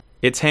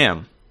It's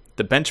ham,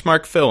 the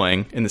benchmark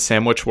filling in the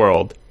sandwich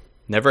world.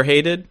 Never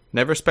hated,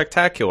 never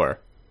spectacular.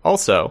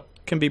 Also,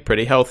 can be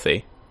pretty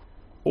healthy.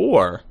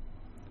 Or,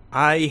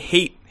 I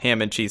hate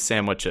ham and cheese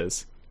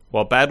sandwiches.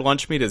 While bad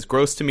lunch meat is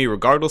gross to me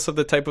regardless of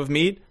the type of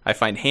meat, I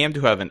find ham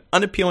to have an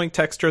unappealing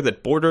texture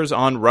that borders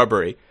on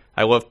rubbery.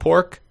 I love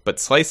pork, but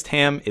sliced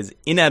ham is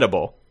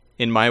inedible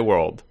in my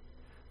world.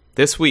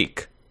 This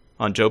week,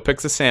 on Joe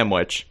Picks a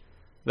Sandwich,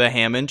 the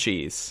ham and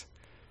cheese.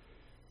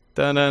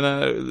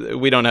 Da-na-na.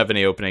 We don't have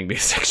any opening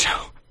music,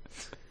 Joe.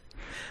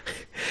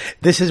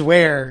 This is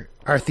where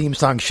our theme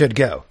song should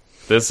go.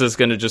 This is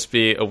going to just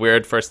be a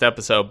weird first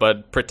episode,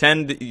 but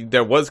pretend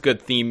there was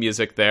good theme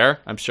music there.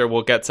 I'm sure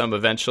we'll get some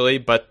eventually,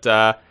 but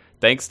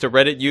thanks to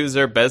Reddit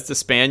user Bez the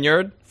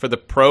Spaniard for the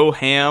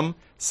pro-ham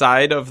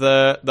side of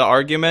the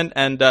argument,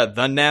 and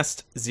The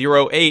Nest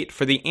 08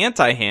 for the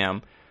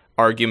anti-ham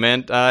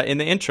argument in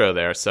the intro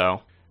there.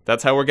 So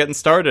that's how we're getting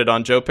started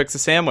on Joe Picks a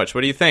Sandwich.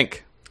 What do you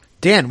think?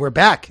 Dan, we're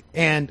back,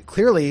 and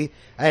clearly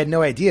I had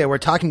no idea we're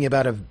talking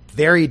about a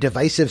very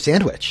divisive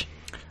sandwich.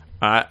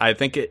 I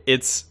think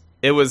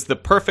it was the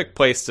perfect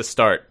place to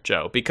start,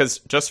 Joe, because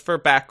just for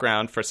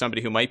background, for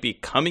somebody who might be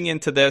coming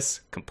into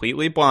this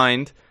completely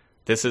blind,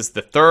 this is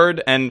the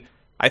third and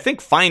I think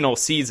final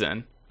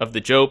season of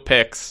the Joe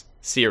Picks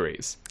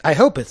series. I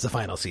hope it's the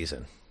final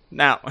season.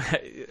 Now,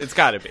 it's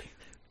got to be.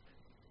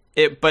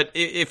 But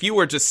if you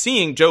were just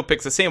seeing Joe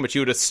Picks a Sandwich,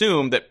 you would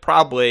assume that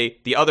probably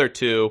the other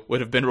two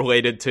would have been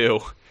related to,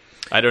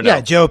 I don't know.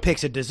 Yeah, Joe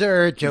picks a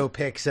dessert, Joe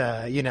picks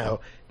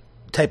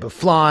type of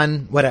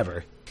flan,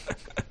 whatever.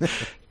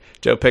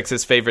 Joe picks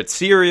his favorite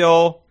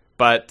cereal,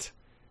 but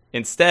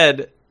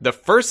instead, the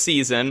first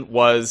season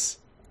was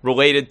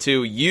related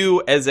to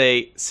you as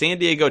a San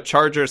Diego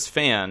Chargers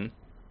fan.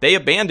 They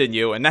abandoned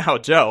you, and now,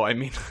 Joe, I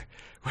mean,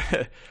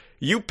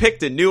 you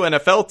picked a new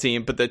NFL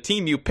team, but the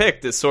team you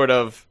picked is sort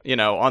of,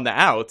 on the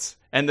outs,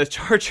 and the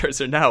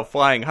Chargers are now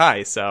flying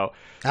high, so...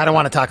 I don't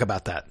want to talk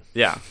about that.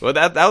 Yeah, well,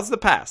 that was the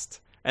past.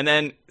 And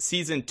then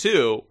season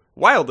 2,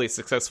 wildly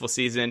successful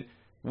season,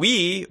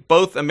 we,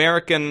 both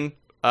American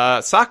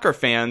soccer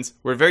fans,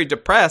 were very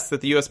depressed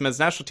that the U.S. men's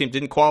national team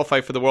didn't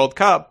qualify for the World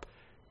Cup.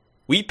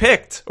 We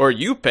picked, or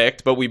you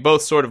picked, but we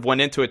both sort of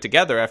went into it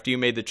together after you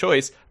made the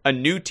choice, a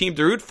new team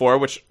to root for,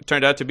 which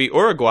turned out to be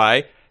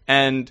Uruguay,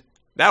 and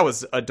that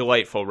was a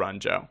delightful run,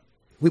 Joe.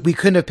 We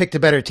couldn't have picked a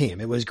better team.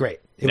 It was great.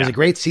 It was a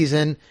great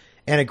season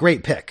and a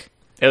great pick.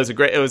 It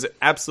was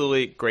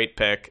absolutely great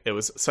pick. It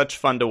was such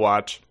fun to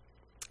watch.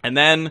 And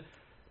then,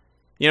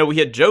 we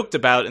had joked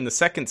about in the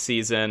second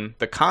season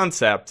the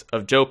concept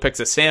of Joe Picks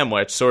a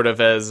Sandwich, sort of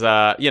as,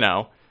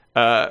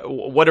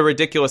 what a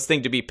ridiculous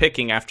thing to be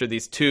picking after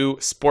these two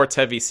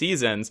sports-heavy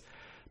seasons.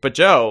 But,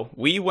 Joe,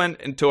 we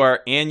went into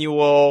our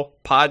annual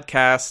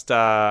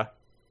podcast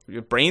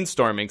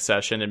brainstorming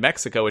session in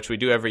Mexico, which we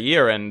do every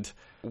year, and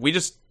we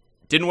just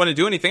didn't want to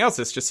do anything else.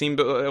 This just seemed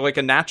like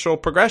a natural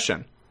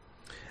progression.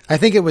 I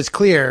think it was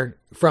clear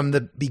from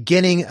the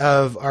beginning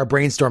of our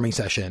brainstorming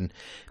session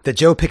that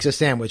Joe Picks a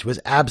Sandwich was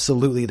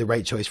absolutely the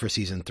right choice for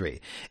season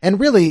 3. And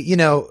really,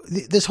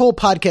 this whole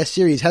podcast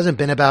series hasn't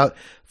been about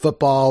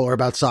football or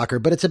about soccer,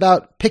 but it's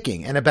about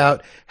picking and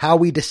about how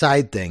we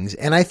decide things.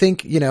 And I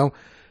think,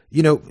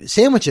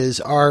 sandwiches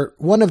are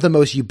one of the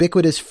most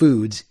ubiquitous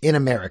foods in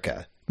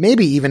America,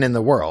 maybe even in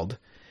the world.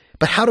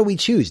 But how do we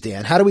choose,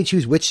 Dan? How do we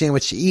choose which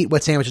sandwich to eat?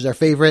 What sandwich is our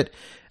favorite?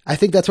 I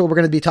think that's what we're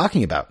going to be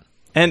talking about.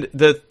 And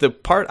the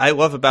part I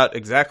love about,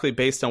 exactly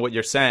based on what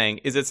you're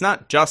saying, is it's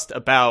not just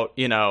about,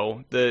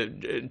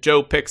 the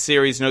Joe Pick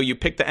series. No, you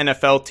pick the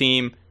NFL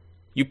team.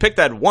 You pick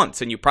that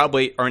once, and you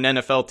probably are an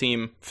NFL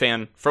team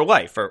fan for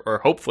life, or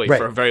hopefully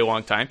for a very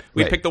long time.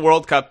 We pick the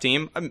World Cup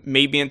team,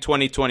 maybe in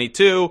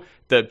 2022.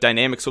 The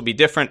dynamics will be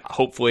different.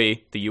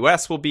 Hopefully the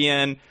U.S. will be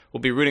in. We'll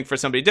be rooting for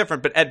somebody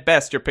different. But at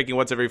best, you're picking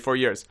once every 4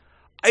 years.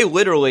 I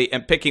literally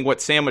am picking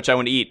what sandwich I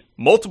want to eat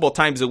multiple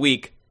times a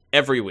week,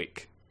 every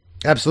week.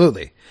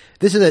 Absolutely.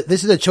 This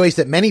is a choice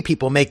that many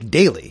people make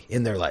daily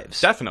in their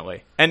lives.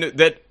 Definitely. And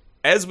that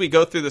as we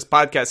go through this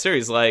podcast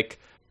series, like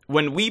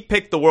when we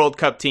picked the World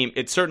Cup team,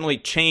 it certainly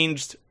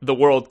changed the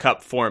World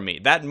Cup for me.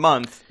 That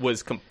month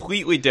was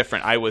completely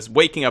different. I was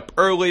waking up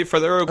early for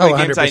the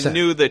Uruguay games. I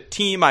knew the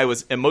team. I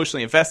was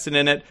emotionally invested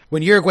in it.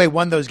 When Uruguay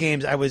won those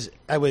games, I was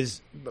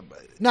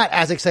not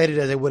as excited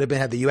as I would have been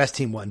had the U.S.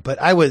 team won, but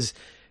I was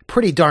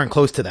pretty darn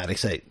close to that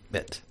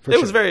excitement.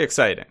 It was very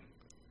exciting.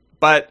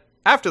 But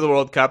after the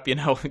World Cup,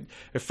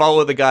 I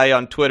follow the guy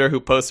on Twitter who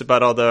posts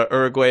about all the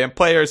Uruguayan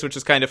players, which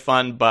is kind of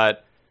fun,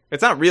 but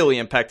it's not really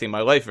impacting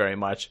my life very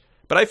much.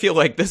 But I feel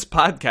like this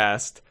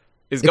podcast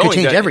is going to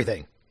change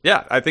everything.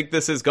 Yeah, I think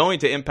this is going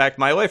to impact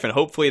my life and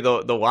hopefully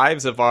the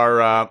lives of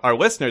our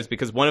listeners,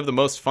 because one of the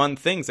most fun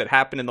things that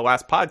happened in the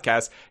last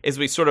podcast is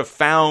we sort of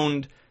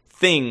found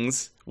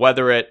things,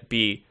 whether it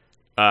be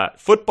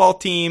football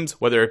teams,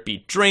 whether it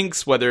be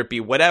drinks, whether it be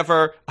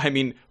whatever. I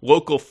mean,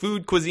 local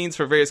food cuisines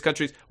for various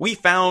countries. We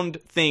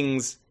found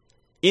things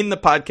in the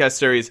podcast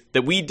series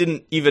that we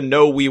didn't even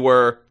know we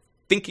were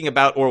thinking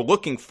about or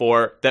looking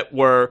for, that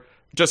were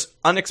just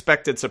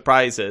unexpected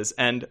surprises.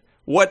 And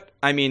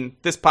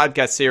this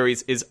podcast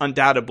series is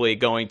undoubtedly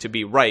going to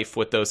be rife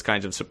with those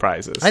kinds of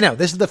surprises. I know.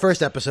 This is the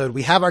first episode.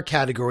 We have our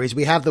categories.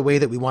 We have the way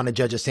that we want to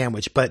judge a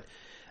sandwich. But,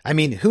 I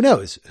mean, who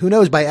knows? Who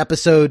knows by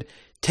episode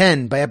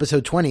 10, by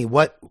episode 20,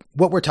 what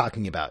we're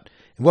talking about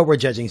and what we're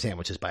judging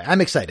sandwiches by.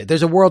 I'm excited.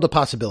 There's a world of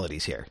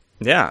possibilities here.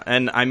 Yeah.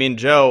 And, I mean,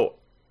 Joe,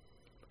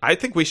 I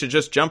think we should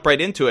just jump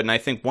right into it. And I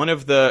think one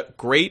of the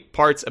great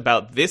parts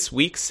about this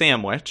week's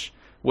sandwich,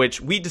 which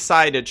we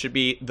decided should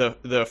be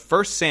the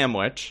first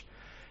sandwich,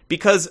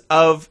 because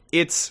of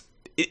this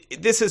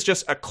is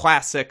just a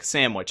classic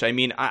sandwich. I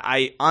mean,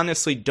 I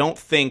honestly don't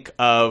think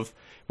of,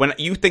 when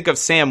you think of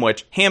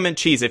sandwich, ham and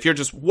cheese, if you're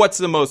just, what's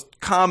the most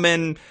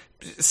common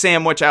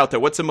sandwich out there?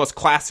 What's the most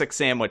classic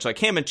sandwich? Like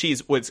ham and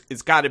cheese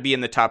it's got to be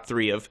in the top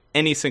 3 of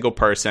any single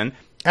person.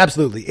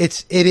 Absolutely.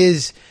 It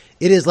is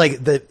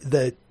like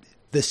the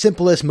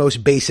simplest,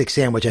 most basic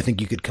sandwich I think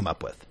you could come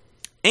up with.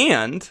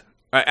 And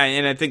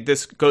I think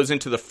this goes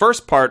into the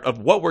first part of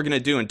what we're going to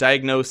do in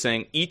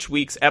diagnosing each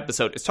week's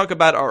episode, is talk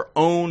about our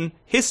own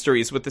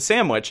histories with the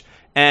sandwich.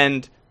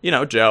 And, you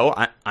know, Joe,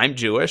 I'm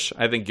Jewish.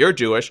 I think you're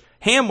Jewish.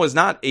 Ham was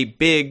not a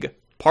big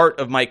part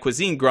of my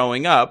cuisine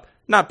growing up,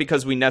 not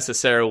because we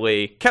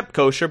necessarily kept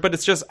kosher, but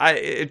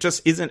it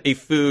just isn't a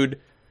food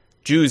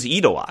Jews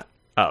eat a lot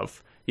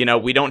of. You know,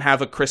 we don't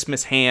have a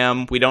Christmas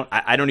ham.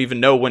 I don't even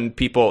know when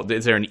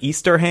is there an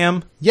Easter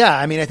ham? Yeah.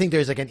 I mean, I think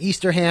there's like an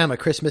Easter ham, a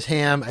Christmas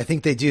ham. I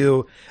think if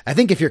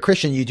you're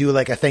Christian, you do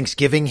like a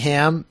Thanksgiving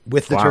ham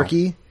with the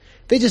turkey.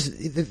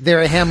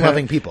 They're a ham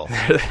loving people.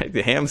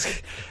 The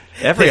hams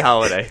every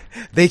holiday.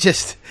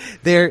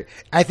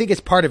 I think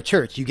it's part of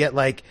church. You get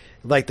like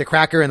the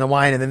cracker and the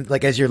wine, and then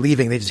like as you're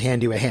leaving, they just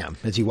hand you a ham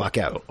as you walk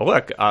out.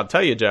 Look, I'll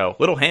tell you, Joe,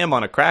 little ham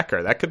on a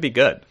cracker, that could be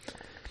good.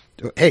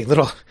 Hey,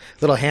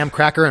 little ham,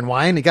 cracker, and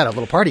wine. You got a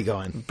little party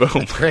going. Boom.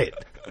 That's great.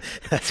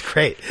 That's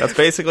great. That's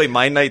basically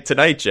my night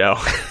tonight, Joe.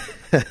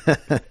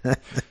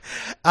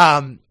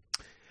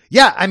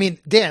 Yeah, I mean,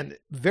 Dan,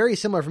 very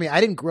similar for me. I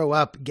didn't grow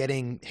up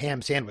getting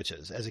ham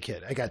sandwiches as a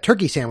kid. I got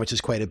turkey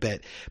sandwiches quite a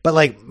bit. But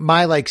like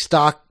my like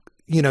stock,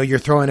 you know, you're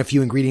throwing a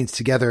few ingredients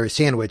together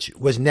sandwich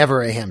was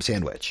never a ham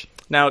sandwich.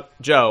 Now,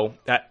 Joe,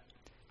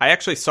 I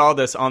actually saw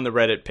this on the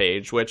Reddit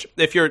page, which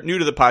if you're new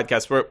to the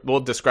podcast, we'll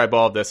describe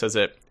all of this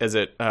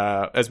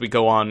as we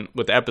go on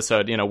with the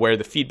episode, you know, where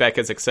the feedback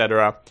is,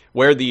 etc.,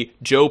 where the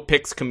Joe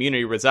Picks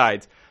community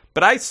resides.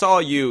 But I saw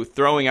you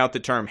throwing out the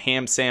term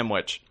ham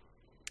sandwich.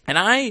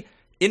 And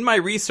in my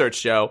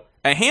research, Joe,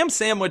 a ham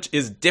sandwich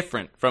is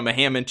different from a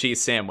ham and cheese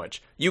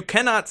sandwich. You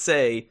cannot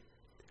say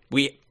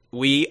we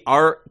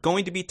are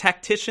going to be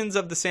tacticians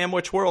of the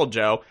sandwich world,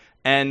 Joe,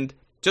 and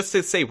just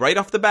to say right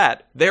off the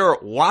bat, there are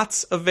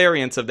lots of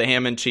variants of the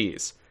ham and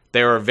cheese.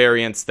 There are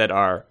variants that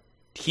are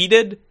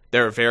heated.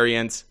 There are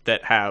variants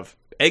that have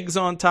eggs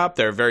on top.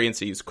 There are variants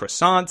that use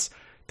croissants.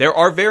 There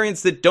are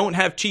variants that don't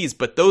have cheese,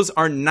 but those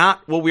are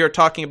not what we are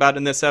talking about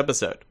in this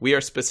episode. We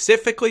are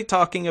specifically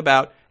talking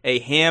about a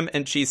ham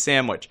and cheese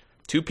sandwich.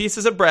 2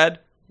 pieces of bread,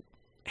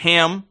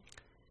 ham,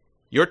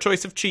 your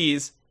choice of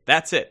cheese.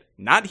 That's it.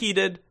 Not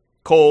heated,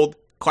 cold,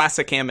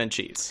 classic ham and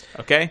cheese.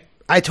 Okay?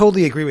 I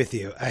totally agree with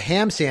you. A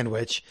ham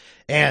sandwich,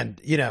 and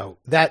you know,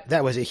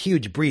 that was a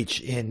huge breach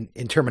in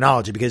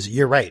terminology, because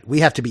you're right. We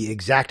have to be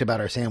exact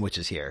about our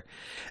sandwiches here.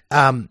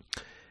 A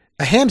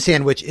ham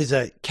sandwich is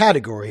a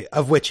category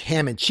of which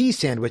ham and cheese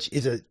sandwich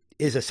is a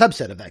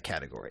subset of that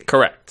category.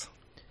 Correct.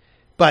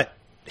 But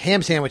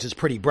ham sandwich is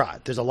pretty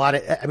broad. There's a lot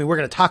of, I mean, we're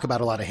going to talk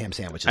about a lot of ham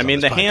sandwiches. I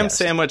mean, the podcast. Ham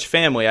sandwich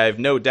family, I have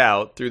no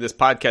doubt through this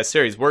podcast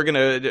series, we're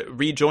going to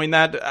rejoin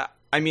that.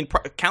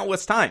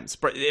 Countless times,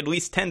 at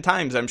least 10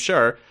 times, I'm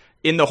sure,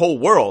 in the whole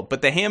world.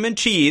 But the ham and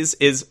cheese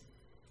is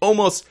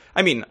almost,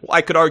 I mean,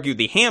 I could argue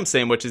the ham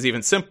sandwich is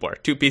even simpler.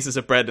 2 pieces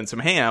of bread and some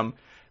ham.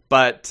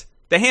 But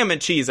the ham and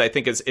cheese, I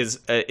think, is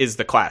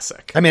the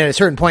classic. I mean, at a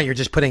certain point, you're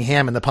just putting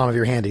ham in the palm of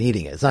your hand and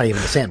eating it. It's not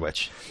even a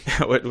sandwich.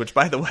 Which,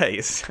 by the way,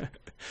 is,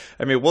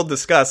 I mean, we'll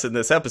discuss in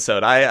this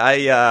episode.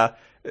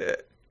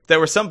 There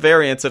were some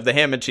variants of the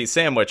ham and cheese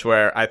sandwich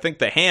where I think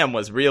the ham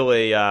was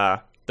really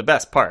the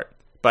best part.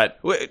 But,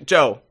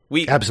 Joe,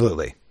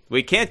 absolutely.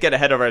 We can't get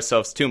ahead of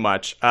ourselves too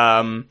much.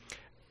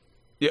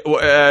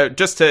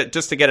 Just to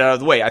get it out of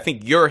the way, I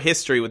think your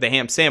history with the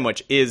ham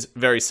sandwich is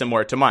very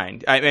similar to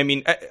mine. I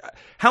mean,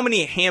 how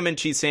many ham and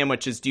cheese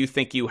sandwiches do you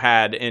think you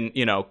had in,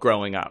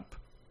 growing up?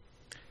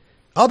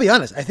 I'll be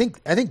honest. I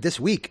think this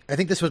week,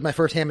 this was my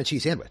first ham and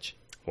cheese sandwich.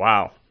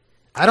 Wow.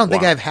 I don't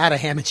think I've had a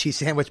ham and cheese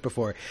sandwich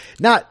before.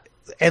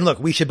 And look,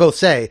 we should both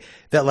say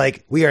that,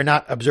 like, we are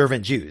not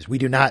observant Jews. We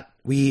do not,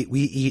 we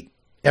eat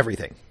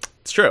everything.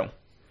 It's true.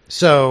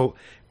 So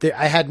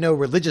I had no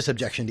religious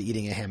objection to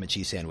eating a ham and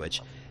cheese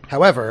sandwich.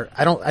 However,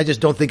 I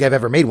just don't think I've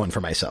ever made one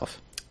for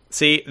myself.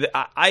 See,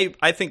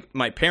 I think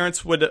my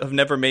parents would have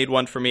never made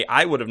one for me.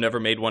 I would have never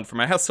made one for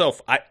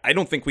myself. I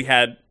don't think we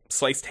had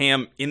sliced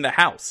ham in the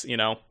house,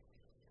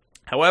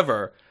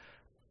 However,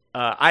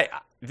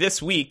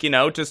 this week, and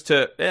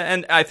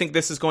I think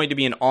this is going to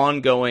be an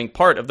ongoing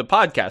part of the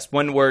podcast.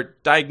 When we're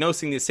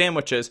diagnosing these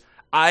sandwiches,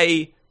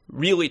 I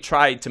really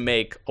tried to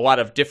make a lot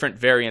of different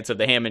variants of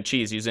the ham and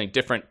cheese using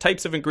different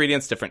types of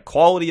ingredients, different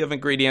quality of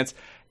ingredients.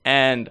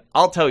 And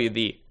I'll tell you,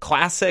 the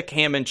classic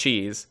ham and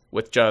cheese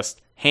with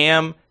just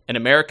ham and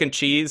American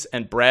cheese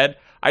and bread,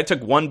 I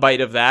took one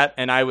bite of that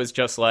and I was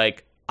just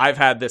like, I've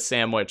had this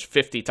sandwich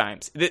 50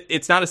 times.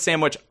 It's not a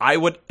sandwich I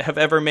would have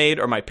ever made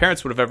or my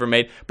parents would have ever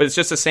made, but it's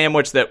just a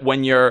sandwich that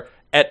when you're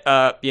at,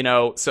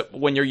 so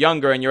when you're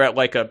younger and you're at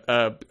like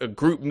a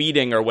group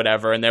meeting or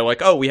whatever, and they're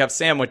like, oh, we have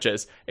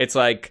sandwiches. It's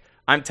like,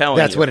 I'm telling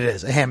you. That's what it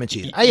is, a ham and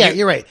cheese. Yeah,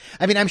 you're right.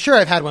 I mean, I'm sure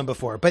I've had one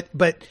before, but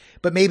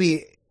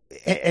maybe,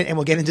 and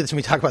we'll get into this when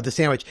we talk about the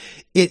sandwich.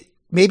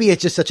 Maybe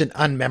it's just such an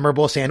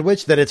unmemorable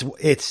sandwich that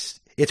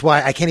it's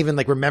why I can't even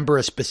like remember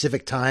a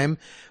specific time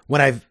when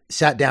I've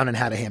sat down and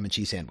had a ham and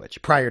cheese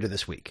sandwich prior to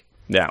this week.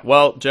 Yeah.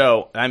 Well,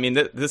 Joe, I mean,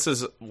 this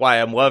is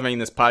why I'm loving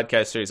this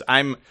podcast series.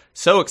 I'm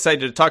so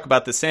excited to talk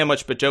about the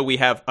sandwich, but Joe, we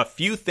have a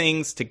few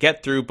things to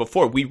get through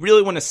before. We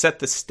really want to set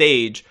the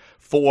stage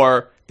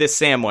for this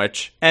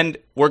sandwich, and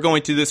we're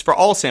going to do this for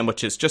all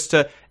sandwiches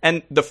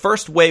and the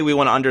first way we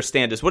want to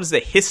understand is what is the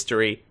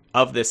history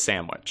of this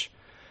sandwich.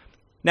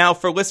 Now,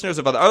 for listeners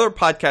of other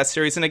podcast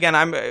series, and again,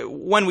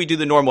 when we do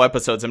the normal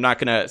episodes, I'm not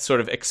going to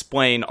sort of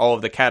explain all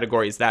of the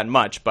categories that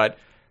much, but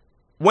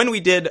when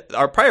we did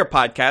our prior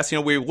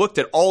podcast, we looked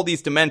at all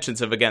these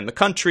dimensions of, again, the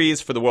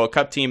countries for the World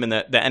Cup team and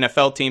the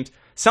NFL teams.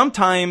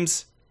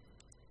 Sometimes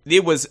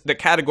the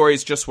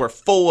categories just were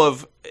full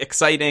of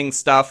exciting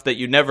stuff that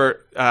you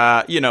never,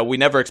 we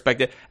never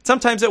expected.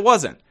 Sometimes it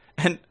wasn't.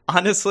 And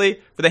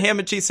honestly, for the ham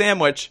and cheese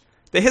sandwich,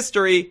 the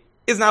history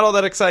is not all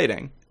that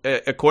exciting.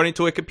 According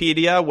to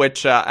Wikipedia,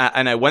 which,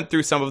 and I went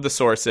through some of the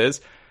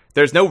sources,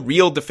 there's no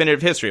real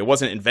definitive history. It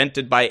wasn't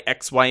invented by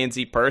X, Y, and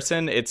Z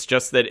person. It's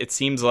just that it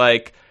seems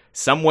like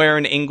somewhere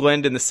in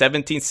England in the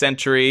 17th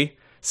century,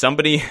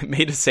 somebody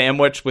made a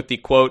sandwich with the,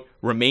 quote,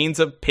 remains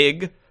of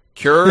pig,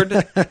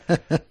 cured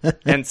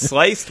and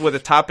sliced with a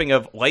topping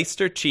of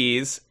Leicester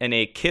cheese and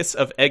a kiss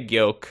of egg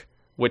yolk,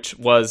 which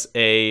was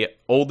a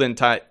olden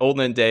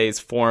days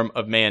form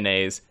of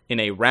mayonnaise,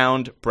 in a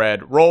round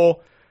bread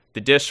roll.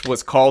 The dish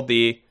was called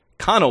the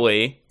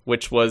Connolly,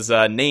 which was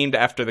named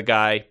after the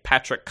guy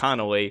Patrick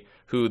Connolly,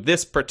 who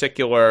this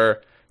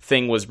particular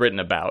thing was written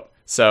about.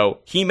 So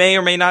he may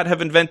or may not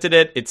have invented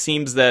it. It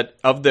seems that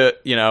of the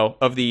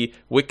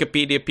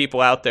Wikipedia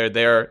people out there,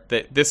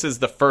 that this is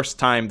the first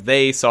time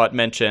they saw it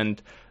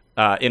mentioned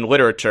in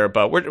literature.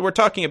 But we're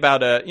talking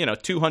about a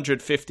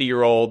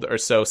 250-year-old or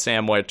so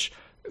sandwich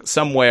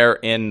somewhere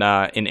in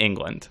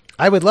England.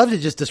 I would love to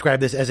just describe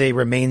this as a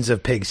remains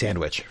of pig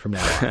sandwich from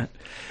now on.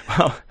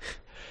 Well,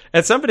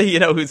 as somebody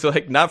who's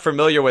like not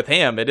familiar with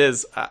ham, it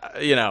is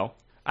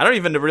I don't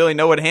even really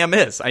know what ham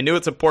is. I knew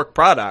it's a pork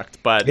product,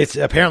 but it's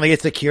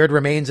the cured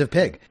remains of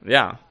pig.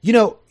 Yeah.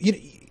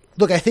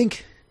 Look, I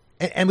think,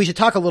 and we should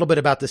talk a little bit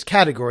about this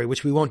category,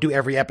 which we won't do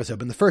every episode,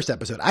 but in the first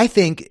episode, I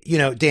think,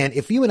 Dan,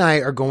 if you and I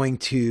are going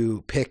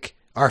to pick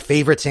our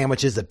favorite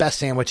sandwiches, the best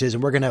sandwiches,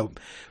 and we're going to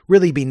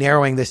really be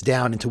narrowing this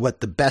down into what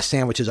the best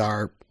sandwiches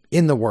are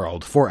in the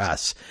world for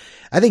us,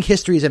 I think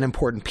history is an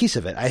important piece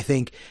of it. I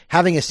think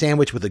having a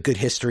sandwich with a good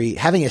history,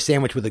 having a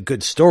sandwich with a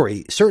good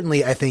story,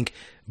 certainly I think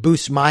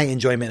boosts my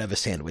enjoyment of a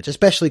sandwich,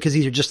 especially because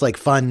these are just like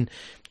fun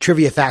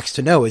trivia facts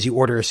to know as you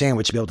order a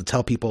sandwich, to be able to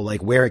tell people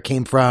like where it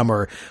came from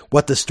or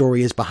what the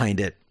story is behind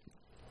it.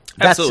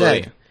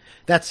 Absolutely.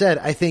 That said,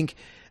 I think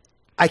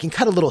I can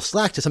cut a little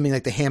slack to something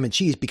like the ham and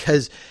cheese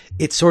because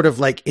it's sort of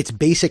like its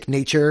basic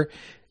nature.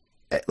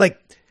 Like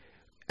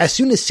as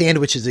soon as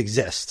sandwiches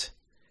exist,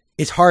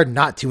 it's hard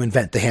not to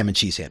invent the ham and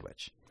cheese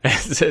sandwich.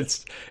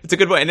 It's a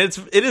good one. And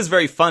it is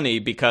very funny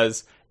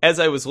because as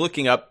I was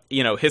looking up,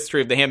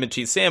 history of the ham and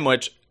cheese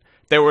sandwich,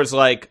 there was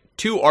like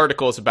 2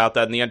 articles about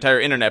that in the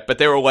entire internet, but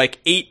there were like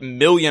 8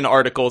 million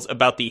articles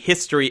about the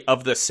history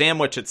of the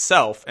sandwich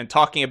itself and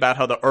talking about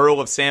how the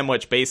Earl of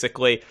Sandwich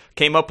basically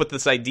came up with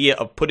this idea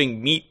of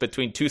putting meat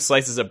between 2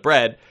 slices of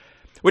bread,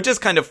 which is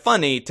kind of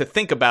funny to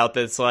think about.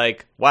 That's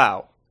like,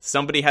 wow,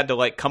 somebody had to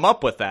like come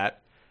up with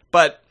that.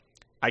 But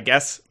I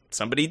guess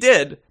somebody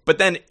did. But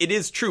then it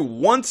is true.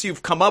 Once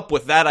you've come up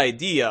with that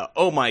idea,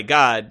 oh my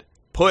God,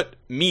 put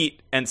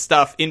meat and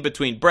stuff in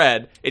between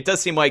bread. It does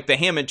seem like the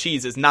ham and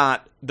cheese is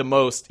not the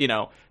most,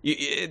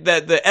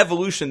 the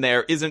evolution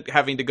there isn't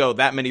having to go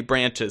that many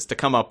branches to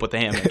come up with the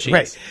ham and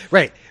cheese.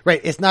 Right.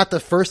 It's not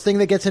the first thing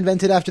that gets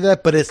invented after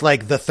that, but it's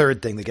like the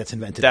third thing that gets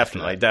invented.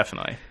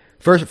 Definitely.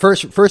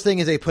 First thing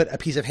is they put a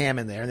piece of ham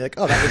in there and they're like,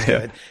 oh, that was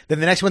good.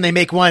 Then the next one they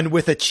make one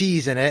with a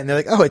cheese in it and they're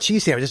like, oh, a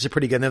cheese sandwich, this is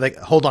pretty good. And they're like,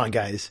 hold on,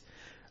 guys,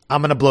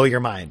 I'm going to blow your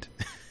mind.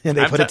 And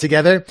they put it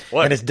together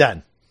and it's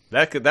done.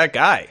 That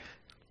guy,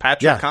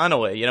 Patrick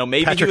Connolly,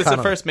 maybe Patrick he was Connolly.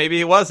 The first, maybe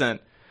he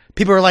wasn't.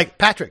 People are like,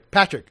 Patrick,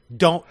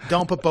 don't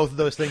put both of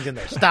those things in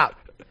there. Stop.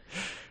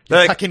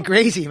 You're fucking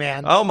crazy,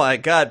 man. Oh my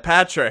God,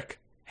 Patrick.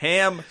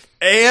 Ham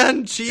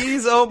and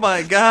cheese. Oh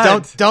my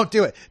God. Don't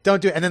do it.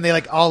 Don't do it. And then they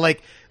all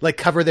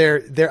cover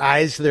their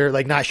eyes. So they're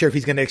like not sure if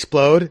he's going to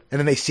explode. And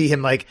then they see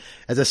him like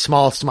as a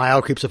small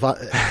smile creeps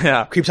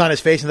on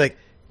his face and like,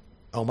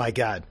 Oh my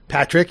God,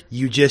 Patrick,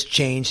 you just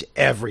changed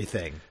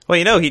everything.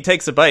 Well, he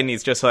takes a bite and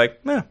he's just like,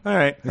 all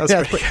right,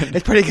 that's pretty good.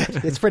 It's pretty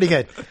good. It's pretty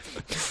good.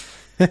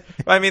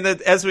 I mean,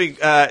 as we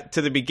to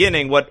the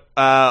beginning, what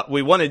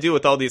we want to do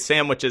with all these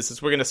sandwiches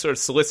is we're going to sort of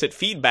solicit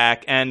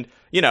feedback, and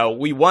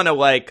we want to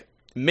like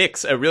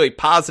mix a really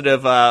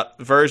positive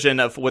version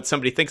of what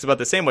somebody thinks about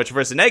the sandwich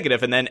versus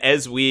negative, and then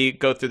as we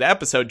go through the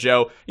episode,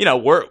 Joe,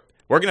 we're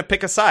going to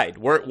pick a side.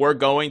 We're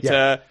going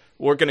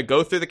to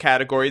go through the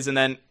categories, and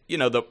then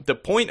the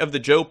point of the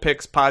Joe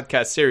Picks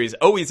podcast series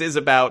always is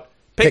about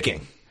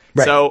picking.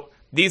 Right. So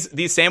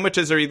these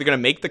sandwiches are either going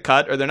to make the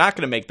cut or they're not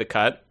going to make the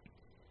cut.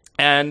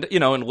 And,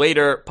 in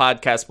later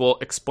podcasts, we'll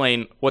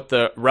explain what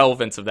the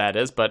relevance of that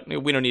is, but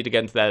we don't need to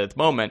get into that at the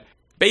moment.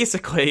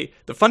 Basically,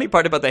 the funny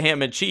part about the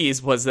ham and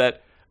cheese was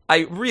that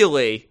I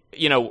really,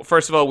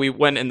 first of all, we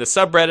went in the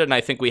subreddit, and I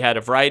think we had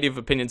a variety of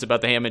opinions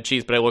about the ham and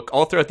cheese, but I look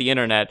all throughout the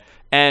internet,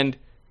 and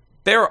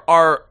there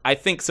are, I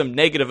think, some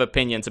negative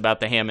opinions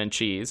about the ham and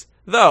cheese,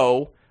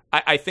 though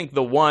I think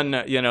the one,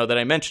 that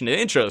I mentioned in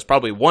the intro is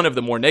probably one of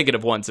the more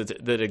negative ones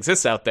that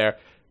exists out there.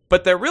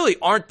 But there really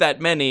aren't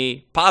that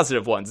many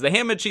positive ones. The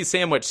ham and cheese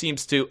sandwich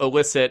seems to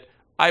elicit,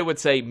 I would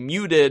say,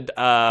 muted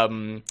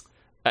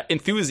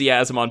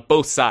enthusiasm on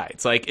both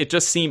sides. Like, it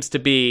just seems to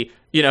be,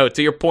 to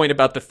your point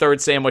about the third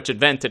sandwich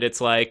invented,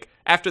 it's like,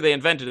 after they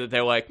invented it,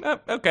 they're like,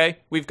 okay,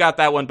 we've got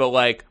that one, but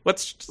like,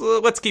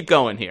 let's keep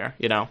going here,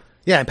 Yeah,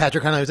 and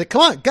Patrick Connolly was like,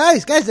 come on,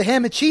 guys, the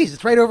ham and cheese,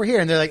 it's right over here.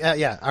 And they're like,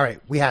 yeah, all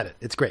right, we had it.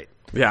 It's great.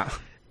 Yeah.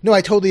 No,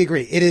 I totally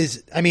agree. It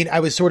is. I mean, I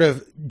was sort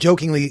of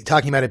jokingly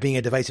talking about it being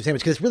a divisive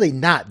sandwich because it's really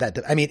not that.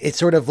 I mean, it's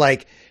sort of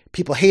like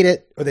people hate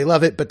it or they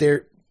love it,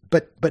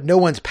 but no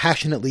one's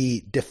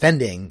passionately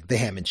defending the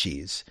ham and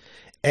cheese,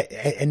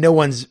 and no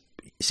one's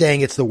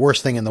saying it's the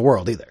worst thing in the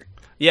world either.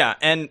 Yeah,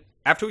 and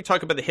after we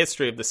talk about the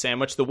history of the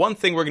sandwich, the one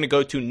thing we're going to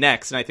go to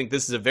next, and I think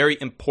this is a very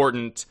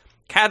important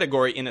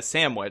category in a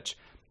sandwich,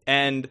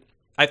 and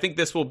I think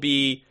this will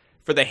be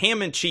for the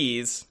ham and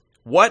cheese.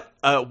 What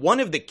one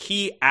of the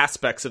key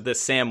aspects of this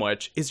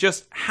sandwich is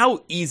just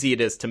how easy it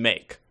is to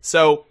make.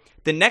 So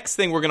the next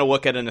thing we're going to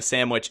look at in a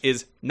sandwich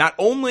is not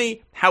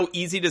only how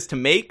easy it is to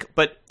make,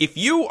 but if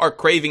you are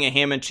craving a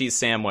ham and cheese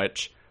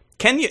sandwich,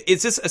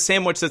 is this a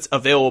sandwich that's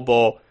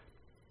available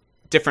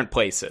different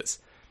places?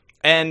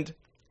 And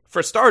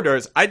for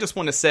starters, I just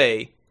want to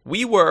say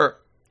we were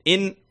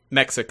in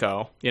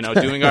Mexico,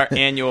 doing our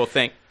annual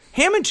thing.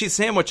 Ham and cheese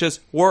sandwiches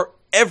were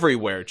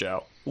everywhere,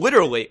 Joe.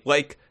 Literally,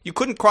 like, you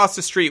couldn't cross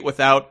the street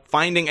without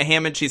finding a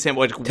ham and cheese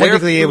sandwich.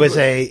 Technically, it was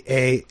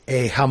a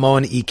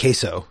jamon y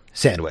queso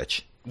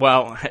sandwich.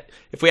 Well,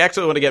 if we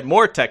actually want to get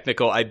more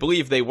technical, I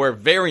believe they were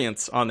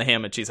variants on the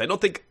ham and cheese. I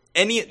don't think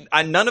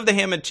none of the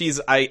ham and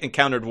cheese I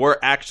encountered were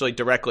actually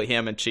directly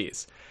ham and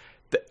cheese.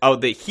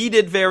 The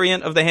heated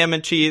variant of the ham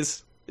and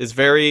cheese is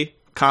very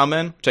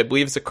common, which I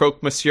believe is a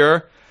croque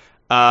monsieur.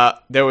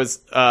 There was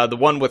the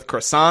one with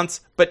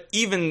croissants, but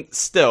even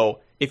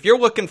still, if you're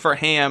looking for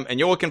ham and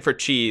you're looking for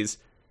cheese,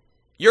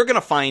 you're going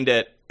to find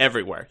it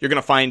everywhere. You're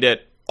going to find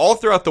it all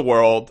throughout the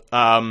world.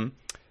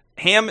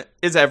 Ham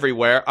is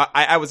everywhere.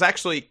 I was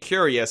actually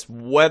curious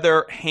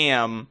whether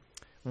ham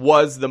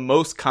was the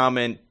most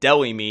common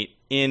deli meat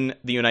in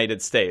the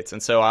United States.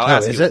 And so I'll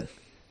ask you. Is it?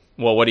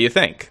 Well, what do you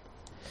think?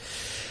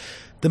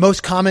 The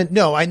most common?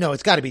 No, I know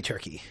it's got to be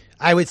turkey.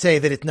 I would say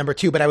that it's number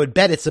 2, but I would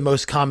bet it's the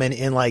most common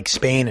in like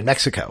Spain and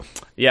Mexico.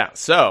 Yeah,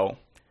 so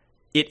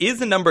it is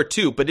the number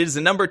 2, but it is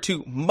the number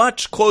 2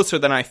 much closer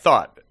than I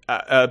thought.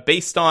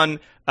 Based on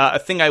a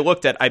thing I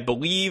looked at, I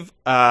believe,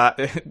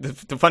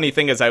 the funny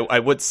thing is I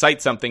would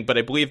cite something, but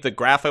I believe the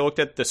graph I looked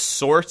at, the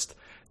source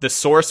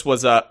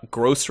was a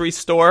grocery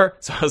store.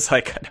 So I was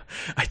like,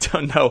 I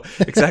don't know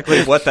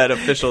exactly what that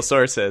official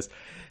source is.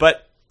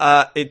 But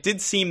it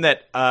did seem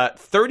that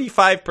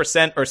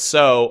 35% or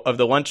so of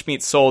the lunch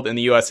meat sold in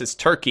the U.S. is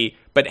turkey,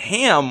 but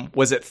ham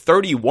was at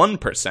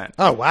 31%.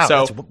 Oh, wow.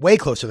 So, that's way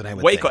closer than I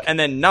would think. And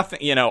then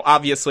nothing,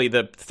 obviously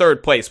the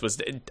third place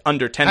was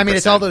under 10%. I mean,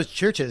 it's all those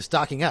churches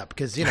stocking up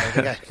because,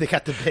 they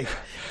got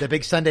the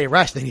big Sunday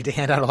rush. They need to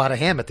hand out a lot of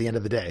ham at the end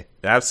of the day.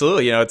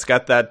 Absolutely. It's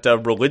got that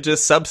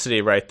religious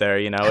subsidy right there.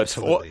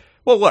 Absolutely.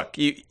 Well, look,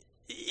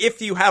 if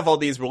you have all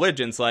these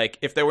religions, like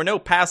if there were no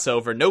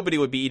Passover, nobody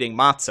would be eating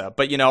matzah.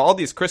 But, all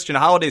these Christian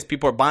holidays,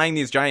 people are buying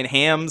these giant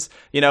hams.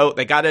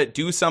 They got to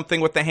do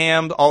something with the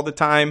ham all the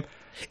time.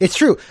 It's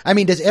true. I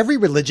mean, does every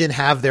religion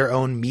have their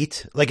own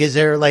meat? Like, is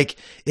there I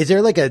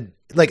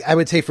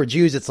would say for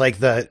Jews, it's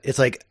like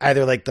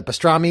either like the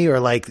pastrami or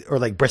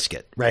like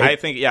brisket, right?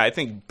 I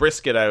think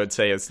brisket, I would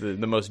say, is the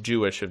most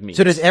Jewish of meat.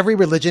 So does every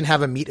religion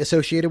have a meat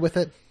associated with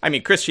it? I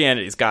mean,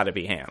 Christianity's got to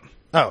be ham.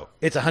 Oh,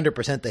 it's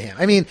 100% the ham.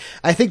 I mean,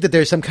 I think that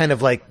there's some kind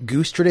of like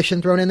goose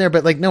tradition thrown in there,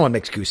 but like no one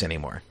makes goose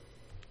anymore.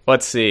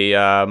 Let's see.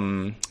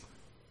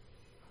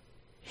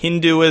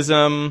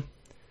 Hinduism.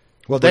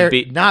 Well, they're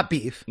not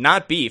beef.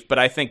 Not beef, but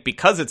I think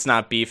because it's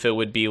not beef, it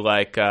would be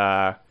like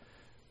lamb.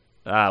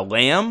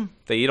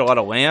 They eat a lot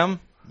of lamb,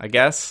 I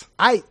guess.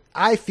 I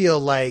feel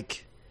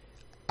like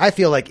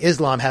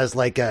Islam has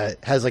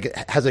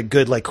a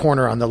good like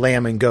corner on the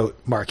lamb and goat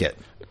market.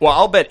 Well,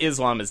 I'll bet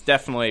Islam is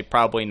definitely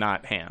probably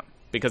not ham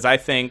because I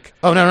think.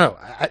 Oh no,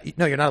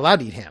 no, you're not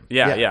allowed to eat ham.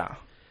 Yeah.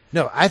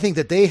 No, I think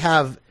that they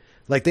have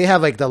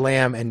the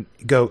lamb and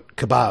goat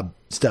kebab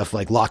stuff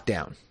like locked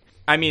down.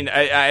 I mean,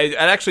 I'd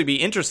actually be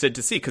interested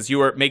to see because you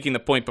were making the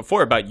point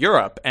before about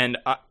Europe, and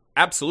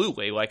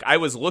absolutely, like I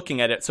was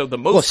looking at it. So the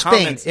most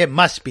Spain, it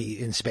must be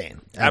in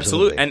Spain.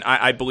 Absolutely, and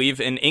I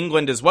believe in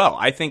England as well.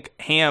 I think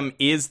ham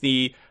is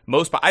the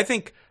most. I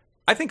think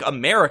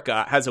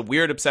America has a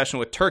weird obsession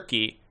with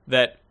turkey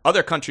that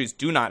other countries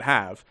do not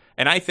have,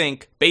 and I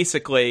think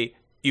basically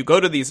you go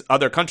to these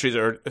other countries,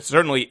 or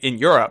certainly in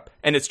Europe,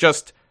 and it's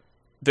just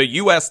the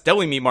U.S.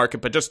 deli meat market,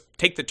 but just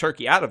take the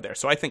turkey out of there.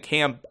 So I think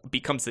ham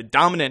becomes the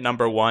dominant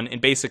number one in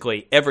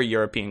basically every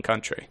European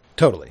country.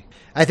 Totally.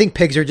 I think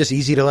pigs are just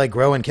easy to like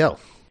grow and kill.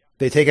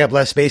 They take up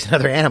less space than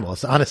other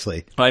animals,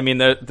 honestly. I mean,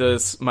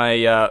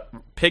 my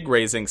pig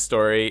raising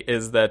story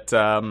is that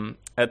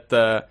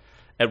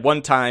at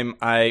one time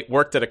I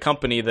worked at a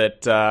company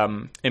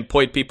that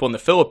employed people in the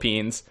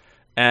Philippines,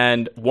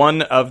 and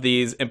one of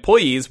these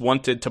employees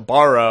wanted a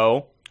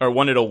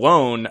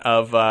loan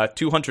of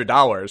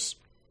 $200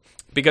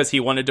 because he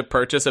wanted to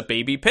purchase a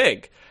baby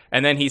pig.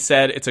 And then he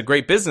said, it's a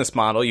great business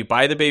model. You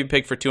buy the baby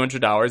pig for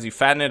 $200, you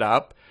fatten it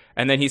up,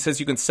 and then he says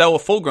you can sell a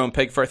full-grown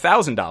pig for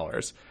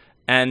 $1,000.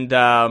 And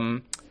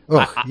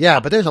yeah,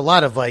 but there's a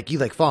lot of you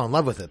fall in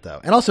love with it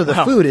though, and also the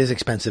food is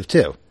expensive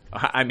too.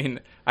 I mean,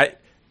 I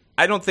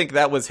don't think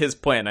that was his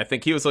plan. I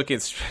think he was looking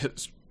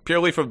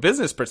purely from a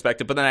business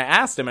perspective. But then I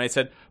asked him, and I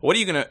said, "What are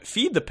you going to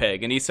feed the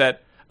pig?" And he said,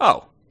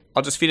 "Oh,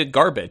 I'll just feed it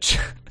garbage."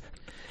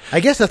 I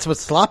guess that's what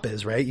slop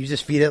is, right? You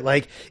just feed it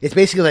it's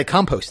basically like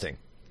composting.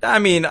 I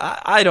mean,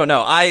 I don't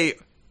know.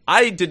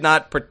 I did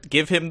not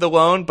give him the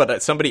loan,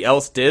 but somebody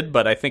else did.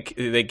 But I think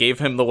they gave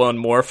him the loan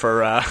more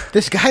for.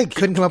 This guy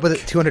couldn't come up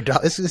with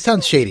 $200. This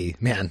sounds shady,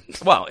 man.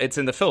 Well, it's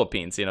in the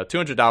Philippines.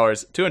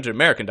 $200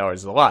 American dollars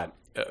is a lot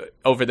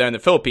over there in the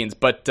Philippines.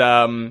 But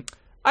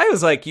I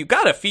was like, you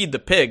got to feed the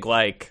pig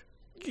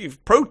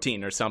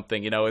protein or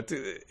something.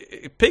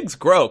 Pigs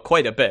grow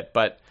quite a bit,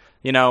 but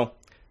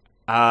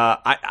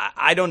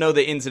I don't know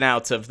the ins and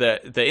outs of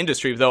the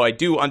industry, though I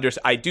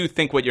do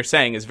think what you're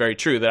saying is very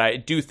true, that I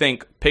do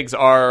think pigs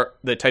are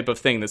the type of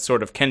thing that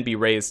sort of can be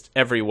raised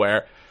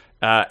everywhere,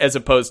 as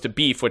opposed to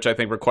beef, which I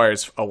think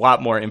requires a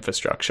lot more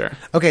infrastructure.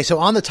 Okay, so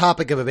on the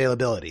topic of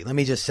availability, let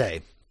me just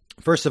say,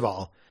 first of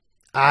all,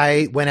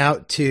 I went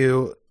out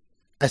to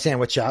a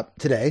sandwich shop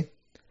today,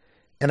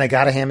 and I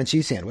got a ham and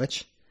cheese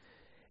sandwich.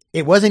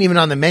 It wasn't even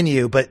on the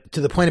menu, but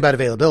to the point about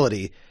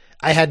availability,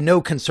 I had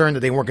no concern that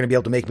they weren't going to be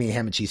able to make me a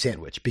ham and cheese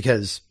sandwich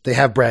because they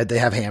have bread, they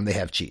have ham, they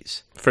have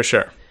cheese. For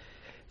sure.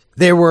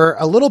 There were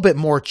a little bit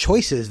more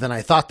choices than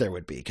I thought there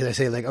would be because I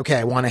say okay,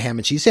 I want a ham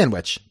and cheese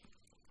sandwich.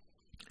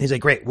 He's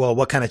like, great. Well,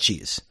 what kind of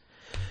cheese?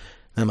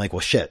 And I'm like, well,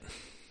 shit.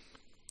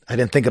 I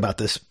didn't think about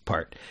this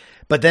part.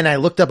 But then I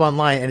looked up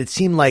online and it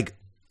seemed like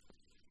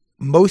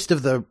most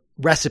of the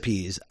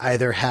recipes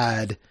either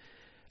had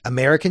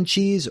American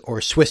cheese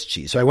or Swiss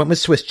cheese. So I went with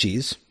Swiss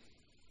cheese.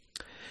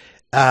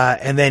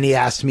 And then he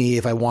asked me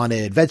if I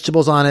wanted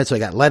vegetables on it. So I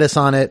got lettuce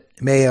on it,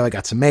 mayo. I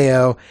got some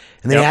mayo.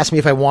 And then he asked me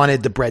if I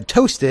wanted the bread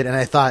toasted. And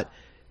I thought,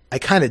 I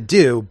kind of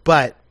do,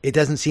 but it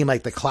doesn't seem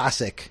like the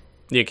classic.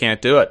 You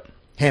can't do it.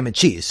 Ham and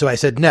cheese. So I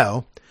said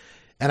no.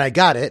 And I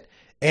got it.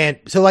 And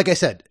so, like I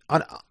said,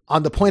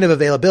 on the point of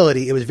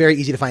availability, it was very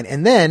easy to find.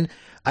 And then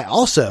I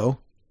also,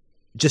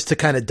 just to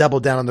kind of double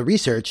down on the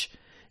research,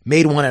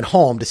 made one at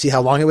home to see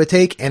how long it would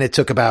take. And it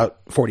took about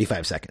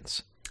 45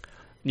 seconds.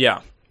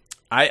 Yeah.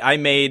 I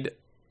made...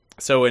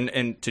 So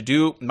to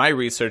do my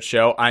research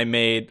show, I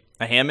made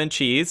a ham and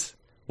cheese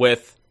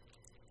with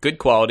good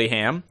quality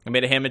ham. I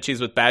made a ham and cheese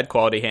with bad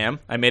quality ham.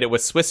 I made it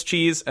with Swiss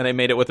cheese, and I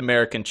made it with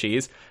American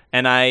cheese.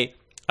 And I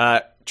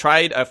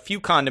tried a few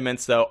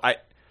condiments, though.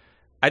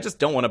 I just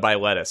don't want to buy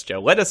lettuce,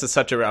 Joe. Lettuce is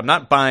I'm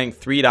not buying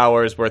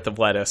 $3 worth of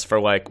lettuce for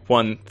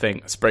one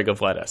thing, a sprig of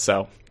lettuce.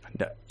 So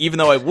even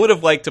though I would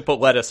have liked to put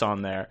lettuce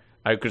on there,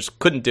 I just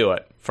couldn't do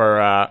it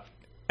for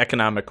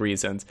economic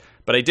reasons.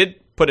 But I did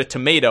put a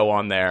tomato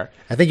on there.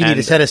 I think you need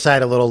to set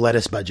aside a little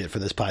lettuce budget for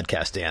this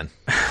podcast, Dan.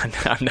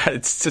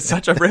 It's just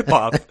such a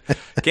ripoff.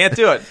 Can't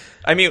do it.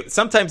 I mean,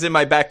 sometimes in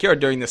my backyard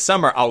during the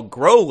summer, I'll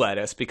grow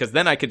lettuce because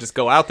then I could just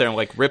go out there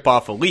and rip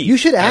off a leaf. You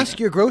should ask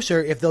your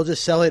grocer if they'll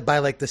just sell it by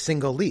the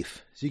single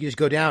leaf. So you can just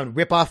go down,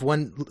 rip off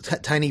one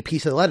tiny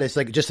piece of lettuce,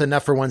 just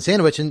enough for one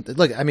sandwich. And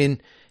look,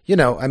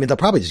 they'll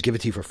probably just give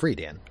it to you for free,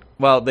 Dan.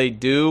 Well, they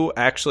do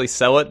actually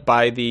sell it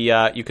by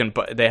the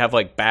they have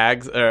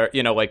bags or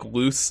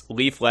loose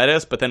leaf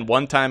lettuce, but then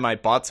one time I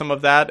bought some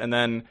of that and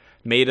then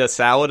made a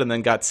salad and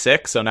then got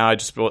sick, so now I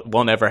just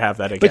won't ever have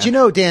that again.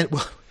 But Dan,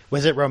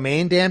 was it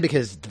romaine, Dan?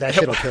 Because that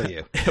shit'll kill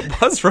you.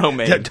 It was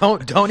romaine.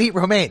 Don't eat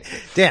romaine.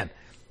 Dan,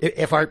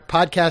 if our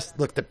podcast,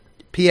 look, the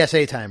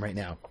PSA time right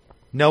now,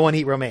 no one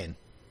eat romaine.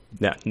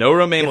 Yeah, no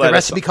romaine lettuce. The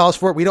recipe calls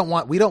for it. We don't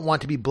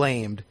want to be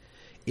blamed.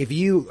 If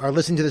you are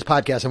listening to this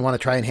podcast and want to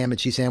try a ham and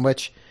cheese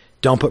sandwich,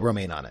 don't put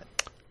romaine on it.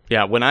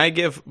 Yeah, when I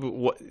give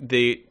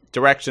the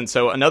directions,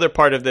 so another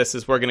part of this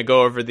is we're going to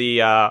go over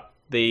the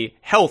the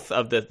health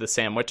of the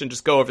sandwich and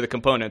just go over the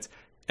components.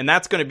 And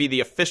that's going to be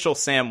the official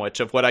sandwich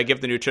of what I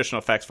give the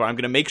nutritional facts for. I'm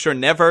going to make sure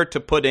never to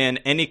put in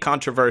any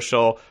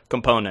controversial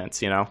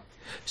components,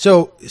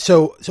 So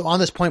on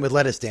this point with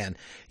lettuce, Dan,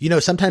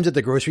 sometimes at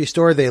the grocery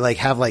store, they like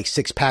have like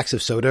 6 packs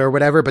of soda or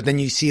whatever, but then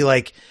you see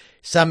like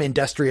some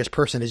industrious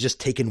person has just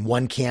taken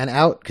 1 can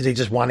out because they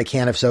just want a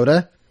can of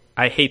soda.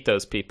 I hate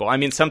those people. I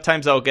mean,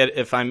 sometimes I'll get,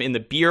 if I'm in the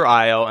beer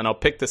aisle and I'll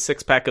pick the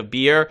 6-pack of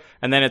beer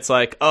and then it's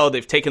like, oh,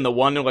 they've taken the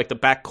one in like the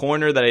back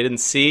corner that I didn't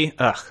see.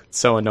 Ugh, it's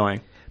so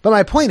annoying. But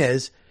my point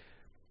is,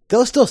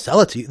 they'll still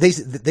sell it to you.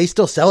 They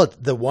still sell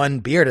it, the one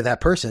beer, to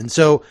that person.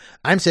 So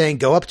I'm saying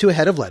go up to a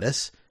head of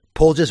lettuce,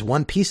 pull just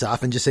 1 piece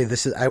off and just say,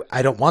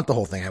 I don't want the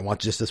whole thing. I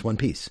want just this 1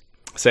 piece.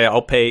 Say,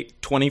 I'll pay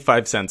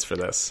 25 cents for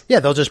this. Yeah,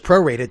 they'll just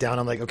prorate it down.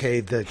 I'm like,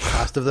 okay, the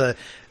cost of the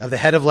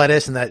head of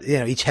lettuce, and that,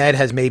 each head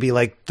has maybe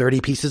like 30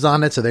 pieces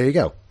on it. So there you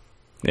go.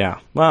 Yeah.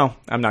 Well,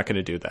 I'm not going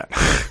to do that.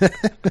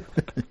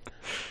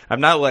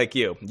 I'm not like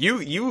you.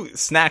 You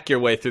snack your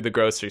way through the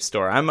grocery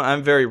store.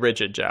 I'm very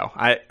rigid, Joe.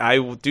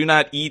 I do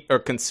not eat or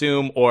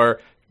consume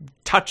or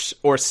touch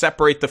or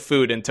separate the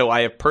food until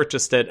I have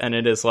purchased it and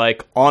it is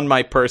like on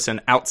my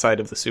person outside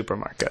of the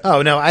supermarket.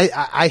 Oh no,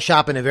 I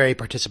shop in a very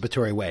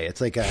participatory way.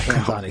 It's like a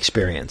hands-on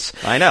experience.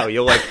 I know.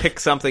 You'll like pick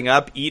something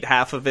up, eat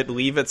half of it,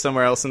 leave it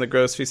somewhere else in the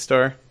grocery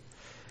store.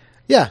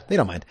 Yeah, they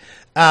don't mind.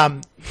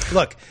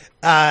 Look,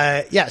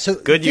 so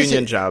good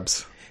union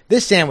jobs.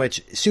 This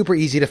sandwich, super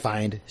easy to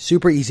find,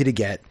 super easy to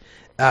get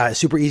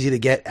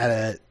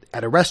at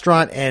a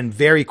restaurant, and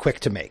very quick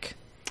to make.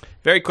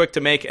 Very quick to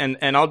make, and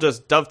I'll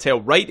just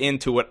dovetail right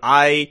into what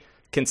I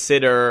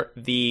consider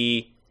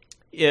the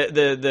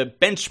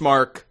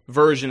benchmark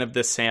version of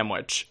this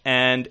sandwich,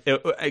 and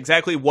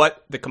exactly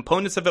what the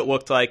components of it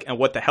looked like and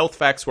what the health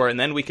facts were, and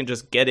then we can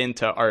just get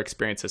into our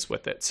experiences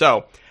with it.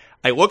 So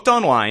I looked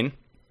online,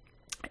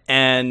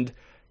 and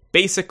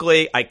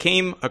basically I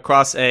came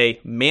across a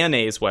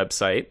mayonnaise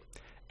website,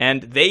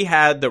 and they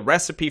had the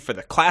recipe for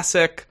the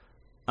classic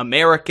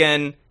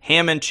American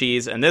ham and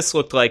cheese, and this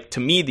looked like, to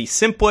me, the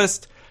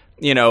simplest,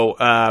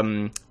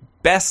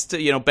 best,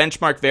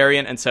 benchmark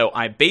variant. And so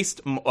I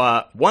based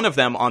one of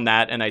them on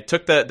that, and I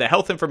took the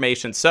health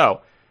information.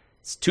 So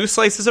it's 2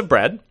 slices of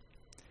bread,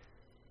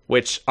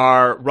 which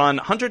are run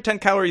 110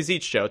 calories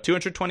each, Joe,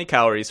 220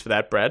 calories for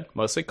that bread,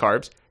 mostly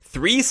carbs.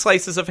 3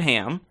 slices of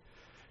ham.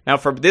 Now,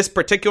 for this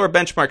particular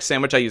benchmark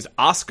sandwich, I used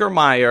Oscar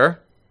Mayer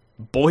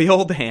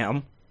boiled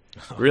ham.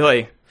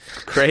 Really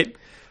great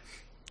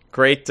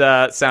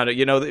sound.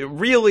 It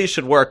really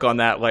should work on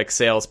that like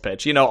sales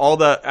pitch. All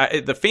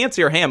the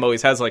fancier ham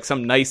always has like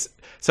some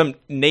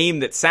name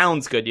that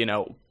sounds good.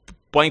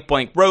 Blank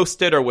blank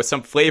roasted or with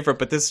some flavor.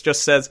 But this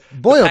just says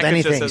boiled.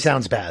 Anything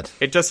sounds bad.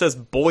 It just says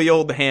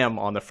boiled ham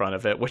on the front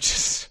of it, which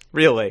is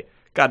really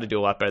got to do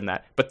a lot better than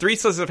that. But 3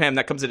 slices of ham,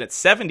 that comes in at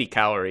 70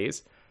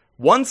 calories.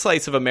 1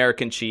 slice of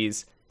American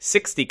cheese,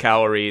 60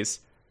 calories.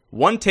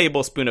 1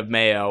 tablespoon of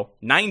mayo,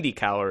 90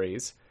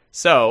 calories.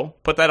 So,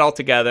 put that all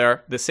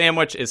together, the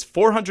sandwich is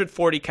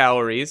 440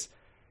 calories,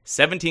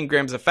 17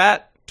 grams of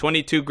fat,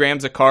 22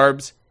 grams of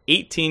carbs,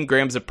 18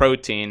 grams of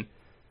protein,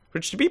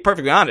 which, to be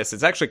perfectly honest,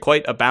 is actually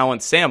quite a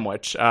balanced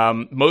sandwich.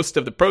 Most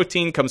of the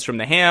protein comes from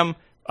the ham,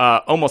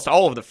 almost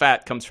all of the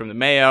fat comes from the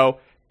mayo,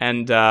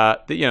 and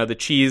the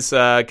cheese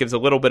gives a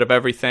little bit of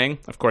everything.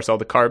 Of course, all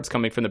the carbs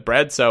coming from the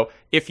bread. So,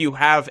 if you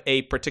have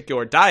a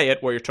particular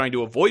diet where you're trying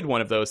to avoid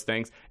one of those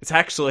things, it's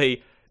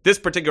actually... This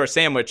particular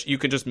sandwich, you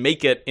can just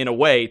make it in a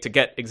way to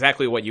get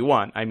exactly what you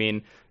want. I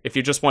mean, if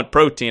you just want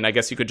protein, I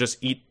guess you could just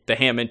eat the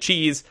ham and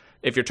cheese.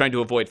 If you're trying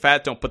to avoid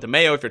fat, don't put the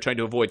mayo. If you're trying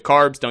to avoid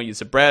carbs, don't use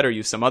the bread or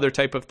use some other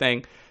type of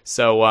thing.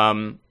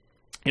 So,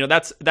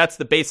 that's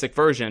the basic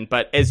version.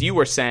 But as you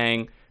were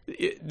saying,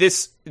 the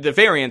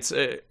variants,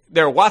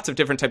 there are lots of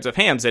different types of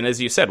hams. And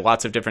as you said,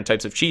 lots of different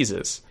types of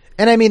cheeses.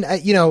 And I mean, I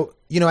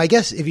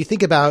guess if you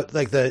think about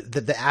like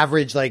the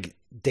average like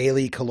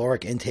daily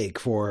caloric intake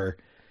for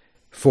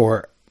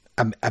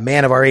a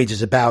man of our age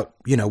is about,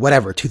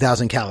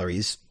 2,000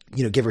 calories,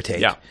 give or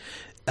take. Yeah.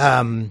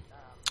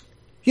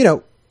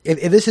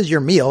 If this is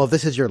your meal, if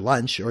this is your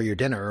lunch or your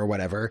dinner or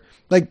whatever,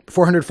 like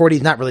 440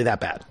 is not really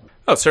that bad.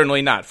 Oh,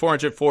 certainly not.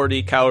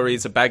 440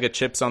 calories, a bag of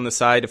chips on the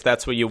side, if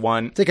that's what you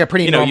want. It's like a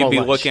pretty normal you'd be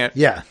lunch. Looking at,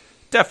 yeah.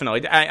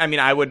 Definitely. I mean,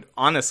 I would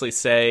honestly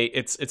say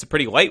it's a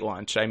pretty light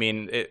lunch. I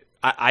mean,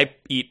 I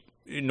eat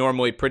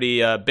normally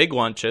pretty big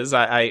lunches.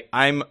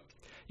 I'm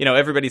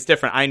everybody's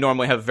different. I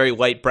normally have a very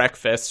light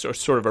breakfast or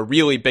sort of a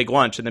really big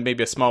lunch and then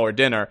maybe a smaller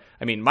dinner.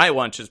 I mean, my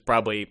lunch is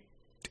probably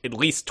at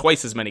least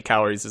twice as many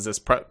calories as this,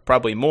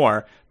 probably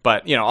more.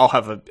 But, I'll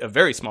have a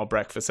very small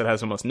breakfast that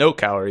has almost no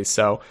calories.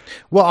 So,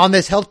 well, on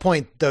this health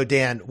point, though,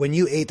 Dan, when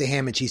you ate the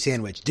ham and cheese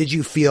sandwich, did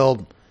you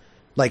feel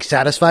like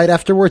satisfied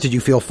afterwards? Did you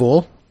feel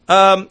full?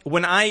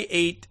 When I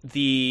ate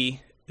the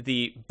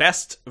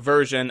best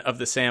version of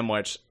the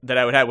sandwich that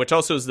I would have, which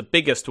also is the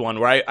biggest one,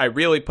 where I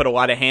really put a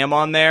lot of ham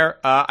on there,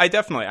 in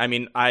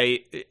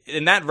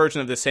that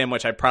version of the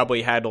sandwich, I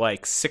probably had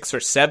like 6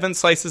 or 7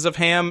 slices of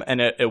ham, and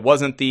it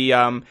wasn't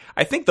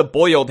I think the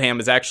boiled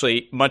ham is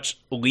actually much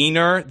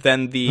leaner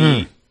than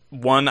the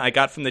one I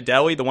got from the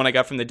deli. The one I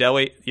got from the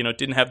deli,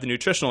 didn't have the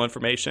nutritional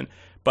information.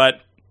 But,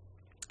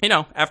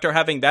 after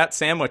having that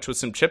sandwich with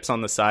some chips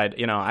on the side,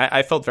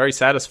 I felt very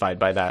satisfied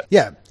by that.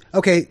 Yeah.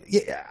 Okay.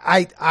 Yeah,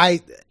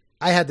 I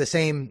had the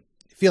same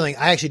feeling.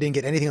 I actually didn't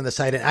get anything on the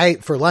side.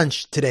 And for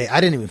lunch today,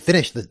 I didn't even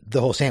finish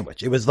the whole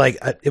sandwich. It was like,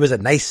 it was a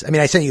nice,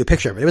 I sent you a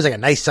picture of it. It was like a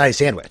nice size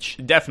sandwich.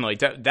 Definitely.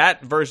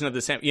 That version of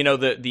the sandwich,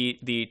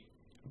 the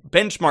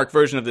benchmark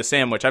version of the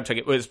sandwich I'm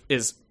talking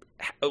is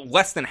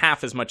less than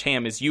half as much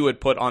ham as you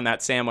would put on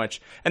that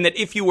sandwich. And that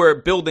if you were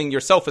building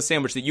yourself a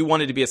sandwich that you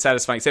wanted to be a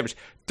satisfying sandwich,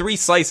 3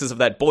 slices of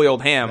that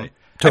boiled ham, right.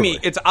 Totally.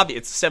 It's obvious.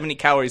 It's 70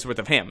 calories worth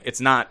of ham.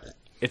 It's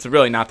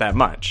really not that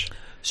much.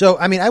 So,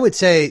 I would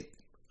say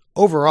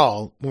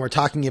overall, when we're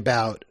talking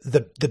about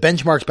the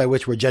benchmarks by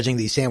which we're judging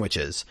these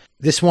sandwiches,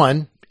 this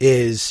one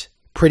is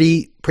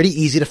pretty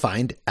easy to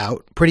find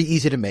out, pretty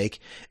easy to make,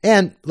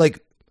 and like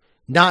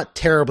not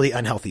terribly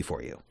unhealthy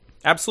for you.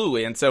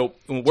 Absolutely. And so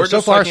we're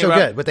so far so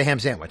good with the ham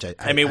sandwich.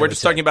 We're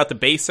just talking about the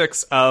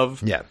basics of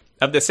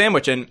the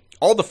sandwich, and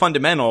all the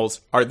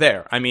fundamentals are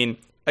there.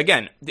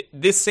 Again,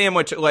 this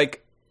sandwich,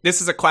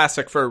 this is a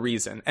classic for a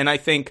reason. And I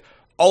think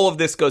all of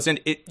this goes in.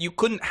 You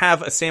couldn't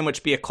have a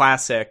sandwich be a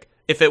classic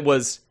if it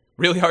was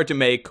really hard to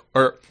make,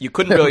 or you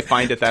couldn't really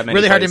find it that many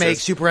really places. Hard to make,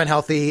 super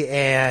unhealthy,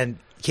 and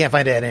can't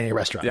find it at any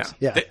restaurants.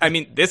 Yeah.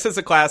 This is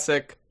a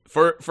classic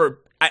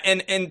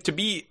and to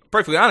be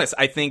perfectly honest,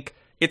 I think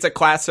it's a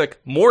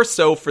classic more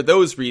so for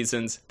those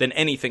reasons than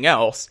anything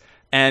else.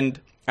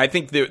 And I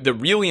think the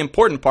really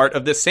important part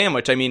of this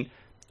sandwich,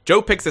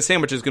 Joe Picks a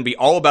Sandwich is going to be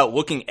all about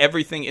looking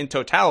everything in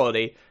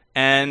totality.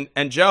 And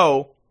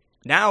Joe,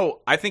 now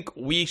I think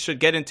we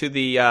should get into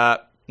the,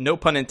 no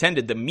pun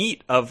intended, the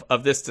meat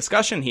of this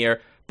discussion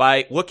here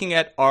by looking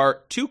at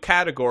our 2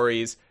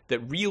 categories that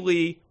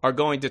really are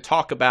going to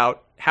talk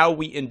about how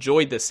we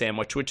enjoyed this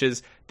sandwich, which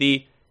is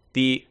the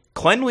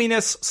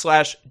cleanliness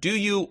 / do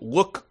you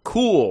look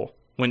cool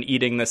when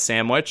eating this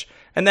sandwich,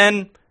 and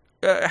then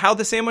how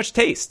the sandwich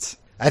tastes.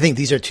 I think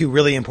these are 2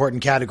 really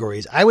important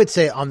categories. I would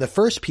say on the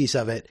first piece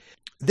of it,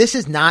 this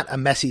is not a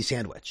messy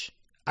sandwich.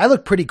 I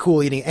look pretty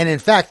cool eating. And in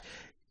fact,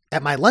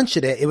 at my lunch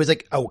today, it was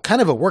like kind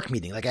of a work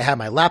meeting. Like I had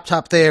my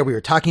laptop there. We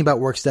were talking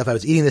about work stuff. I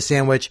was eating the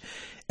sandwich,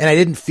 and I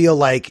didn't feel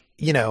like,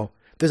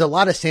 there's a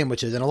lot of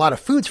sandwiches and a lot of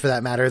foods for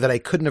that matter that I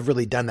couldn't have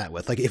really done that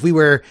with. Like if we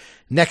were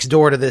next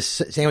door to this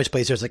sandwich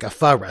place, there's like a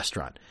pho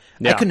restaurant.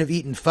 Yeah. I couldn't have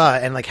eaten pho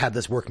and had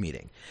this work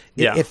meeting.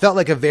 It felt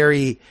like a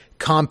very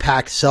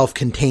compact,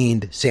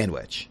 self-contained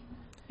sandwich.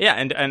 Yeah,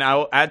 and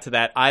I'll add to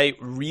that. I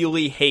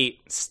really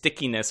hate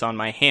stickiness on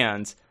my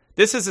hands.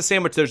 This is a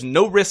sandwich. There's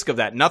no risk of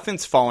that.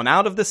 Nothing's fallen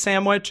out of the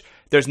sandwich.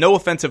 There's no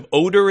offensive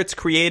odor it's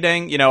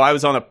creating. I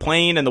was on a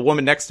plane and the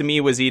woman next to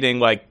me was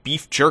eating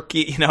beef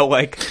jerky.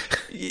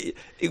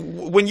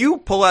 When you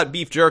pull out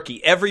beef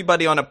jerky,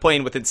 everybody on a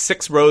plane within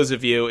 6 rows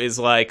of you is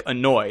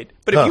annoyed.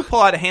 But if you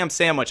pull out a ham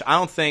sandwich, I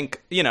don't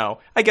think,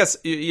 I guess,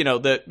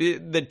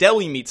 the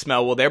deli meat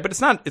smell will there, but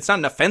it's not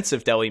an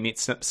offensive deli meat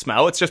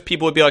smell. It's just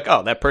people would be like,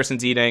 oh, that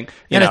person's eating,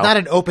 And it's not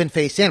an open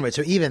face sandwich.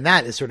 So even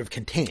that is sort of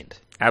contained.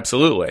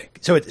 Absolutely.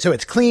 So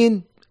it's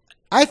clean.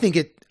 I think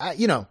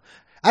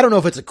I don't know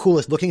if it's the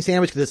coolest looking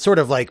sandwich because it's sort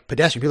of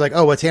pedestrian. People are like,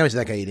 oh, what sandwich is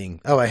that guy eating?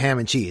 Oh, a ham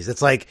and cheese.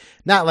 It's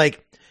not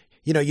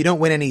you don't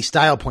win any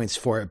style points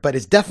for it, but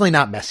it's definitely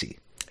not messy.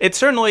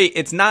 It's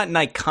not an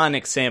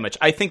iconic sandwich.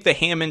 I think the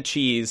ham and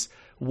cheese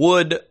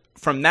would,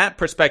 from that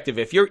perspective,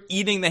 if you're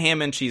eating the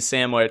ham and cheese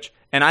sandwich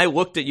and I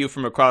looked at you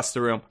from across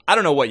the room, I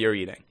don't know what you're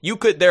eating.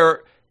 There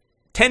are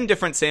 10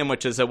 different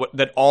sandwiches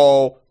that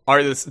all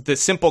are the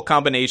simple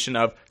combination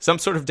of some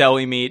sort of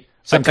deli meat,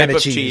 some type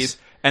of cheese.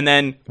 And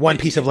then one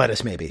piece of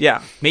lettuce, maybe.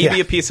 Yeah,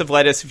 maybe a piece of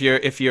lettuce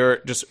if you're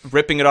just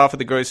ripping it off at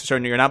the grocery store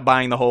and you're not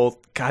buying the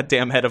whole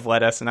goddamn head of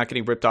lettuce and not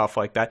getting ripped off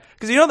like that.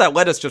 Because that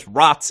lettuce just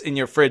rots in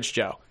your fridge,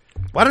 Joe.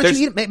 Why don't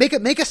you eat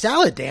it? Make a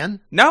salad, Dan.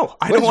 No,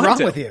 I don't want to. What's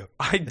wrong with you?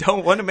 I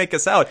don't want to make a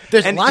salad.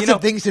 There's lots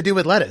of things to do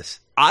with lettuce.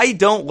 I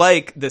don't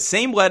like the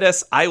same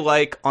lettuce I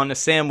like on a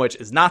sandwich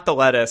is not the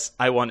lettuce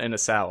I want in a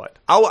salad.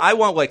 I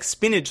want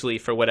spinach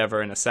leaf or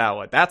whatever in a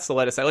salad. That's the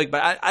lettuce I like,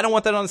 but I don't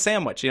want that on a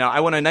sandwich. I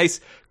want a nice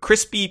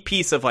crispy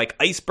piece of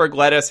iceberg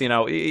lettuce.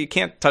 You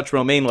can't touch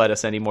romaine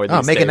lettuce anymore these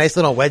days. Make a nice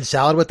little wedge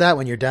salad with that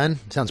when you're done.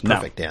 Sounds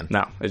perfect, Dan.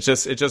 No, it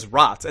just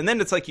rots. And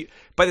then it's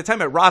by the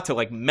time it rots,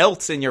 it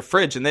melts in your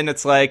fridge, and then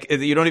it's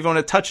you don't even want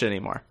to touch it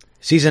anymore.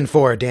 Season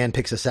 4, Dan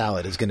Picks a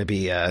Salad is going to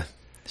be a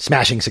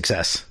smashing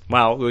success.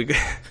 Wow.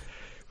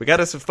 We got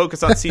to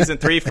focus on season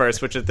 3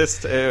 first, which at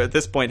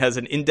this point has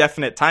an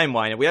indefinite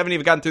timeline, and we haven't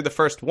even gotten through the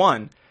first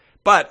one.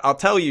 But I'll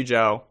tell you,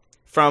 Joe,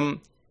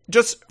 from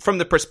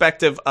the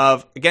perspective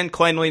of, again,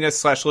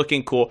 cleanliness /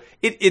 looking cool,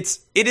 it is.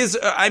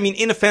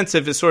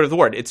 Inoffensive is sort of the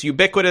word. It's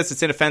ubiquitous.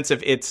 It's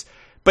inoffensive.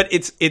 But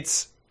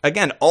it's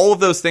again all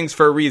of those things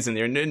for a reason.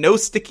 There are no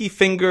sticky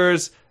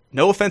fingers,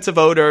 no offensive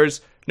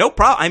odors, no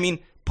problem.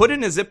 Put it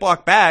in a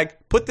Ziploc bag,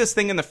 put this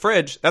thing in the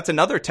fridge. That's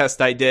another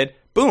test I did.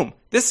 Boom.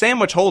 This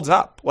sandwich holds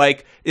up.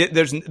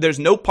 There's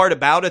no part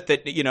about it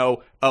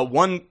that,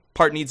 one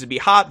part needs to be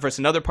hot versus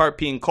another part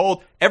being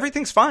cold.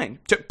 Everything's fine.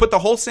 Put the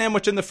whole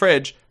sandwich in the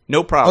fridge.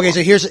 No problem. Okay,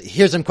 so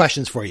here's some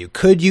questions for you.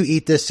 Could you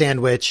eat this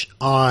sandwich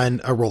on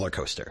a roller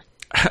coaster?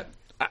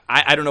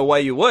 I don't know why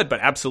you would,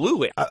 but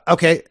absolutely.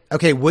 Okay.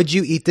 Would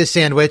you eat this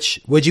sandwich?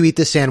 Would you eat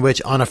this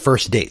sandwich on a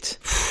first date?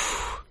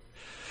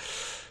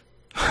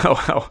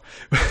 Oh,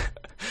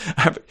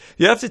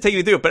 you have to take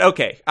me through it. But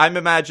okay, I'm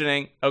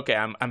imagining. Okay,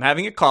 I'm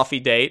having a coffee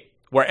date.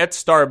 We're at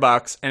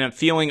Starbucks, and I'm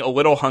feeling a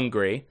little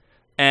hungry,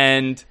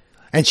 and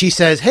she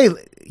says, "Hey,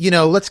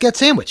 let's get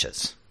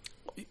sandwiches.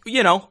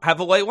 Have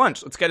a light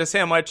lunch. Let's get a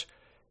sandwich."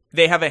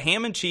 They have a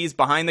ham and cheese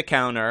behind the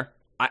counter.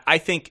 I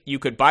think you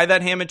could buy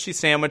that ham and cheese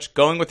sandwich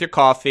going with your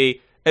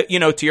coffee.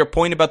 To your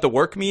point about the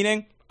work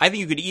meeting, I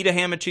think you could eat a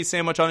ham and cheese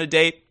sandwich on a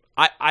date.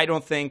 I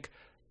don't think,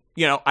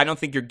 I don't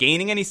think you're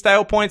gaining any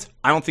style points.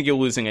 I don't think you're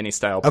losing any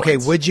style points. Okay,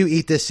 would you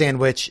eat this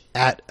sandwich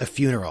at a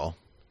funeral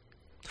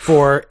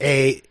for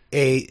an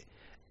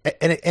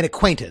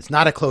acquaintance,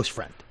 not a close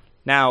friend?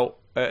 Now,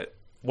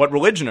 what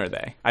religion are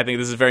they? I think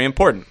this is very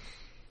important.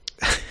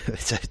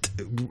 It's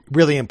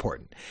really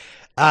important.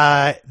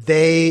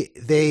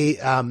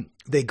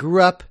 They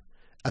grew up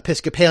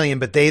Episcopalian,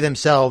 but they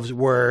themselves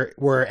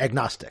were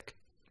agnostic.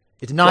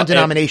 It's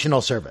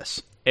non-denominational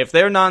service. If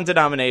they're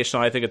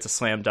non-denominational, I think it's a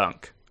slam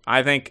dunk.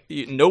 I think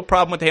no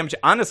problem with the ham and cheese.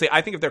 Honestly,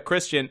 I think if they're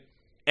Christian,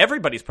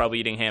 everybody's probably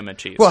eating ham and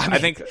cheese. Well, I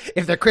think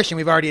if they're Christian,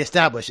 we've already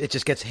established it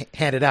just gets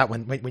handed out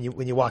when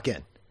you walk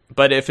in.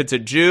 But if it's a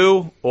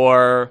Jew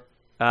or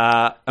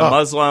a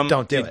Muslim,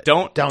 don't do it.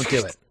 Don't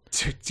do it.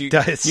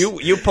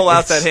 You pull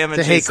out that ham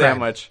and cheese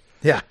sandwich.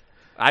 Yeah.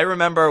 I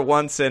remember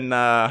once in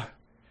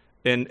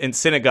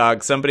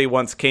synagogue, somebody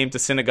once came to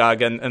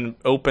synagogue and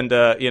opened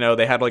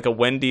they had like a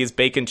Wendy's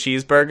bacon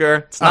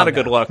cheeseburger. It's not a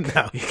good look.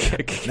 No. You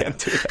can't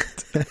do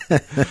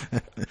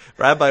that.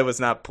 Rabbi was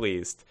not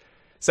pleased.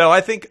 So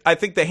I think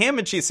the ham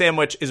and cheese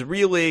sandwich is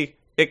really,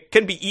 it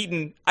can be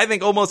eaten, I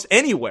think, almost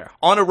anywhere.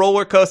 On a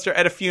roller coaster,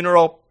 at a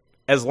funeral,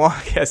 as long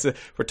as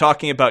we're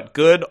talking about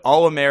good,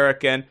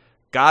 all-American,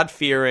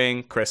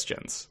 God-fearing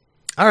Christians.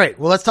 All right.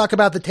 Well, let's talk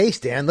about the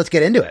taste, Dan. Let's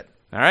get into it.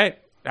 All right.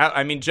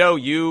 I mean, Joe,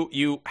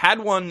 you had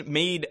one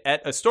made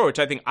at a store, which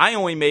I think I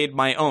only made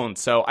my own.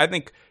 So I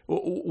think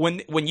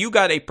when you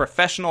got a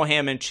professional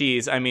ham and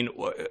cheese, I mean,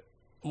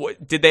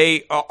 did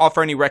they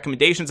offer any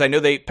recommendations? I know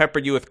they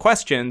peppered you with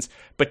questions,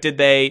 but did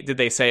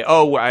they say,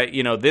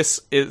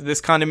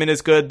 this condiment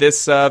is good,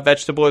 this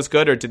vegetable is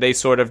good, or did they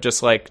sort of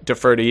just like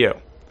defer to you?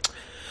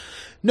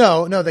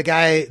 No. The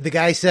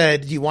guy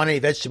said, "Do you want any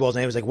vegetables?"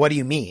 And I was like, "What do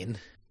you mean?"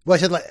 Well, I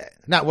said,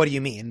 not what do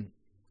you mean?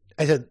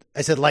 I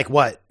said, like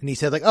what? And he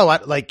said, like,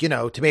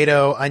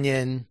 tomato,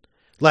 onion,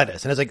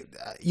 lettuce. And I was like,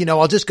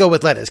 I'll just go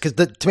with lettuce because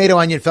the tomato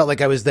onion felt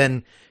like I was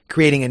then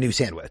creating a new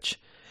sandwich.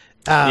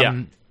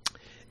 And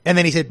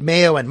then he said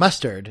mayo and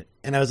mustard.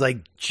 And I was like,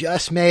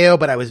 just mayo,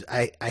 but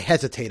I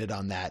hesitated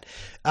on that.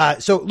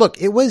 So look,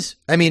 I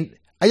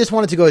just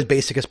wanted to go as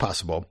basic as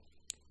possible.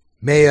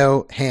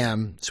 Mayo,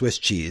 ham, Swiss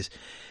cheese.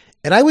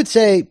 And I would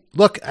say,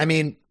 look,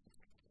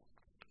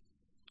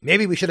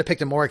 maybe we should have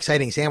picked a more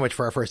exciting sandwich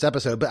for our first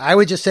episode, but I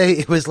would just say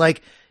it was fine.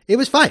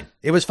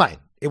 It was fine.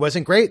 It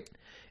wasn't great.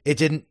 It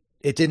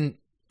didn't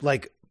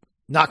like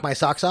knock my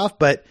socks off,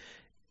 but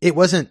it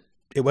wasn't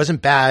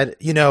bad.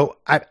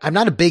 I'm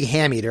not a big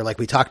ham eater like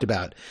we talked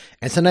about.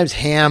 And sometimes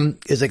ham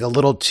is like a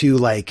little too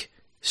like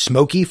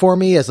smoky for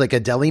me as like a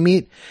deli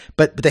meat,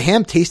 but the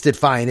ham tasted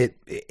fine.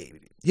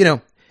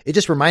 It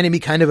just reminded me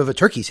kind of a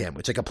turkey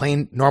sandwich, like a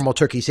plain normal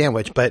turkey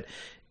sandwich, but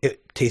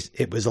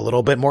it was a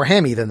little bit more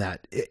hammy than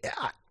that.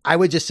 I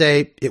would just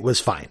say it was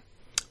fine.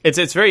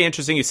 It's very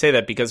interesting you say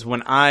that because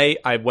when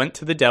I went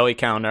to the deli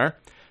counter,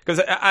 because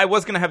I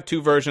was going to have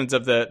two versions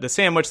of the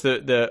sandwich,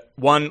 the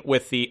one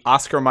with the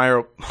Oscar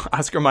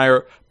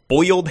Mayer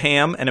boiled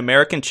ham and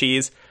American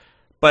cheese.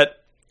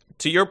 But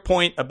to your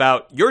point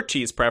about your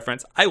cheese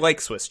preference, I like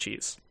Swiss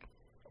cheese.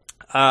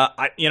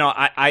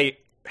 I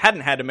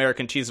hadn't had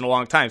American cheese in a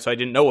long time, so I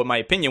didn't know what my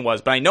opinion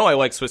was, but I know I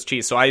like Swiss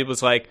cheese. So I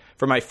was like,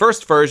 for my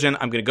first version,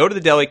 I'm going to go to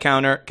the deli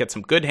counter, get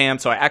some good ham.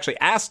 So I actually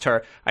asked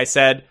her, I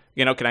said,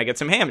 can I get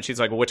some ham? And she's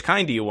like, well, which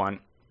kind do you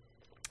want?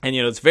 And,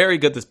 it's very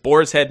good. This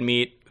boar's head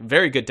meat,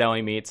 very good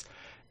deli meats.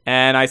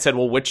 And I said,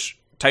 well, which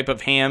type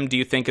of ham do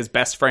you think is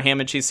best for a ham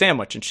and cheese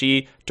sandwich? And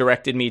she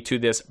directed me to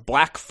this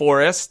Black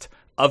Forest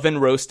oven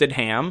roasted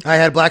ham. I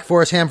had Black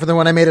Forest ham for the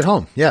one I made at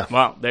home. Yeah.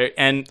 Well,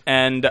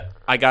 and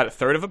I got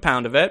 1/3 of a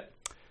pound of it.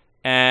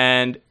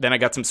 And then I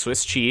got some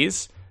Swiss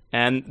cheese,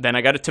 and then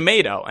I got a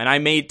tomato, and I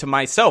made to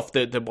myself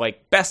the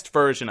like best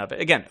version of it.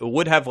 Again, it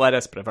would have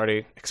lettuce, but I've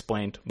already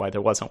explained why there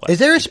wasn't lettuce. Is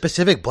there a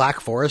specific Black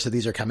Forest that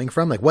these are coming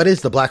from? Like, what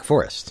is the Black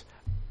Forest?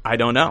 I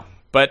don't know,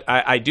 but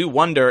I do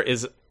wonder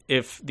is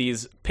if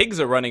these pigs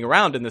are running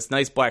around in this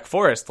nice Black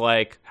Forest,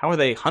 like how are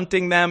they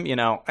hunting them?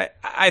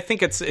 I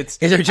think it's. Is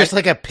there just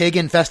like a pig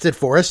infested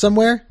forest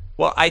somewhere?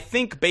 Well, I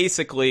think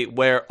basically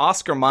where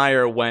Oscar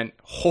Mayer went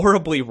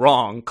horribly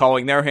wrong,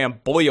 calling their ham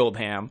boiled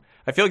ham,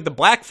 I feel like the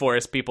Black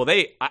Forest people,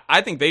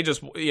 I think they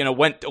just,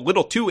 went a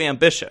little too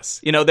ambitious.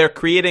 They're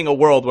creating a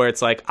world where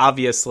it's like,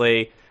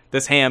 obviously,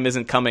 this ham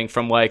isn't coming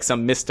from like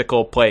some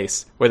mystical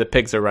place where the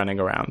pigs are running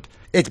around.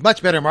 It's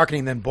much better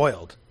marketing than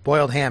boiled.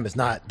 Boiled ham does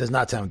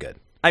not sound good.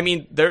 I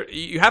mean,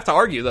 you have to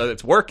argue that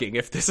it's working.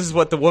 If this is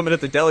what the woman at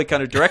the deli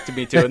kind of directed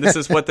me to, and this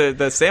is what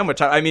the sandwich,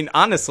 I mean,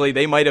 honestly,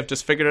 they might have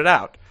just figured it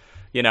out.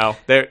 You know,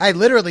 I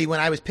literally, when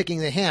I was picking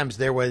the hams,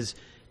 there was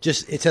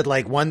just, it said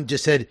like one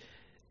just said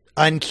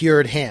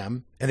uncured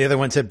ham, and the other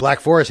one said Black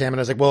Forest ham, and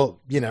I was like, well,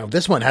 you know,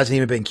 this one hasn't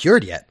even been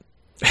cured yet.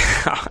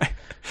 I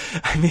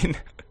mean,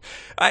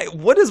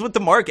 what is with the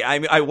market? I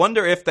mean, I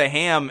wonder if the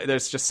ham,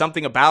 there's just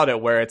something about it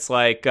where it's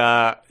like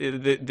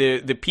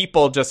the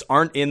people just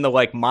aren't in the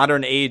like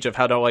modern age of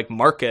how to like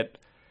market,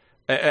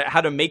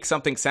 how to make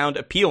something sound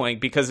appealing,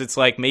 because it's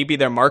like maybe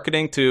they're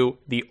marketing to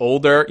the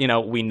older. You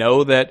know, we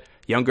know that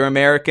younger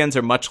Americans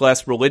are much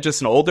less religious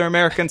than older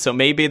Americans, so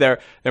maybe they're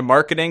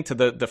marketing to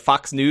the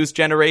Fox News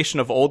generation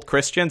of old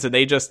Christians, and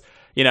they just,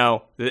 you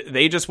know,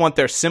 they just want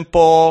their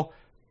simple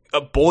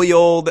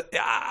boiled.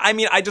 I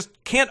mean, I just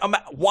can't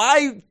imagine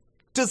why.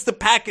 Does the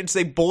package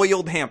say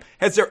boiled ham?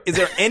 Is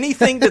there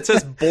anything that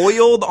says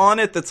boiled on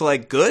it that's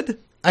like good?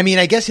 I mean,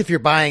 I guess if you're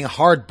buying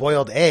hard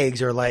boiled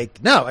eggs or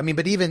like, no, I mean,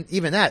 but even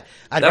that,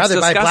 I'd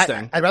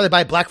rather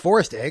buy Black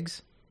Forest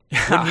eggs.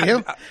 Wouldn't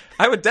you?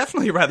 I would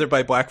definitely rather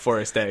buy Black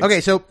Forest eggs.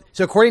 Okay, so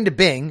according to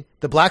Bing,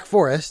 the Black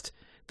Forest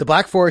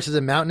is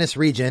a mountainous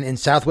region in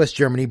southwest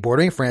Germany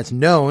bordering France,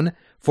 known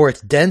for its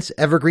dense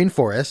evergreen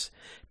forests,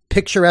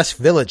 picturesque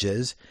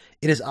villages.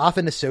 It is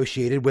often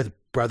associated with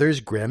Brothers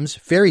Grimm's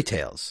fairy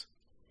tales.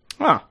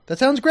 Huh. That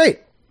sounds great.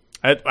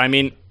 I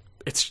mean,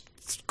 it's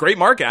great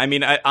market. I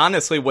mean,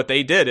 honestly, what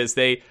they did is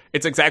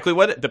it's exactly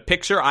what the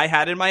picture I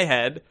had in my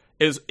head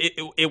is.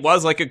 It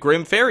was like a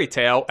Grimm fairy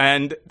tale,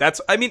 and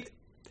that's, I mean,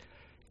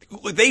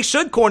 they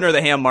should corner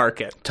the ham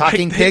market.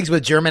 Talking like, pigs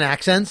with German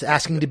accents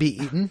asking to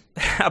be eaten.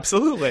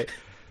 Absolutely.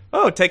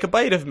 Oh, take a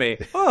bite of me.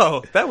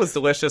 Oh, that was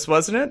delicious,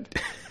 wasn't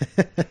it?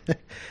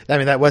 I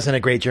mean, that wasn't a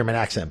great German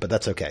accent, but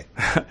that's okay.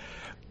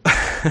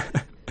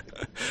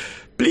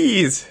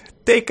 Please.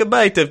 Take a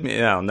bite of me.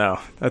 No,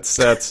 that's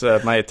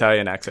my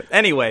Italian accent.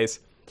 Anyways,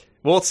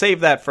 we'll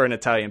save that for an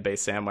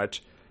Italian-based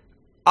sandwich.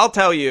 I'll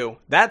tell you,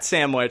 that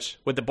sandwich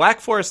with the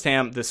Black Forest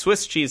ham, the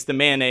Swiss cheese, the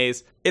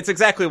mayonnaise, it's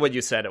exactly what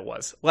you said it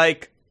was.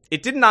 Like,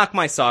 it didn't knock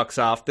my socks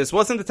off. This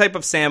wasn't the type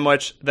of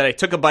sandwich that I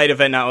took a bite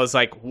of it and I was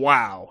like,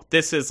 wow,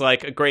 this is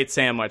like a great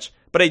sandwich.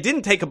 But I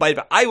didn't take a bite of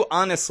it. I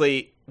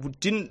honestly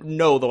didn't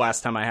know the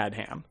last time I had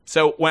ham.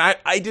 So when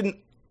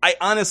I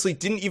honestly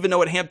didn't even know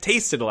what ham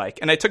tasted like.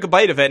 And I took a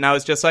bite of it and I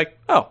was just like,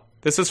 oh,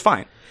 this is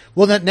fine.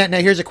 Well, now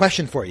here's a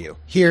question for you.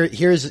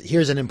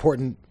 Here's an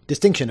important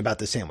distinction about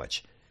this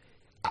sandwich.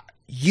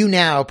 You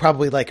now,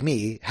 probably like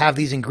me, have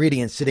these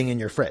ingredients sitting in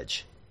your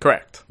fridge.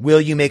 Correct.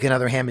 Will you make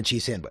another ham and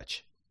cheese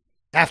sandwich?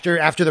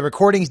 After the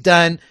recording's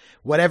done,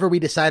 whatever we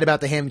decide about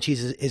the ham and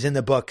cheese is in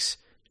the books,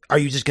 are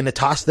you just going to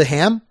toss the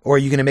ham or are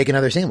you going to make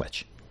another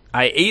sandwich?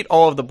 I ate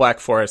all of the Black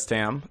Forest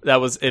ham.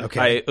 That was it.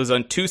 Okay. It was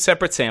on 2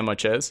 separate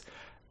sandwiches.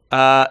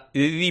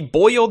 The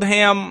boiled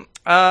ham,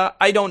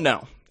 I don't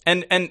know.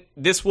 And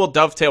this will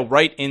dovetail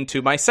right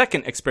into my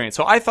second experience.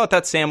 So I thought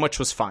that sandwich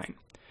was fine.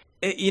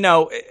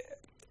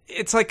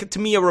 It's like, to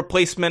me, a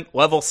replacement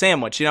level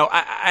sandwich. You know,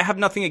 I have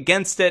nothing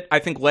against it. I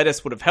think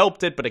lettuce would have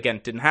helped it, but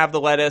again, didn't have the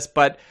lettuce.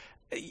 But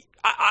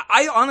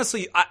I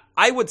honestly,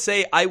 I would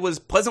say I was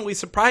pleasantly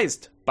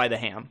surprised by the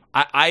ham.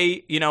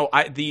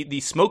 The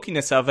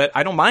smokiness of it,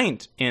 I don't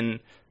mind in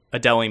a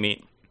deli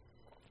meat.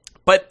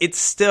 But it's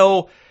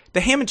still,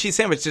 the ham and cheese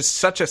sandwich is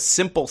such a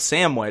simple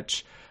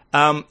sandwich.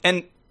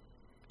 And,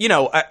 you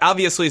know,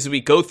 obviously as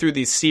we go through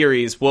these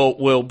series,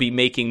 we'll be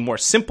making more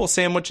simple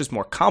sandwiches,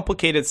 more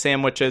complicated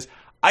sandwiches.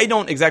 I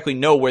don't exactly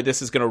know where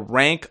this is going to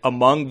rank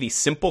among the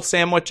simple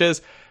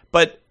sandwiches,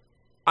 but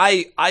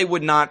I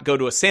would not go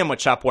to a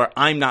sandwich shop where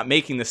I'm not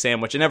making the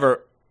sandwich and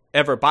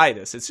ever buy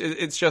this.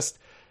 It's just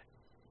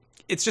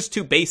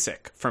too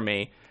basic for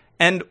me.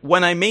 And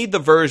when I made the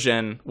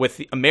version with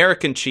the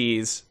American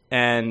cheese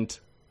and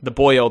the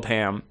boiled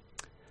ham,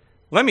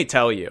 let me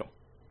tell you,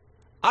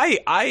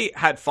 I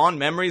had fond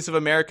memories of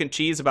American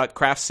cheese about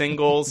Kraft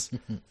singles.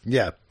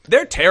 Yeah.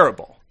 They're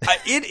terrible.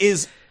 It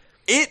is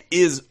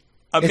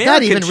American it's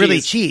not even cheese,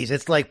 really cheese.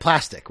 It's like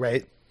plastic,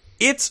 right?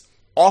 It's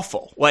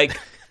awful. Like,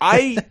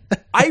 I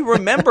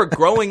remember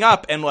growing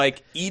up and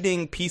like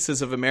eating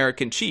pieces of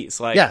American cheese.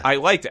 Like, yeah. I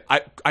liked it.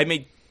 I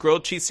made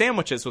grilled cheese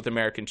sandwiches with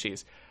American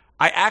cheese.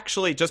 I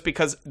actually, just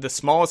because the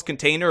smallest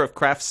container of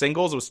Kraft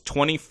singles was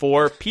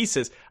 24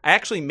 pieces, I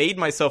actually made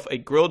myself a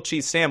grilled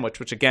cheese sandwich,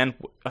 which again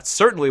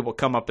certainly will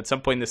come up at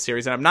some point in this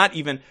series. And I'm not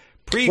even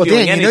previewing well,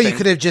 Dan, anything. You know, you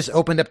could have just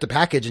opened up the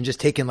package and just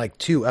taken like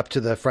 2 up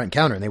to the front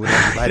counter, and they would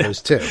have to buy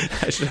those too.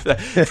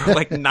 For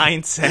like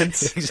 9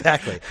 cents.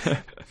 Exactly.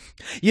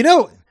 You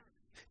know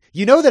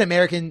that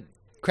American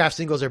Kraft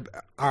singles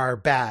are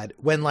bad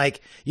when, like,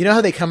 you know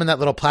how they come in that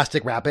little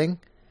plastic wrapping?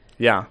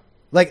 Yeah.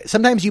 Like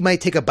sometimes you might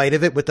take a bite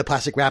of it with the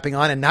plastic wrapping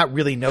on and not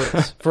really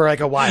notice for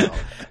like a while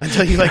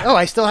until you're like, oh,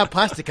 I still have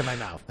plastic in my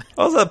mouth.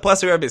 Also, the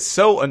plastic wrap is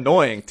so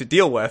annoying to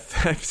deal with.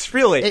 It's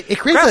really it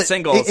Kraft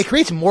singles. It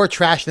creates more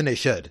trash than it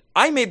should.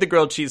 I made the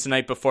grilled cheese the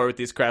night before with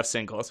these Kraft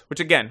singles, which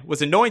again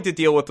was annoying to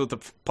deal with the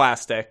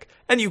plastic.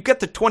 And you get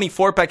the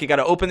 24 pack, you got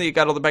to open it, you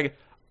got all the bag.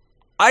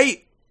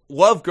 I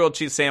love grilled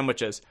cheese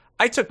sandwiches.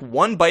 I took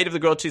one bite of the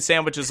grilled cheese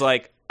sandwich,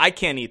 like I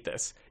can't eat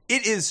this.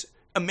 It is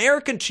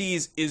American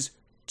cheese is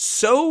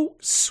so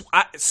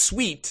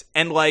sweet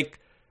and like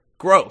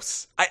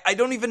gross. I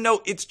don't even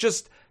know. It's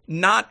just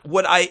not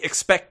what I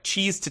expect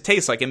cheese to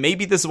taste like. And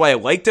maybe this is why I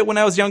liked it when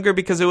I was younger,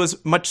 because it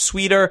was much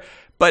sweeter.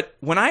 But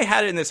when I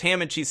had it in this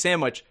ham and cheese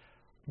sandwich,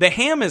 the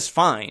ham is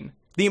fine.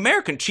 The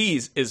American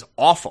cheese is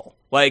awful.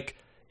 Like,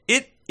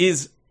 it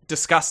is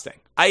disgusting.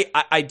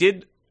 I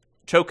did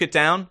choke it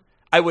down.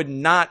 I would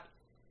not.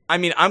 I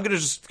mean, I'm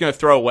just gonna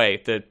throw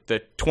away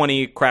the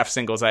 20 Kraft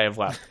singles I have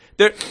left.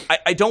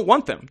 I don't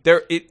want them.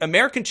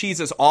 American cheese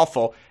is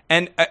awful,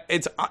 and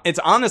it's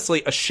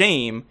honestly a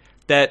shame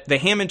that the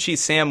ham and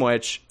cheese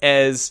sandwich,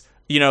 as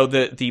you know,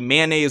 the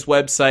mayonnaise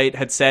website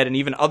had said, and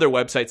even other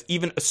websites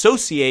even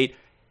associate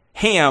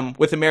ham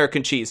with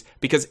American cheese,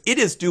 because it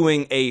is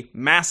doing a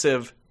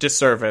massive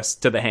disservice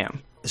to the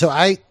ham. So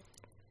I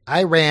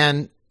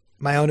ran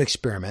my own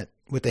experiment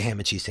with the ham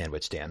and cheese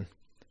sandwich, Dan,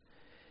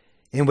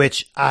 in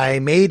which I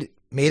made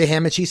a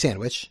ham and cheese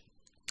sandwich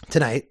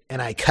tonight,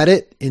 and I cut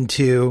it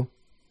into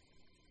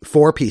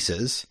 4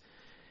 pieces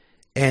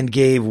and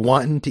gave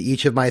one to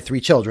each of my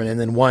 3 children and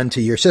then one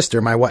to your sister,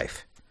 my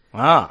wife.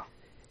 Ah.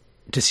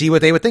 To see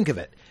what they would think of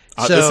it.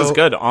 This is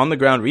good. On the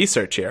ground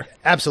research here.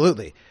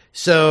 Absolutely.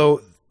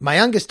 So my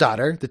youngest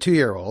daughter, the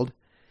 2-year-old,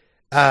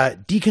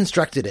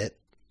 deconstructed it,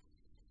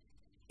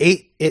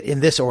 ate it in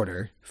this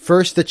order.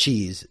 First the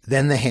cheese,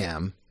 then the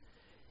ham.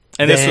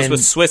 And this was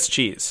with Swiss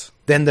cheese.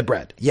 Then the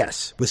bread.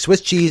 Yes. With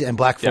Swiss cheese and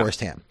Black Forest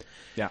ham.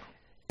 Yeah.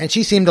 And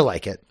she seemed to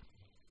like it.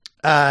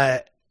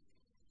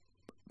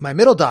 My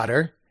middle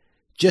daughter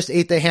just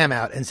ate the ham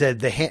out and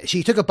said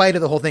she took a bite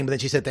of the whole thing, but then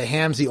she said the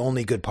ham's the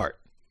only good part.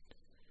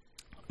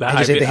 I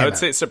would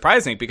say it's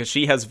surprising, because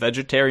she has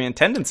vegetarian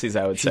tendencies,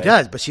 I would say. She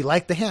does, but she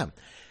liked the ham.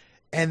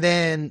 And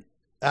then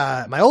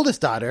my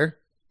oldest daughter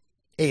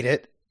ate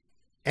it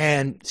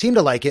and seemed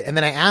to like it. And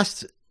then I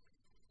asked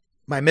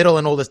my middle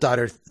and oldest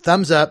daughter,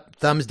 thumbs up,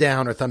 thumbs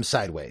down, or thumbs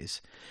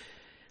sideways.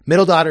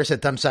 Middle daughter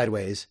said thumbs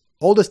sideways.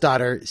 Oldest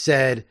daughter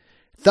said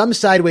thumbs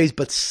sideways,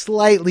 but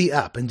slightly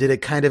up, and did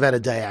it kind of at a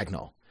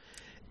diagonal.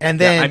 And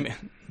then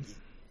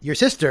your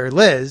sister,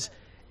 Liz,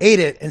 ate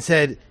it and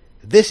said,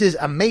 this is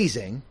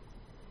amazing.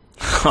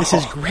 This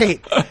is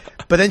great.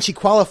 But then she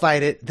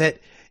qualified it that,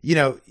 you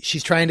know,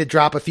 she's trying to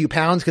drop a few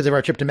pounds because of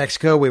our trip to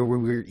Mexico where we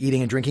were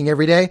eating and drinking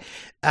every day.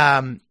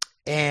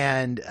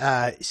 And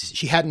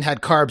she hadn't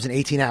had carbs in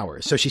 18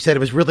 hours. So she said it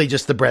was really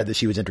just the bread that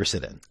she was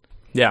interested in.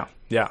 Yeah,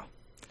 yeah.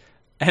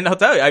 And I'll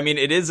tell you, I mean,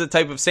 it is a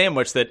type of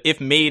sandwich that,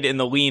 if made in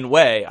the lean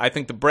way, I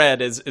think the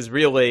bread is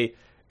really,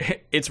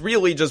 it's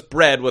really just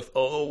bread with a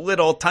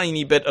little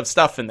tiny bit of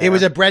stuff in there. It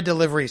was a bread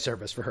delivery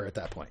service for her at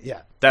that point.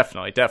 Yeah.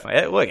 Definitely.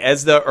 Look,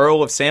 as the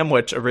Earl of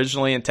Sandwich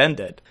originally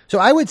intended. So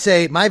I would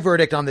say my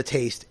verdict on the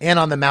taste and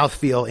on the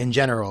mouthfeel in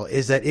general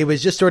is that it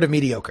was just sort of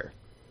mediocre.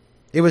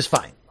 It was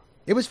fine.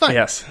 It was fine.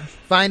 Yes.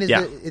 Fine is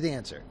the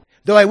answer.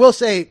 Though I will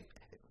say,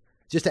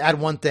 just to add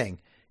one thing,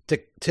 to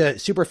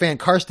superfan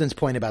Karsten's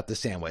point about the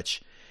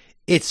sandwich,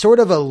 it's sort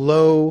of a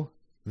low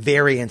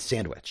variance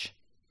sandwich.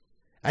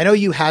 I know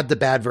you had the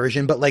bad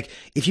version, but like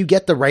if you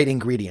get the right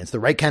ingredients, the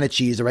right kind of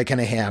cheese, the right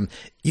kind of ham,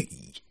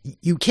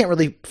 you can't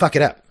really fuck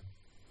it up.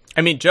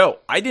 I mean, Joe,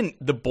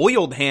 the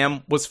boiled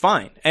ham was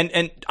fine.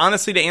 And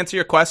honestly, to answer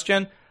your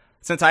question,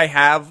 since I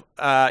have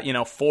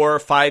 4 or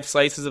 5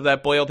 slices of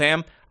that boiled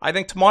ham, I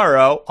think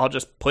tomorrow I'll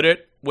just put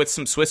it with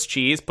some Swiss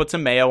cheese, put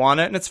some mayo on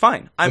it, and it's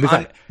fine.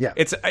 Yeah.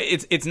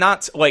 It's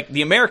not like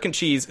the American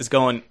cheese is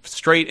going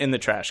straight in the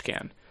trash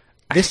can.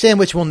 This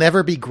sandwich will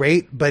never be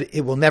great, but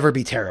it will never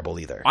be terrible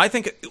either. I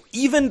think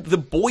even the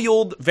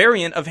boiled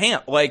variant of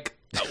ham, like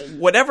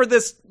whatever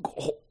this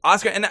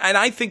Oscar, and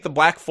I think the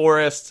Black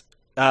Forest,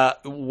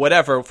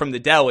 whatever from the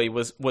deli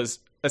was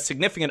a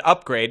significant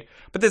upgrade.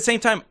 But at the same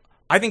time,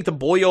 I think the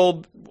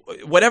boiled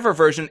whatever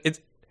version,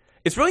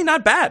 it's really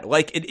not bad.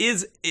 Like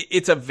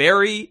it's a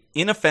very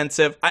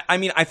inoffensive. I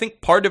mean, I think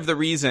part of the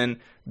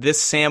reason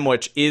this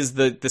sandwich is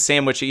the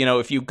sandwich,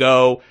 if you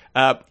go,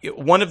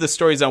 one of the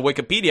stories on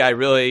Wikipedia I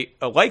really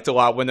liked a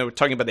lot when they were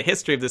talking about the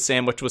history of the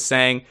sandwich was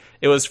saying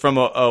it was from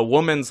a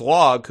woman's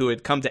log who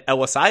had come to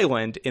Ellis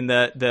Island in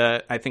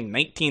the I think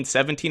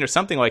 1917 or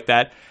something like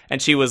that.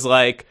 And she was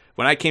like,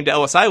 when I came to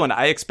Ellis Island,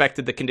 I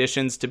expected the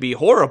conditions to be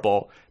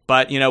horrible.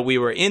 But, we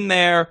were in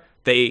there.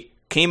 They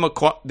came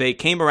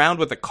around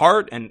with a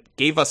cart and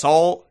gave us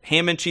all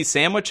ham and cheese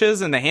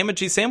sandwiches, and the ham and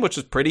cheese sandwich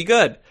was pretty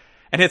good.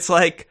 And it's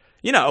like,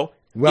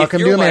 welcome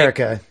to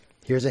America.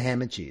 Here's a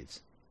ham and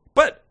cheese.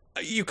 But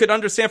you could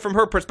understand from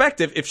her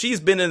perspective, if she's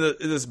been in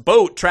this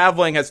boat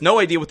traveling, has no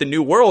idea what the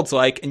new world's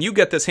like, and you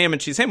get this ham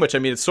and cheese sandwich. I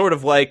mean, it's sort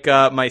of like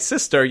my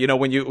sister, you know,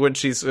 when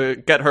she's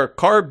got her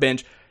carb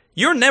binge,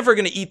 you're never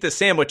going to eat the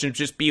sandwich and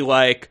just be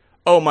like,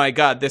 oh my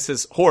God, this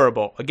is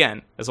horrible.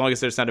 Again, as long as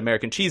there's not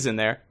American cheese in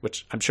there,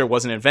 which I'm sure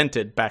wasn't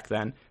invented back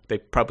then. They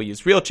probably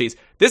used real cheese.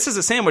 This is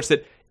a sandwich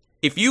that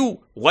if you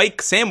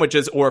like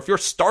sandwiches or if you're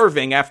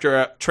starving after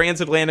a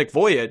transatlantic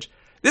voyage,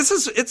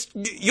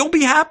 you'll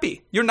be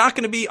happy. You're not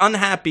going to be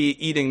unhappy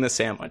eating the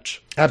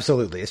sandwich.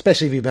 Absolutely.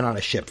 Especially if you've been on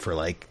a ship for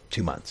like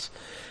 2 months.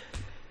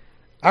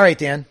 All right,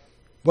 Dan,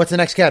 what's the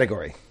next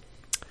category?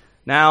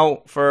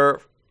 Now,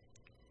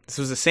 this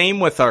was the same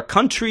with our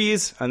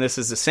countries, and this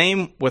is the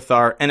same with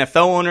our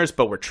NFL owners,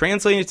 but we're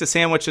translating it to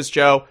sandwiches,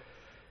 Joe.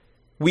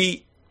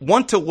 We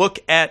want to look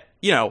at,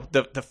 you know,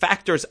 the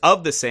factors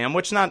of the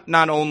sandwich,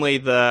 not only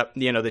the,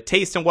 you know, the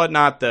taste and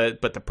whatnot,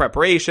 but the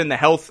preparation, the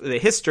health, the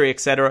history,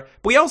 etc.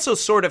 But we also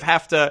sort of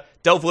have to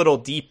delve a little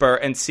deeper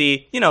and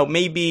see, you know,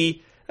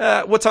 maybe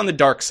what's on the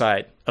dark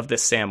side of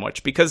this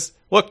sandwich. Because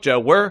look, Joe,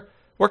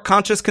 we're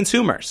conscious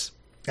consumers.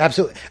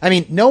 Absolutely. I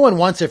mean, no one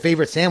wants their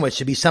favorite sandwich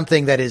to be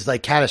something that is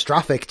like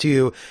catastrophic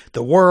to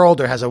the world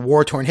or has a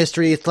war-torn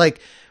history. It's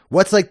like,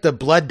 what's like the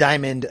blood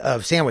diamond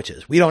of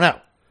sandwiches? We don't know.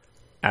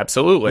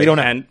 Absolutely. We don't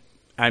know. And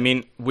I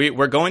mean,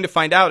 we're going to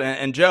find out.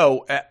 And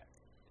Joe,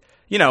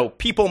 you know,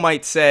 people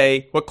might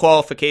say, what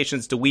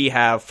qualifications do we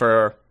have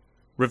for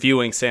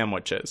reviewing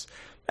sandwiches?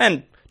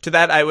 And to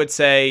that, I would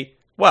say,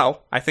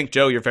 well, I think,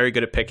 Joe, you're very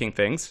good at picking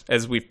things,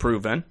 as we've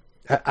proven.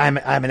 I'm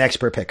an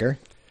expert picker.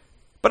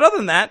 But other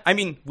than that, I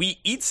mean, we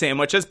eat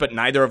sandwiches, but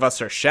neither of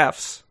us are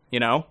chefs, you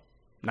know?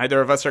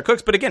 Neither of us are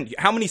cooks. But again,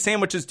 how many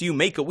sandwiches do you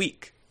make a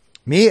week?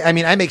 Me? I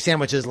mean, I make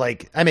sandwiches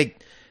I make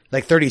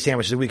 30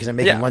 sandwiches a week because I'm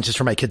making lunches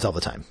for my kids all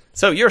the time.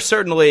 So you're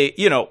certainly,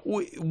 you know,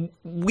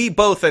 we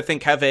both, I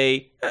think, have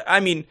I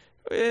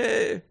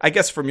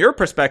guess from your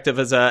perspective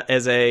as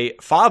a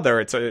father,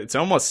 it's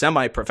almost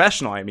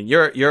semi-professional. I mean,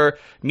 you're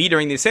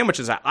metering these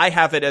sandwiches. I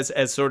have it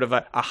as sort of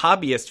a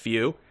hobbyist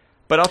view.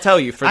 But I'll tell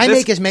you, I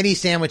make as many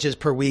sandwiches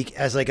per week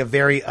as like a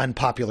very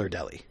unpopular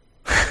deli.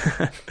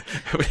 It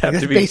would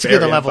have to be basically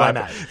the level I'm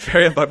at.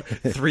 Very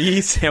unpopular.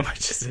 3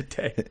 sandwiches a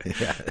day.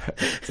 Yeah.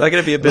 It's not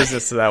going to be a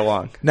business that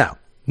long. No.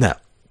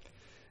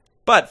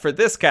 But for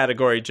this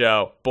category,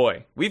 Joe,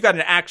 boy, we've got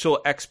an actual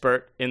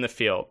expert in the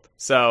field.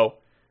 So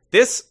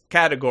this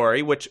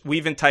category, which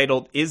we've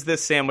entitled, Is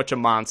This Sandwich a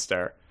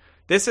Monster?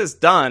 This is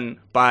done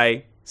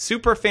by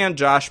Superfan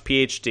Josh,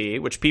 PhD,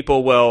 which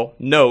people will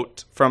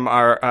note from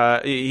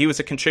our, he was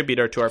a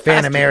contributor to our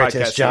Fan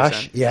Emeritus Josh,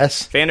 season.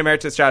 Yes. Fan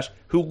Emeritus Josh,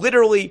 who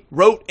literally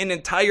wrote an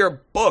entire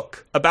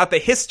book about the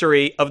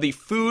history of the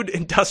food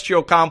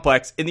industrial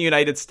complex in the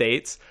United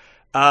States.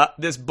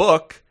 This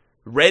book,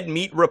 Red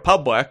Meat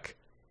Republic,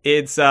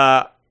 it's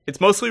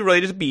mostly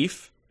related to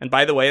beef. And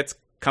by the way, it's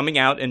coming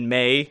out in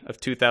May of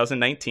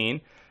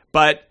 2019.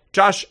 But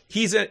Josh,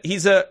 he's a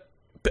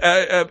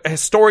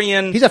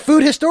historian. He's a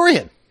food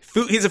historian.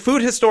 He's a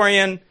food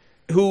historian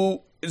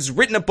who has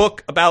written a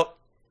book about,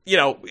 you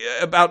know,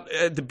 about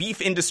the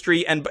beef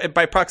industry, and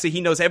by proxy,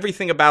 he knows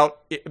everything about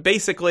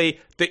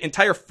basically the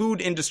entire food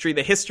industry,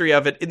 the history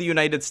of it in the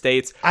United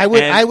States. I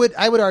would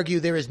argue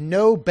there is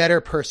no better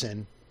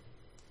person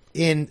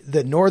in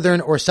the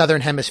northern or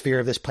southern hemisphere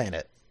of this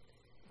planet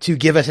to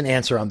give us an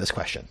answer on this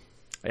question.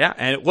 Yeah,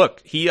 and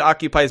look, he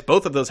occupies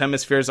both of those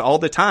hemispheres all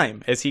the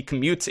time as he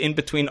commutes in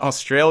between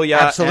Australia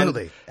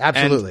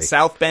and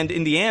South Bend,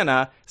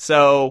 Indiana.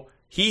 So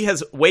he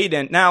has weighed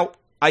in. Now,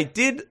 I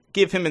did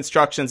give him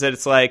instructions that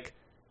it's like,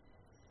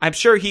 I'm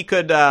sure he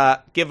could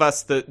give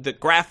us the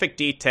graphic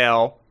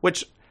detail,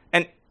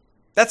 and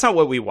that's not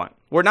what we want.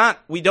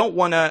 We don't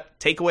want to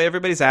take away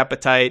everybody's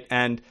appetite.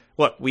 And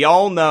look, we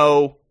all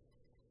know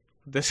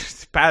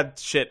this bad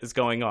shit is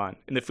going on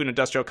in the food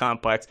industrial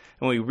complex.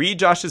 And when we read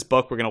Josh's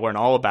book, we're going to learn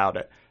all about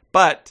it.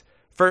 But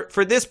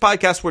for this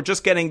podcast, we're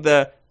just getting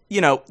the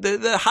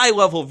high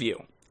level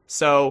view.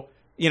 So,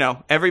 you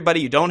know, everybody,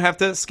 you don't have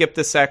to skip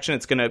this section.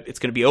 It's going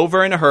to be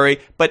over in a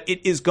hurry, but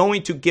it is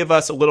going to give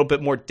us a little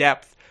bit more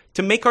depth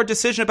to make our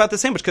decision about the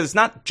sandwich, because it's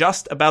not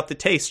just about the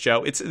taste,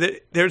 Joe.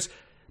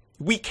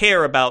 We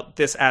care about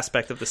this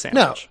aspect of the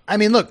sandwich. No, I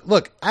mean,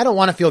 look, I don't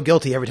want to feel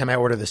guilty every time I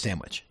order the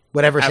sandwich,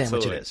 whatever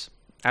sandwich it is.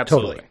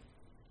 Absolutely. Totally.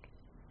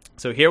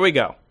 So here we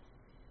go.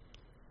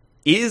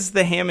 Is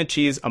the ham and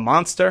cheese a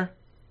monster?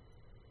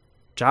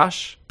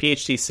 Josh,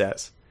 PhD,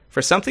 says,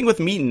 for something with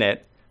meat in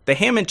it, the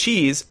ham and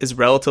cheese is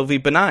relatively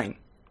benign.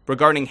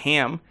 Regarding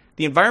ham,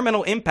 the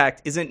environmental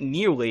impact isn't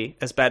nearly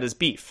as bad as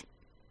beef.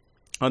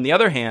 On the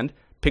other hand,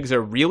 pigs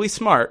are really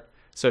smart,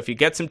 so if you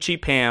get some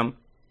cheap ham,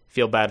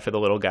 feel bad for the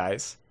little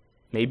guys.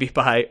 Maybe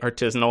buy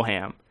artisanal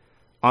ham.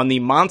 On the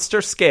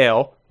monster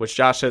scale, which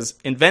Josh has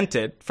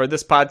invented for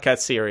this podcast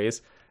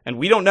series, and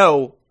we don't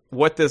know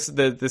what the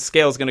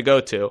scale is going to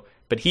go to,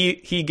 but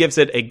he gives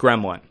it a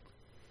gremlin.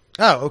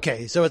 Oh,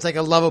 okay. So it's like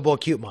a lovable,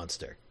 cute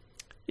monster.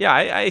 Yeah,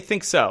 I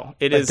think so.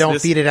 Don't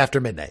feed it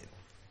after midnight.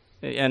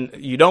 And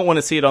you don't want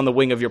to see it on the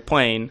wing of your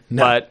plane.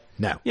 No, but,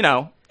 no. You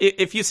know,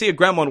 if you see a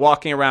gremlin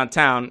walking around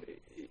town,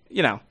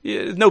 you know,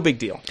 no big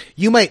deal.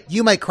 You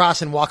might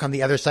cross and walk on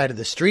the other side of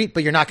the street,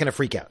 but you're not going to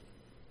freak out.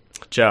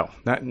 Joe,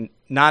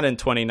 not in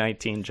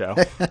 2019, Joe.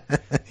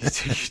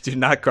 You do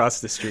not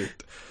cross the street.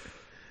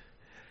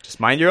 Just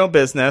mind your own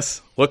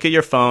business. Look at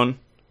your phone.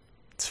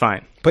 It's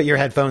fine. Put your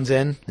headphones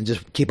in and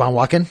just keep on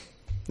walking.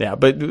 Yeah,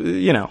 but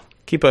you know,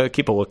 keep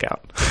a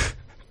lookout.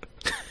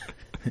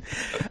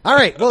 All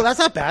right. Well, that's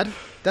not bad.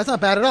 That's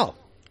not bad at all.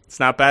 It's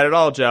not bad at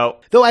all, Joe.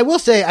 Though I will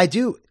say I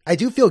do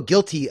feel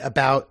guilty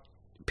about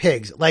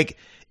pigs. Like,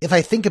 if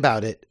I think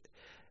about it,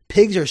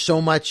 pigs are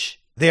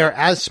they are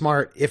as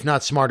smart, if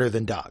not smarter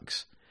than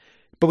dogs.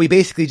 But we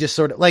basically just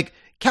sort of, like,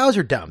 cows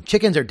are dumb.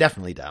 Chickens are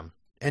definitely dumb.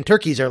 And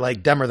turkeys are,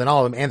 like, dumber than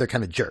all of them, and they're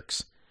kind of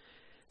jerks.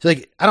 So,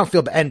 like, I don't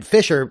feel bad. And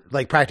fish are,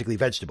 like, practically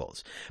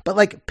vegetables. But,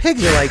 like,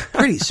 pigs are, like,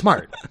 pretty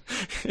smart.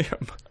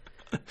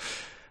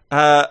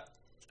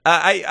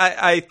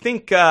 I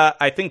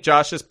think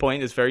Josh's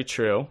point is very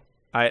true.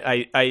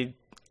 I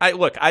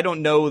look, I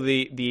don't know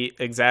the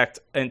exact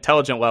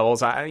intelligent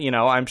levels.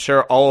 I'm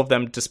sure all of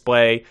them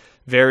display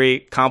very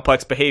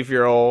complex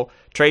behavioral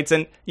traits.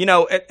 And, you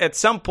know, at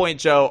some point,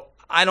 Joe,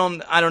 I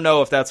don't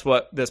know if that's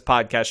what this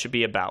podcast should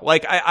be about.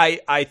 Like,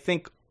 I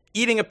think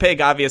eating a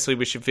pig, obviously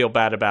we should feel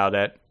bad about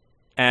it.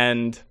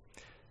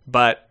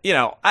 But, you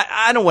know,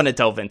 I don't want to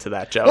delve into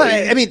that, Joe.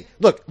 Well, I mean,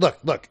 look,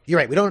 you're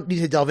right. We don't need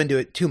to delve into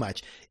it too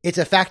much. It's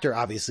a factor,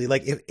 obviously.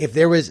 Like, if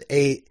there was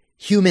a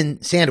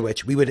human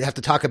sandwich, we would have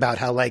to talk about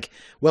how, like,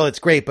 well, it's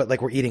great, but,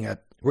 like, we're eating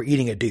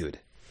a dude.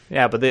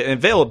 Yeah, but the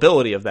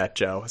availability of that,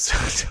 Joe, is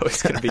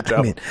always going to be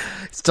trouble. I mean,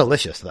 it's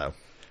delicious, though.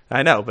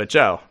 I know, but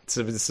Joe, it's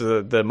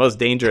the most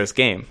dangerous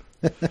game.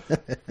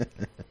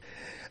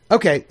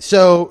 Okay,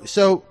 so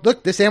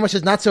look, this sandwich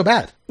is not so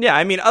bad. Yeah,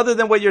 I mean, other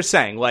than what you're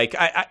saying, like,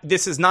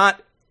 this is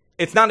not,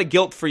 it's not a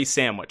guilt-free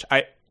sandwich.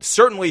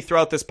 Certainly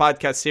throughout this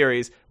podcast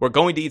series, we're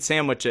going to eat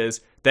sandwiches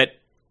that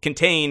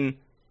contain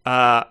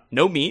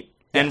no meat,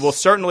 and Yes. will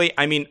certainly,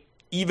 I mean,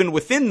 even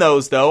within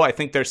those, though, I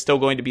think there's still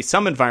going to be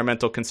some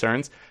environmental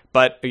concerns,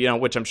 but, you know,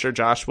 which I'm sure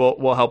Josh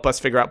will help us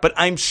figure out. But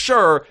I'm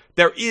sure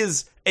there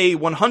is a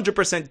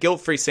 100%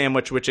 guilt-free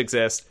sandwich which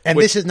exists. And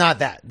this is not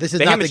that. This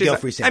is not the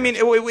guilt-free sandwich.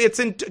 I mean, it's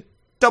in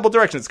double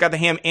directions. It's got the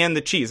ham and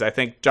the cheese. I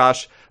think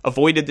Josh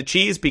avoided the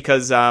cheese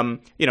because,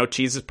 you know,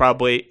 cheese is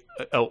probably,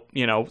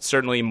 you know,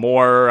 certainly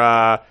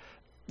more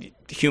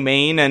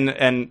humane,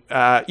 and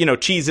you know,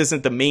 cheese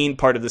isn't the main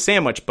part of the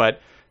sandwich,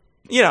 but,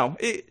 you know,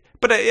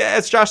 but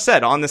as Josh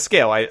said, on the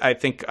scale, I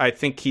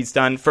think he's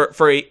done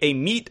for a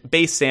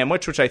meat-based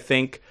sandwich, which I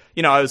think,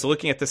 you know, I was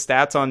looking at the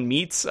stats on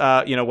meats,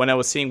 you know, when I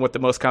was seeing what the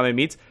most common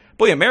meats.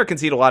 Boy,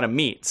 Americans eat a lot of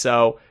meat.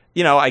 So,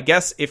 you know, I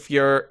guess if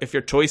your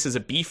choice is a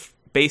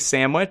beef-based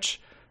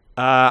sandwich,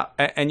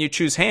 and you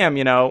choose ham,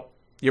 you know,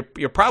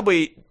 you're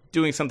probably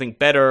doing something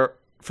better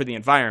for the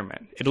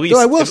environment. At least,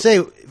 I will say,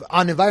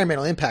 on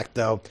environmental impact,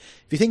 though,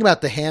 if you think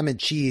about the ham and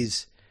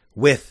cheese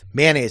with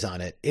mayonnaise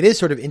on it, it is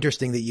sort of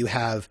interesting that you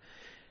have,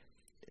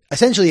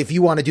 essentially, if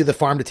you want to do the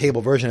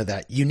farm-to-table version of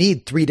that, you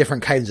need 3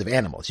 different kinds of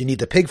animals. You need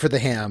the pig for the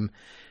ham,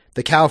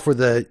 the cow for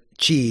the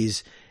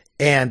cheese,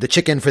 and the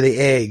chicken for the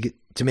egg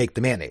to make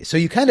the mayonnaise. So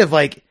you kind of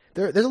like,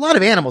 there's a lot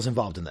of animals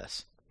involved in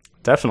this.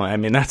 Definitely. I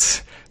mean,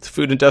 it's a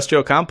food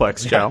industrial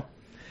complex, Joe.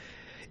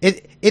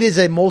 It is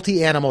a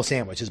multi-animal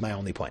sandwich is my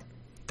only point.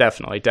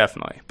 Definitely.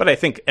 But I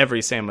think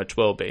every sandwich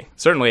will be.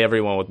 Certainly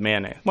everyone with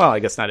mayonnaise. Well, I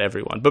guess not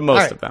everyone, but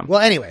most of them. Well,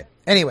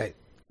 anyway,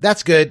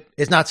 that's good.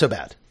 It's not so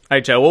bad. All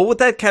right, Joe. Well, with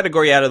that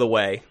category out of the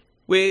way,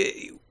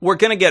 we're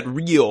going to get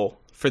real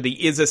for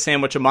the is a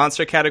sandwich a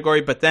monster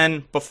category. But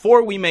then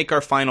before we make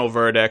our final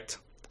verdict,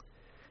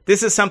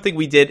 this is something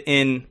we did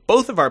in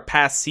both of our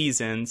past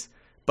seasons,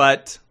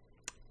 but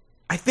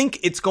I think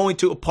it's going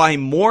to apply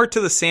more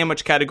to the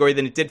sandwich category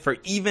than it did for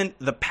even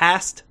the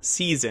past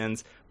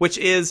seasons, which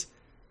is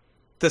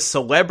the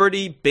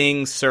celebrity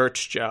Bing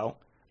search, Joe.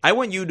 I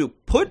want you to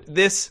put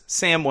this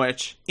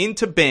sandwich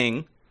into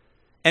Bing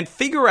and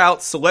figure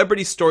out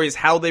celebrity stories,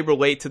 how they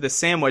relate to this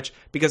sandwich,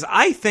 because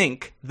I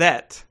think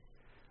that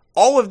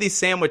all of these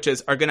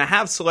sandwiches are going to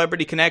have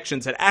celebrity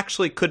connections that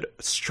actually could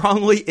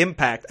strongly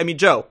impact. I mean,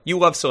 Joe, you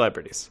love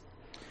celebrities.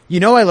 You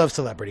know I love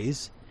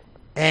celebrities,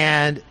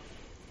 and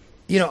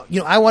you know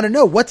I want to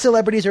know what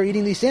celebrities are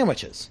eating these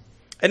sandwiches.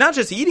 And not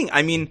just eating,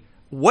 I mean,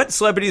 what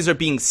celebrities are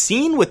being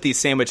seen with these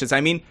sandwiches.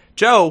 I mean,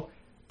 Joe,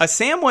 a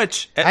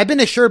sandwich... I've been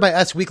assured by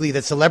Us Weekly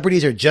that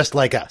celebrities are just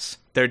like us.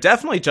 They're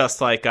definitely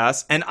just like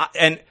us.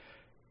 And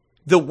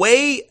the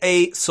way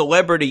a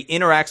celebrity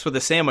interacts with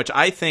a sandwich,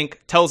 I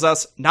think, tells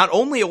us not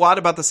only a lot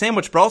about the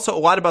sandwich, but also a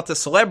lot about the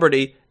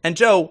celebrity. And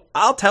Joe,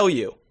 I'll tell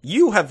you,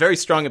 you have very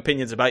strong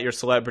opinions about your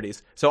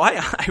celebrities. So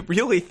I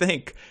really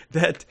think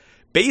that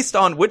based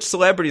on which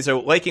celebrities are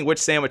liking which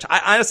sandwich,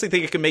 I honestly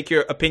think it can make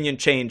your opinion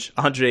change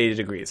 180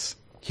 degrees.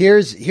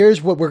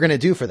 Here's what we're going to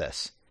do for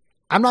this.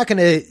 I'm not going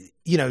to,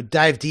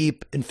 dive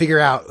deep and figure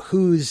out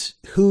whose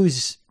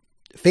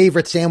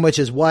favorite sandwich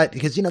is what,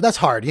 because, that's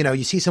hard.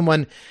 You see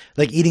someone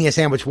like eating a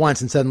sandwich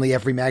once and suddenly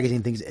every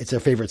magazine thinks it's their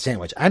favorite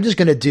sandwich. I'm just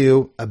going to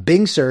do a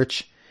Bing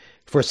search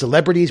for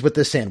celebrities with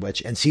this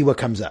sandwich and see what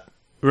comes up.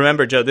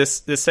 Remember, Joe,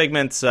 this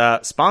segment's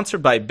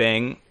sponsored by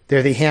Bing.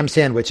 They're the ham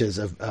sandwiches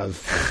of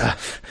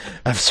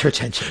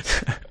search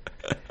engines.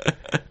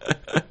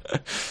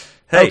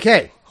 Hey,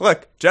 okay.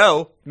 Look,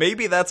 Joe,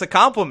 maybe that's a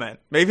compliment.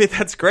 Maybe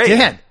that's great.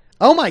 Dan,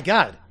 oh my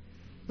God.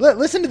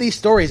 Listen to these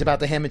stories about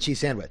the ham and cheese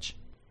sandwich.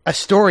 A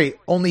story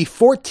only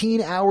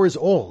 14 hours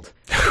old.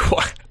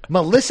 What?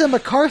 Melissa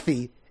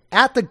McCarthy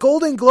at the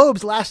Golden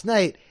Globes last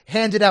night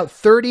handed out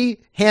 30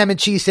 ham and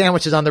cheese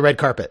sandwiches on the red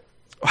carpet.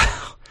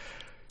 Wow.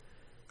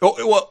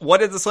 What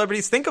did the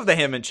celebrities think of the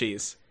ham and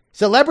cheese?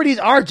 Celebrities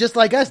are just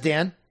like us,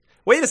 Dan.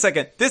 Wait a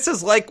second. This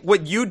is like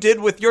what you did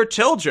with your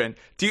children.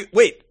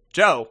 Wait,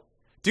 Joe,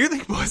 do you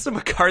think Melissa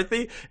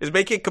McCarthy is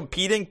making a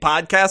competing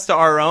podcast to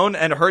our own,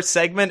 and her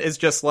segment is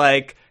just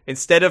like,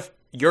 instead of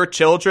your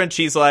children,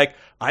 she's like,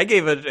 I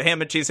gave a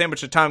ham and cheese sandwich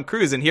to Tom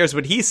Cruise, and here's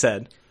what he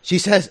said. She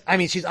says, I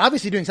mean, she's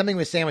obviously doing something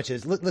with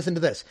sandwiches. Listen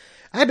to this.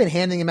 I've been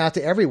handing them out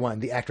to everyone,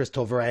 the actress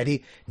told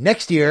Variety.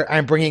 Next year,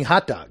 I'm bringing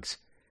hot dogs.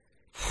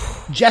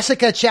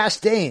 Jessica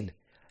Chastain.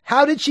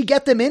 How did she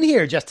get them in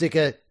here?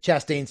 Jessica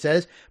Chastain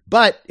says.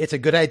 But it's a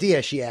good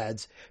idea, she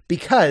adds,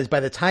 because by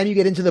the time you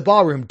get into the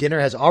ballroom, dinner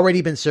has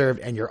already been served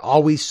and you're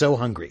always so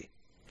hungry.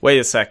 Wait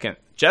a second.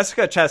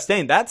 Jessica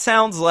Chastain, that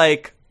sounds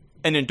like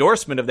an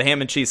endorsement of the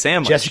ham and cheese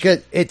sandwich.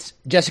 It's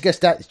Jessica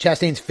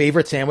Chastain's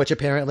favorite sandwich,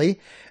 apparently.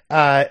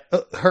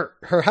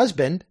 Her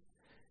husband,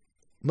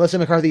 Melissa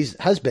McCarthy's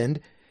husband,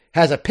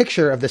 has a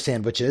picture of the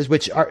sandwiches,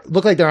 which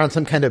look like they're on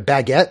some kind of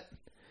baguette.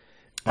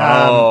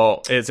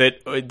 Is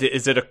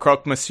it a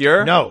croque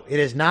monsieur? No, it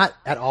is not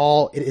at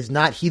all. It is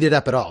not heated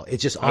up at all.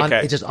 It's just on.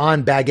 Okay. It's just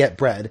on baguette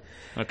bread.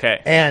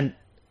 Okay. And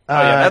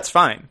yeah, that's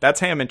fine.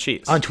 That's ham and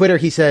cheese. On Twitter,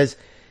 he says,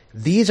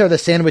 "These are the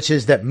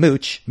sandwiches that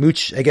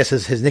Mooch, I guess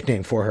is his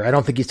nickname for her. I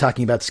don't think he's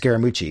talking about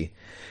Scaramucci.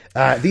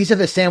 These are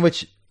the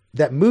sandwich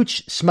that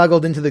Mooch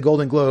smuggled into the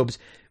Golden Globes.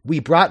 We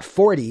brought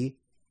 40,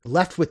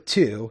 left with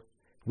 2.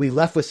 We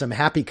left with some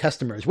happy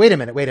customers. Wait a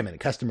minute,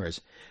 customers.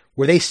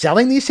 Were they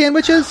selling these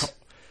sandwiches?"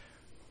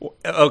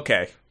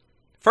 Okay.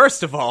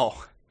 First of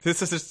all,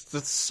 this is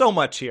just so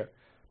much here.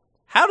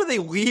 How do they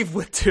leave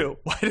with 2?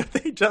 Why don't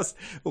they just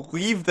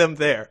leave them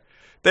there?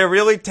 They're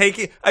really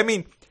taking, I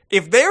mean,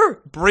 if they're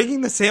bringing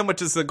the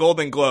sandwiches to the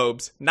Golden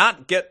Globes,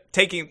 not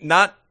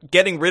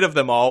getting rid of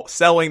them all,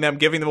 selling them,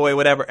 giving them away,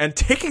 whatever, and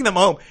taking them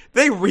home,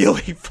 they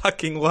really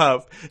fucking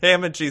love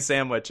ham and cheese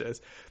sandwiches.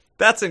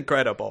 That's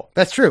incredible.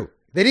 That's true.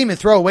 They didn't even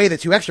throw away the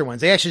 2 extra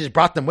ones. They actually just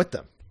brought them with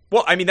them.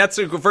 Well, I mean, that's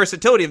the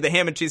versatility of the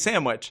ham and cheese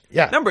sandwich.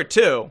 Yeah. Number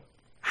 2,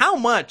 how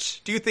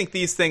much do you think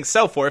these things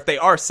sell for if they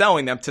are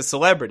selling them to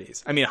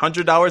celebrities? I mean,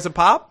 $100 a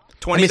pop?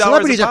 $20 I mean,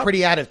 celebrities a pop? are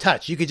pretty out of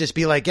touch. You could just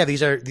be like, yeah,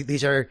 these are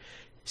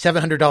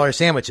 $700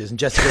 sandwiches. And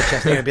Jessica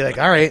Chastain would be like,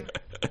 all right,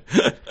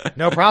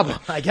 no problem,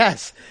 I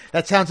guess.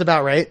 That sounds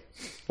about right.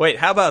 Wait,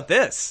 how about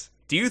this?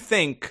 Do you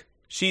think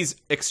she's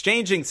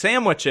exchanging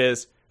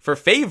sandwiches for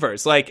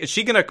favors? Like, is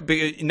she going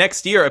to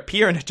next year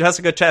appear in a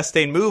Jessica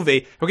Chastain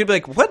movie? We're going to be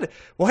like, what?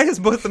 Why is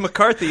Melissa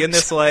McCarthy in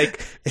this,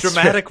 like,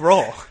 dramatic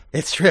role?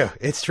 It's true.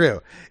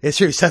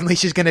 Suddenly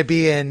she's going to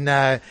be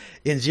in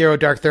Zero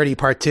Dark 30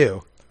 Part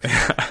 2.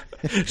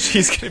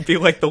 She's going to be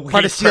like the lead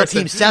part of SEAL person.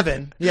 Team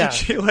 7. Yeah.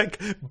 She, like,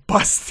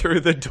 busts through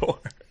the door.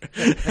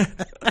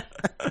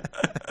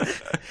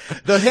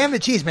 The ham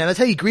and cheese, man. That's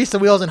how you grease the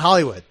wheels in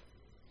Hollywood.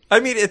 I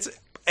mean,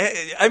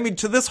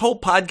 to this whole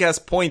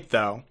podcast point,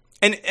 though,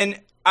 and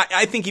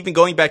I think even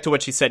going back to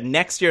what she said,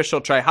 next year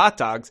she'll try hot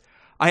dogs.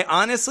 I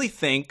honestly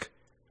think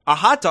a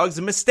hot dog's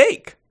a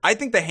mistake. I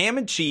think the ham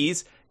and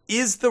cheese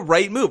is the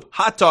right move.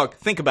 Hot dog,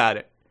 think about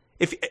it.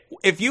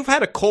 If you've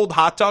had a cold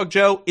hot dog,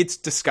 Joe, it's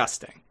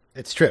disgusting.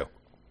 It's true.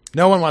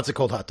 No one wants a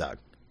cold hot dog.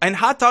 And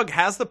hot dog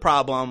has the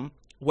problem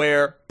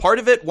where part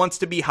of it wants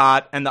to be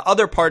hot and the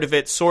other part of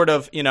it sort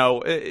of,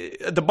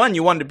 the bun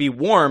you want to be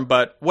warm,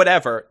 but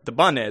whatever the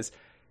bun is.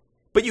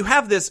 But you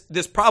have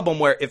this problem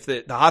where if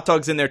the hot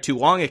dog's in there too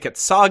long, it gets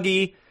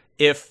soggy.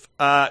 If,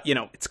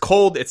 it's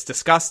cold, it's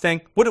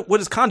disgusting. What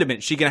is condiment?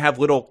 Is she going to have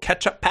little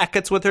ketchup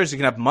packets with her? Is she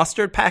going to have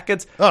mustard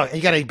packets? Oh,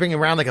 you got to bring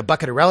around like a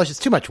bucket of relish. It's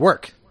too much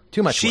work.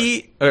 Don't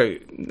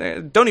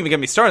even get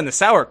me started on the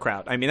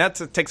sauerkraut. I mean,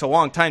 it takes a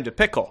long time to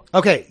pickle.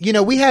 Okay.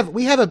 We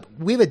have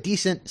a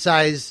decent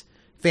size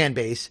fan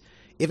base.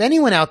 If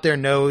anyone out there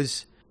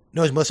knows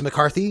Melissa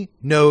McCarthy,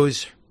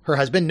 knows her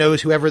husband,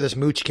 knows whoever this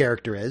Mooch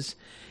character is,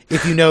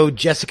 if you know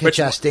Jessica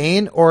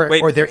Chastain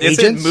or their agents.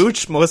 Is it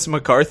Mooch Melissa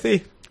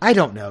McCarthy? I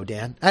don't know,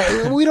 Dan.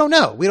 We don't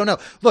know.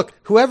 Look,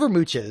 whoever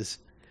Mooch is,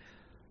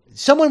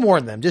 someone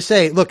warn them. Just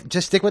say, look,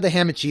 just stick with the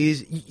ham and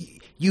cheese.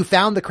 You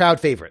found the crowd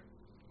favorite.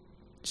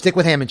 Stick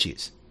with ham and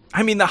cheese.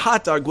 I mean, the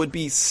hot dog would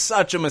be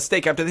such a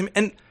mistake after them.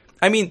 And,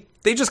 I mean,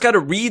 they just got to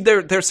read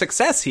their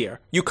success here.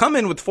 You come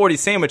in with 40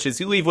 sandwiches,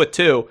 you leave with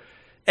 2.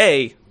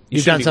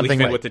 You've done something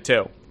right with the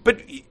 2.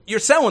 But you're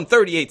selling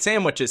 38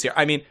 sandwiches here.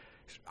 I mean,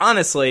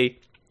 honestly,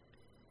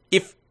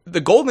 if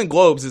the Golden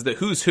Globes is the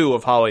who's who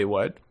of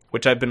Hollywood,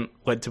 which I've been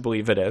led to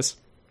believe it is,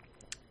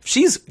 if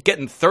she's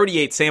getting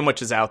 38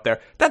 sandwiches out there,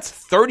 that's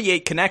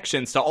 38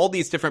 connections to all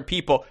these different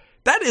people.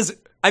 That is,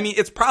 I mean,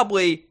 it's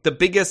probably the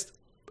biggest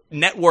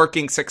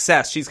networking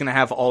success she's going to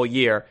have all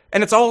year.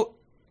 And it's all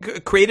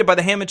created by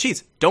the ham and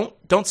cheese.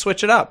 Don't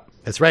switch it up.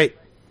 That's right.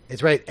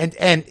 It's right.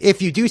 And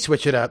if you do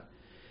switch it up,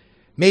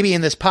 maybe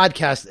in this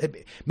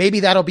podcast,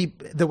 maybe that'll be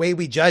the way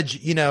we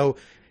judge, the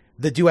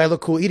Do I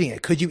Look Cool Eating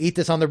It? Could you eat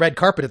this on the red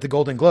carpet at the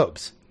Golden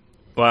Globes?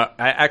 Well,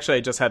 I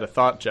just had a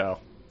thought, Joe.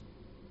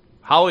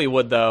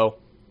 Hollywood, though,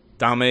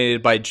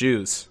 dominated by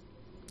Jews.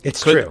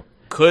 It's true.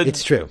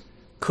 It's true.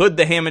 Could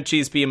the ham and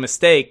cheese be a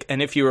mistake? And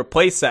if you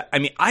replace that, I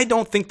mean, I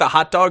don't think the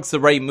hot dog's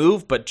the right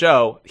move, but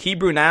Joe,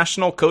 Hebrew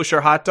National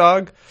kosher hot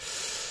dog.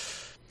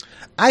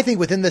 I think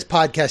within this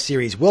podcast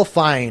series, we'll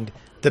find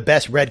the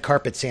best red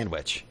carpet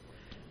sandwich.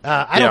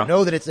 I don't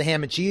know that it's the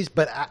ham and cheese,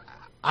 but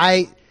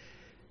the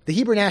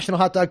Hebrew National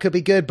hot dog could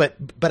be good, but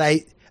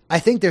I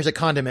think there's a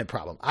condiment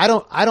problem. I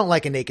don't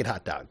like a naked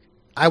hot dog.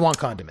 I want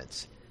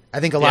condiments.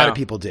 I think a lot of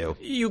people do.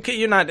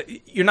 You're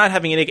not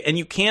having a naked, and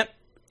you can't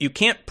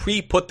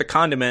pre-put the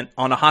condiment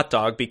on a hot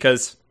dog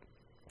because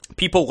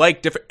people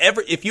like different.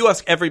 If you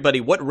ask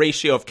everybody what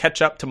ratio of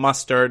ketchup to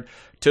mustard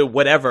to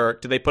whatever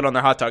do they put on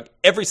their hot dog,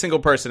 every single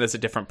person has a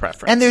different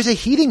preference. And there's a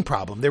heating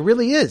problem. There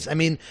really is. I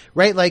mean,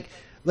 right? Like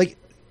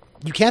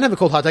you can't have a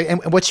cold hot dog.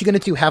 And what's she going to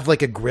do? Have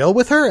like a grill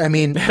with her? I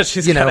mean,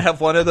 she's going to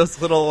have one of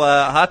those little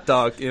hot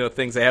dog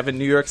things they have in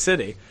New York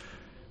City.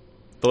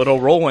 The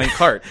little rolling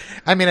cart.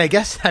 I mean,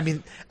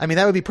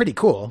 that would be pretty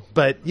cool,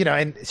 but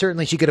and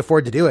certainly she could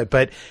afford to do it,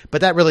 but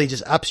that really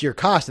just ups your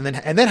cost. And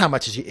then how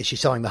much is she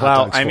selling the hot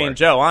dogs for? I mean,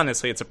 Joe,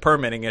 honestly, it's a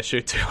permitting issue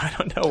too. I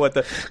don't know what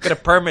kind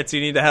of permits you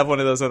need to have one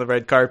of those on the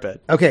red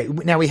carpet. Okay.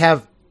 Now we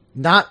have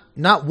not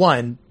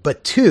one,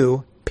 but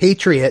two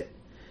Patriot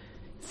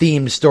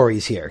themed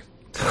stories here.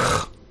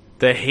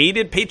 The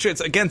hated Patriots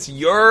against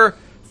your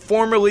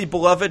formerly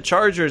beloved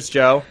Chargers,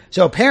 Joe.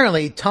 So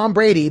apparently Tom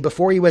Brady,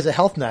 before he was a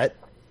health nut,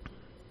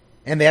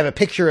 and they have a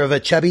picture of a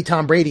chubby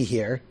Tom Brady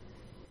here.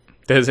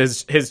 There's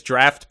his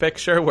draft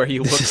picture where he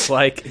looks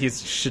like he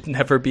should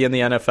never be in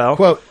the NFL.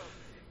 Quote,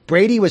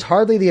 Brady was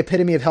hardly the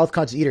epitome of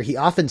health-conscious eater. He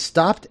often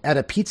stopped at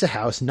a pizza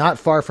house not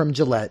far from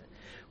Gillette,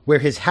 where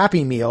his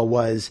Happy Meal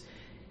was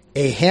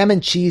a ham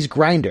and cheese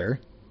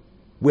grinder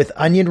with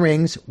onion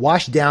rings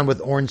washed down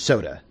with orange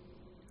soda.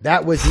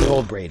 That was the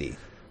old Brady.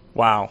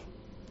 Wow.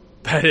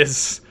 That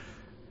is,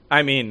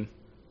 I mean,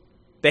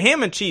 the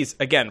ham and cheese,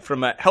 again,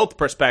 from a health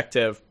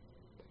perspective,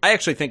 I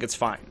actually think it's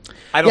fine.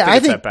 I don't think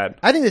it's that bad.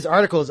 I think this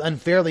article is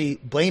unfairly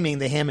blaming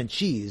the ham and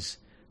cheese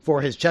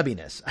for his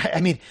chubbiness.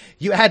 I mean,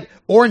 you add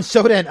orange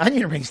soda and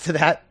onion rings to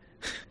that.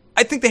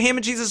 I think the ham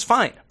and cheese is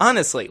fine,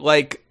 honestly.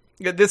 Like,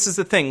 this is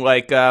the thing.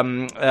 Like,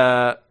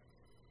 my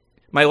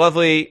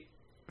lovely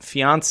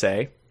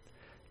fiance,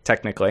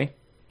 technically,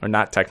 or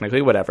not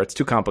technically, whatever. It's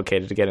too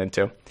complicated to get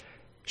into.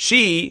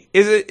 She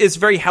is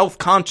very health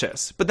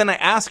conscious. But then I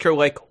ask her,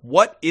 like,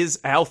 what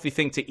is a healthy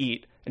thing to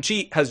eat? And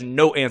she has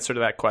no answer to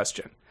that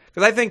question.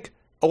 Because I think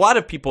a lot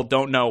of people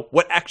don't know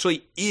what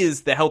actually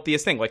is the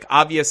healthiest thing. Like,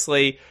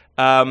 obviously,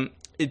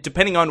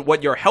 depending on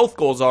what your health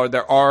goals are,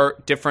 there are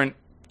different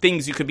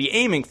things you could be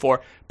aiming for.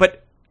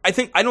 But I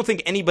don't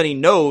think anybody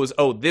knows,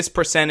 this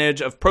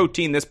percentage of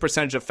protein, this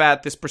percentage of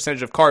fat, this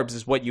percentage of carbs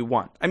is what you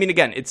want. I mean,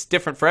 again, it's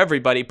different for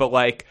everybody, but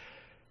like,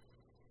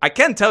 I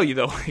can tell you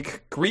though,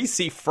 like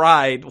greasy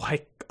fried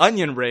like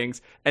onion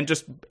rings and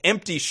just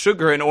empty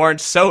sugar and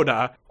orange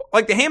soda.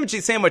 Like the ham and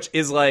cheese sandwich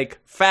is like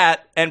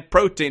fat and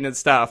protein and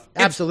stuff.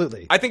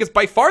 Absolutely. I think it's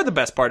by far the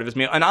best part of his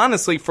meal. And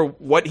honestly, for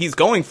what he's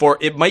going for,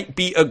 it might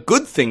be a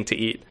good thing to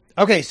eat.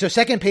 Okay, so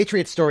second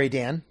Patriot story,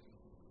 Dan.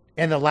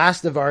 And the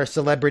last of our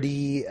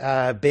celebrity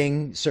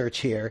Bing search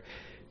here.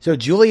 So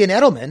Julian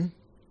Edelman.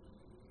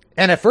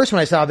 And at first when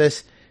I saw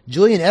this,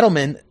 Julian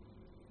Edelman,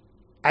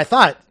 I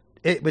thought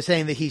it was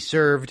saying that he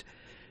served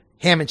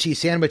ham and cheese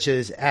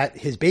sandwiches at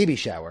his baby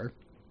shower.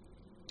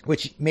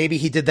 Which maybe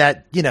he did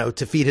that,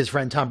 to feed his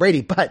friend Tom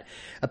Brady. But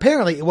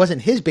apparently it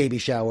wasn't his baby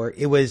shower.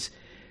 It was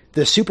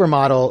the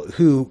supermodel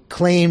who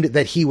claimed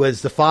that he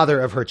was the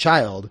father of her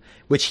child,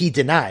 which he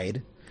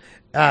denied.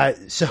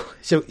 So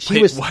she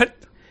Wait, was... What?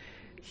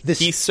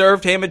 He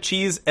served ham and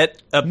cheese at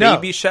a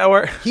baby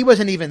shower? He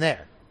wasn't even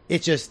there.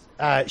 It's just,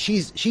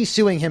 she's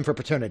suing him for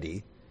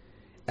paternity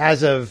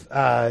as of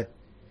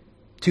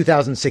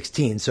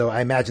 2016. So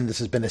I imagine this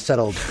has been a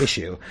settled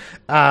issue.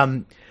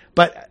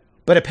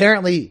 But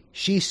apparently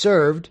she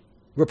served,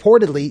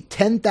 reportedly,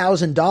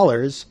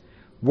 $10,000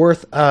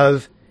 worth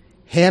of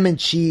ham and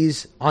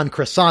cheese on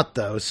croissant,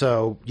 though.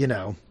 So,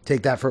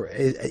 take that for...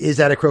 Is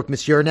that a croque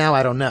monsieur now?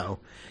 I don't know.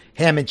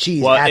 Ham and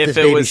cheese at this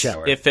baby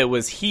shower. If it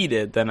was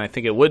heated, then I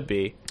think it would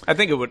be. I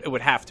think it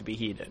would have to be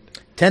heated.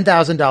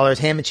 $10,000,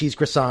 ham and cheese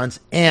croissants,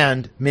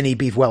 and mini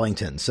beef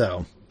Wellington.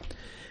 So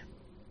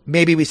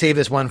maybe we save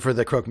this one for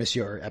the croque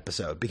monsieur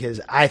episode,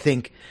 because I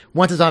think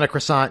once it's on a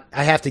croissant,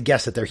 I have to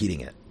guess that they're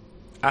heating it.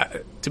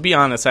 To be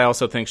honest, I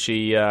also think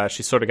she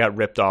sort of got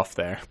ripped off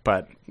there.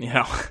 But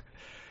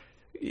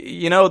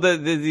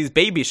these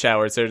baby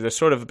showers, they're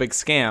sort of a big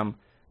scam.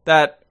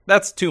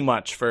 That's too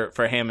much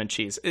for ham and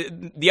cheese.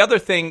 The other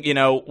thing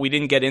we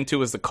didn't get into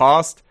was the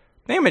cost.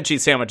 I ham and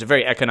cheese sandwich is a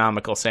very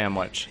economical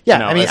sandwich. Yeah, you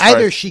know, I mean,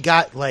 either she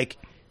got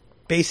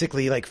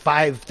basically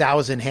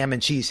 5,000 ham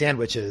and cheese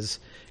sandwiches,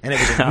 and it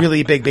was a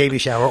really big baby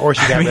shower, or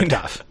she got ripped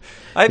off.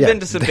 I've been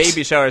to some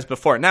baby showers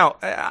before. Now,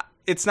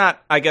 it's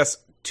not, I guess,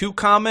 too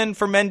common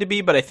for men to be,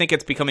 but I think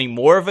it's becoming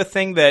more of a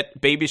thing that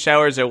baby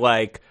showers are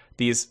like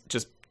these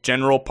just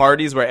general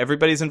parties where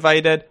everybody's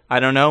invited. I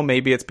don't know.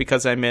 Maybe it's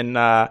because I'm in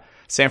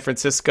San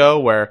Francisco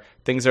where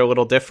things are a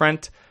little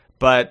different,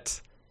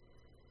 but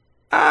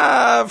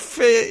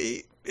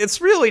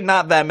it's really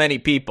not that many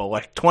people,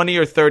 like 20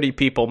 or 30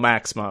 people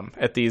maximum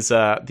at these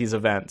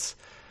events.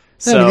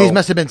 So, I mean, these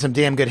must have been some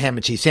damn good ham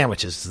and cheese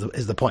sandwiches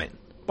is the point.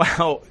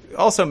 Well,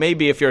 also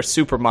maybe if you're a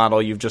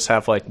supermodel, you just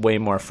have way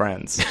more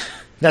friends.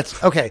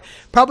 That's okay.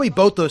 Probably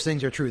both those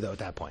things are true though at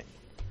that point.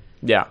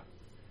 Yeah.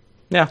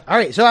 Yeah. All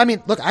right. So, I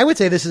mean, look, I would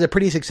say this is a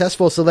pretty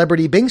successful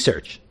celebrity Bing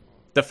search.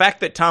 The fact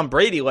that Tom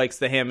Brady likes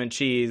the ham and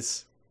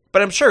cheese,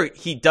 but I'm sure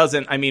he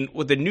doesn't. I mean,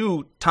 with the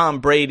new Tom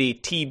Brady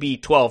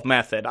TB12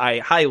 method, I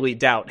highly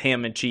doubt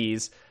ham and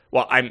cheese.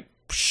 Well, I'm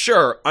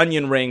sure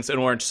onion rings and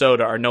orange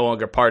soda are no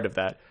longer part of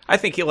that. I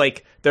think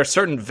there are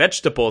certain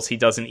vegetables he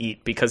doesn't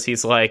eat because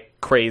he's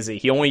crazy.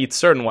 He only eats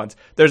certain ones.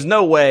 There's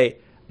no way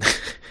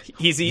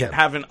he's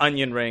having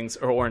onion rings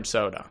or orange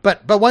soda.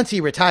 But once he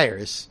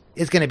retires,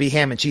 it's going to be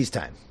ham and cheese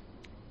time.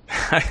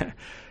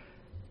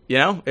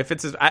 If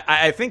it's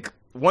I think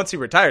once he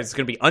retires, it's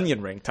going to be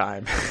onion ring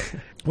time.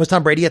 Was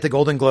Tom Brady at the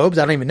Golden Globes?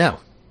 I don't even know.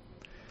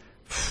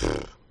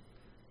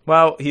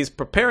 Well, he's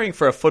preparing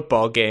for a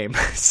football game,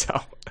 so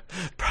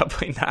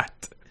probably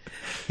not.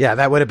 Yeah,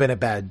 that would have been a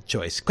bad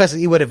choice. Plus,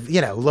 he would have,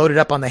 loaded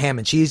up on the ham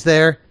and cheese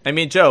there. I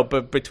mean, Joe,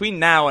 but between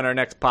now and our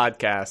next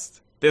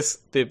podcast,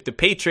 the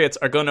Patriots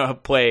are going to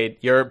have played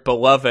your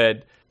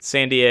beloved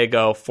San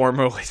Diego,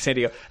 formerly San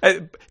Diego.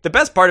 The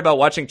best part about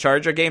watching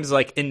Charger games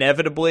is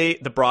inevitably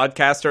the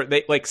broadcaster,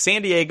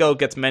 San Diego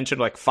gets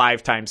mentioned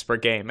 5 times per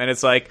game, and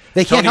it's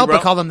they can't help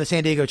but call them the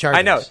San Diego Chargers.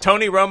 I know.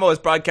 Tony Romo is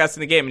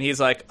broadcasting the game, and he's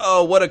like,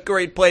 "Oh, what a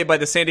great play by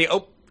the San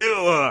Diego!"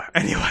 Oh,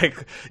 and he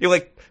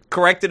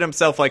corrected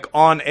himself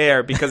on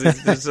air because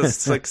it's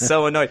just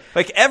so annoying.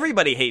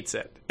 Everybody hates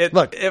it.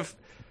 Look,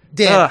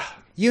 Dan,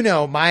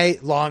 my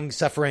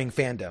long-suffering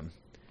fandom.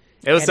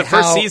 It was the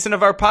first season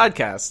of our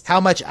podcast.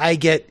 How much I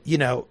get,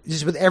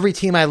 just with every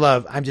team I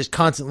love, I'm just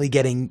constantly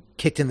getting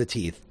kicked in the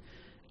teeth.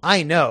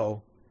 I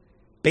know,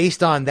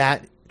 based on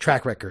that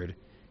track record,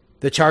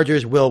 the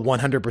Chargers will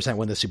 100%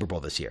 win the Super Bowl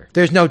this year.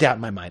 There's no doubt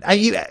in my mind.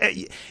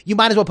 You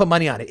might as well put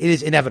money on it. It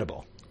is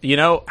inevitable. You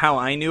know how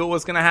I knew it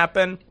was going to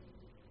happen?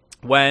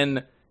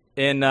 When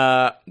in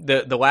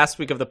the last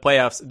week of the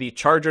playoffs, the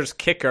Chargers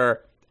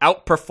kicker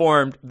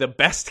outperformed the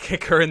best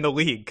kicker in the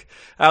league.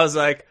 I was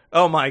like,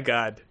 oh my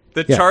God.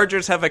 The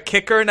Chargers have a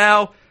kicker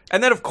now.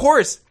 And then, of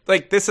course,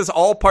 this is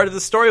all part of the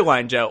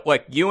storyline, Joe.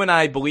 You and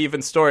I believe in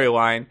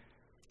storyline.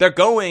 They're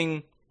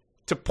going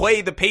to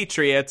play the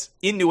Patriots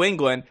in New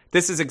England.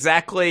 This is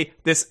exactly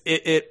this.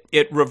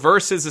 It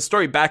reverses the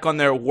story back on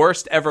their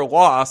worst ever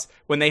loss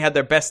when they had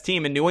their best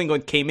team in New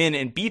England came in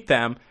and beat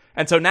them.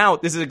 And so now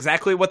this is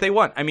exactly what they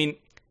want. I mean,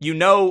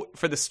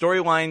 for the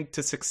storyline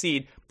to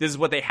succeed, this is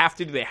what they have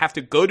to do. They have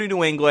to go to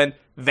New England,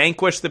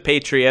 vanquish the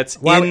Patriots.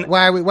 Why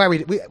are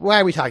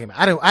we talking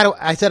about?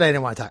 I said I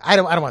didn't want to talk. I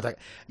don't want to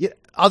talk.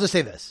 I'll just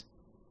say this.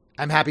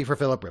 I'm happy for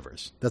Phillip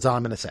Rivers. That's all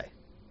I'm going to say.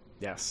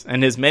 Yes.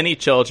 And his many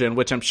children,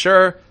 which I'm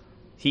sure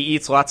he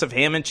eats lots of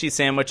ham and cheese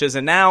sandwiches.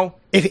 And now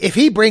if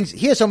he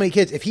has so many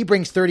kids, if he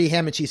brings 30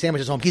 ham and cheese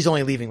sandwiches home, he's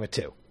only leaving with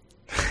 2.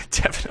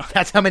 Definitely.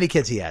 That's how many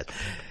kids he has.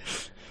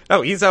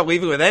 Oh, he's not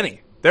leaving with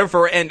any.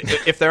 Therefore, and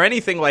if they're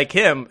anything like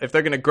him, if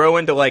they're going to grow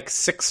into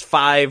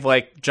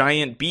 6'5"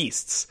 giant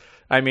beasts,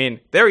 I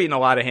mean, they're eating a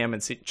lot of ham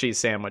and cheese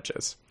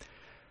sandwiches.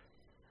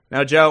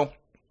 Now, Joe,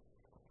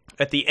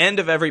 at the end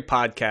of every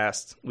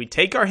podcast, we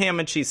take our ham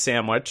and cheese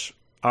sandwich,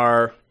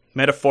 our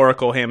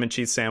metaphorical ham and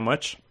cheese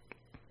sandwich,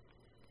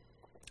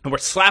 and we're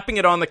slapping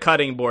it on the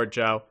cutting board,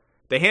 Joe.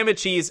 The ham and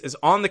cheese is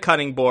on the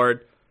cutting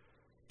board.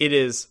 It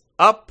is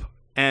up.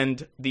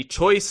 And the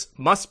choice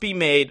must be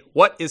made.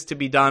 What is to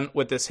be done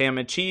with this ham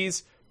and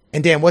cheese?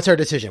 And Dan, what's our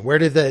decision? Where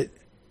do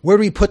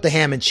we put the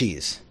ham and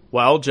cheese?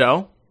 Well,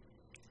 Joe,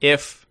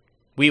 if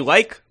we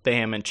like the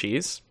ham and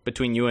cheese,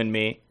 between you and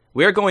me,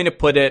 we're going to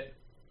put it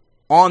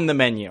on the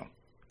menu.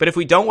 But if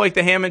we don't like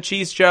the ham and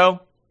cheese,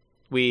 Joe,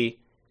 we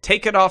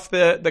take it off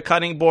the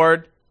cutting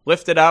board,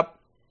 lift it up,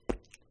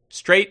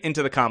 straight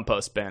into the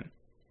compost bin.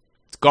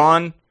 It's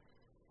gone,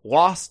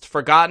 lost,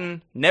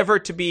 forgotten, never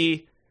to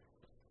be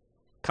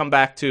come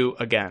back to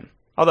again.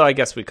 Although I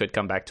guess we could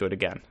come back to it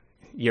again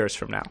years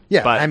from now.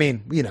 Yeah, but I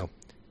mean, never.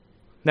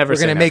 We're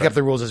going to make up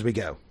the rules as we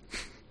go.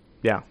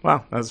 Yeah,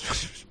 well,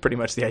 that's pretty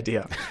much the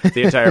idea of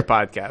the entire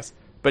podcast.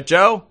 But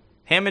Joe,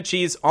 ham and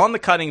cheese on the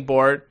cutting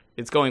board.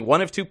 It's going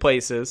one of 2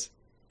 places,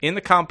 in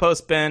the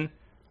compost bin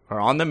or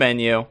on the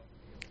menu.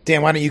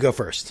 Dan, why don't you go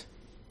first?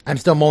 I'm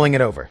still mulling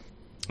it over.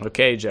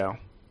 Okay, Joe.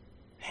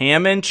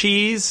 Ham and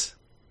cheese?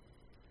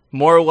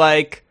 More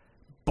like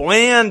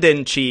bland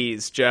and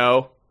cheese,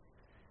 Joe.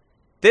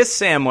 This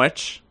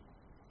sandwich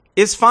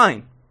is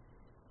fine.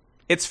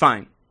 It's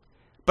fine.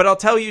 But I'll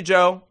tell you,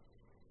 Joe,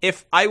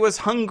 if I was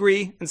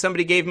hungry and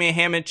somebody gave me a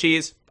ham and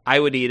cheese, I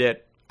would eat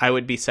it. I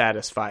would be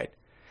satisfied.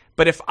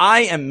 But if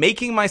I am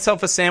making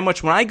myself a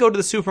sandwich, when I go to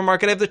the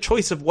supermarket, I have the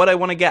choice of what I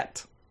want to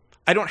get.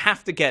 I don't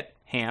have to get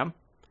ham.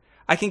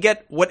 I can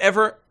get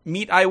whatever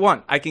meat I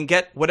want. I can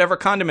get whatever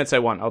condiments I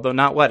want, although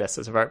not lettuce,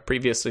 as I've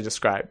previously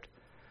described.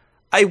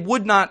 I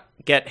would not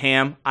get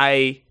ham.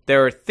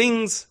 There are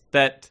things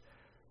that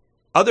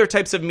other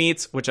types of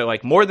meats, which I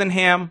like more than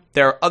ham.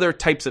 There are other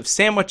types of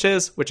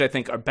sandwiches, which I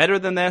think are better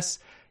than this.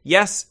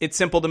 Yes, it's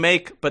simple to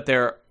make, but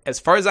there are, as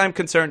far as I'm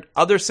concerned,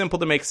 other simple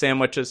to make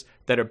sandwiches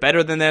that are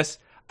better than this.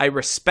 I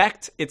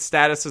respect its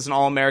status as an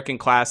all-American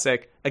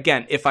classic.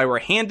 Again, if I were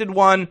handed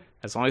one,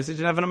 as long as it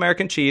didn't have an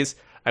American cheese,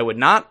 I would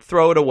not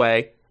throw it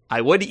away.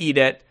 I would eat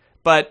it.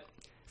 But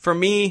for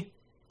me,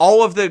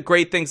 all of the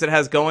great things it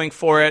has going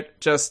for it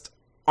just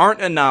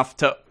aren't enough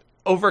to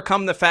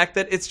overcome the fact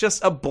that it's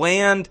just a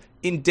bland,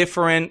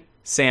 indifferent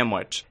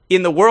sandwich.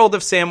 In the world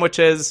of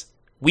sandwiches,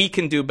 we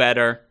can do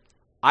better.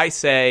 I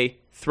say,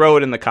 throw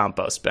it in the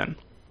compost bin.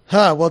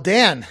 Well,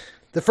 Dan,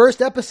 the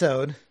first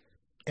episode,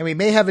 and we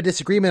may have a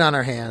disagreement on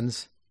our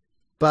hands,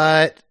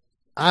 but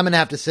I'm going to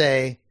have to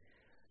say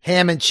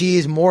ham and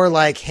cheese more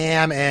like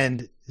ham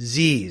and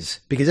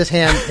Z's, because this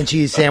ham and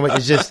cheese sandwich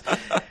is just,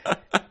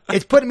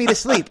 it's putting me to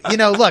sleep.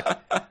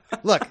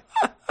 Look,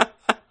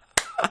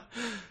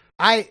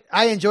 I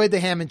enjoyed the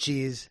ham and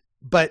cheese,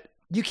 but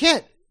you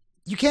can't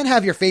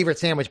have your favorite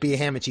sandwich be a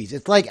ham and cheese.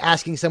 It's like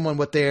asking someone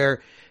what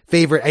their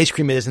favorite ice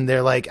cream is, and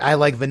they're like, I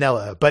like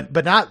vanilla,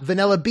 but not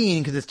vanilla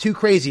bean because it's too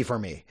crazy for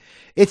me.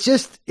 It's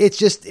just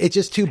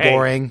too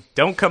boring.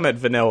 Don't come at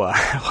vanilla.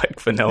 I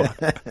like vanilla.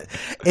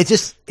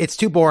 It's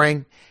too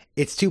boring.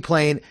 It's too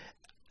plain.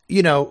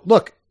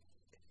 Look,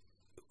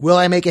 will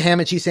I make a ham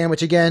and cheese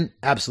sandwich again?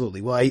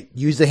 Absolutely. Will I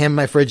use the ham in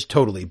my fridge?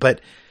 Totally.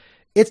 But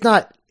it's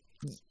not,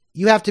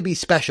 you have to be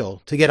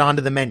special to get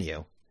onto the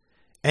menu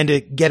and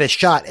to get a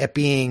shot at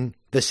being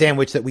the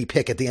sandwich that we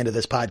pick at the end of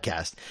this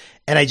podcast.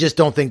 And I just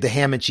don't think the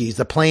ham and cheese,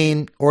 the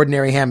plain,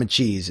 ordinary ham and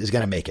cheese, is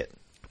going to make it.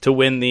 To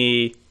win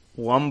the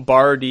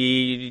Lombard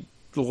cheese.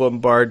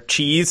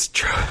 Let's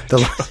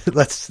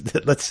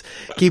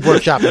keep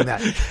workshopping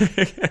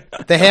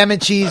that. The ham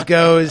and cheese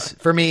goes,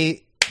 for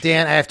me,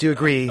 Dan, I have to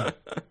agree,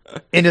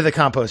 into the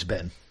compost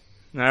bin.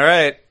 All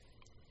right.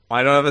 Well,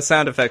 I don't have a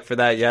sound effect for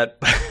that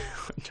yet.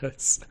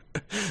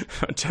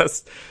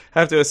 just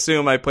have to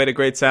assume I played a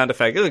great sound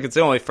effect. Look, it's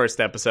the only first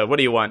episode. What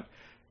do you want?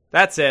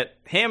 That's it.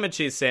 Ham and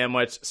cheese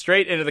sandwich,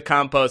 straight into the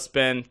compost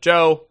bin.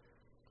 Joe,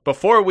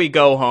 before we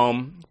go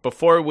home,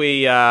 before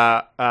we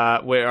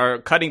our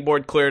cutting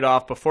board cleared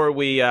off, before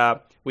we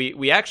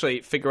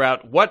actually figure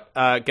out what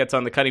gets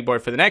on the cutting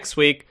board for the next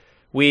week,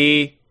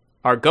 we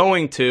are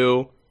going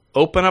to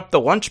open up the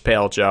lunch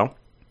pail, Joe.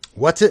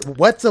 What's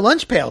the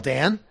lunch pail,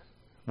 Dan?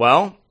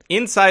 Well,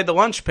 inside the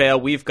lunch pail,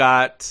 we've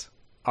got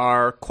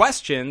our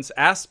questions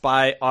asked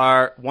by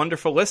our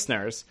wonderful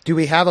listeners. Do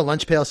we have a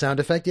lunch pail sound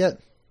effect yet?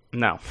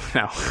 No.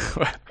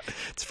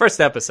 It's first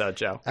episode,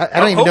 Joe. I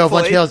don't even know if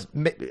lunch pails,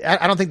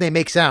 I don't think they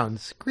make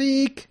sounds.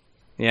 Creak.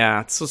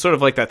 Yeah, it's sort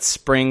of like that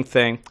spring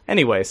thing.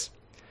 Anyways,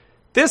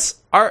 this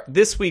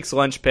week's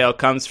lunch pail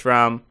comes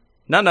from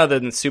none other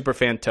than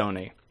Superfan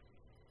Tony,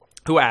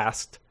 who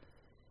asked,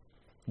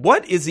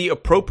 what is the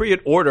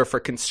appropriate order for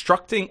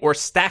constructing or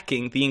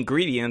stacking the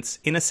ingredients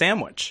in a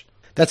sandwich?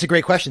 That's a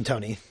great question,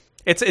 Tony.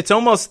 It's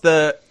almost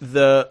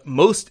the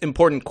most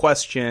important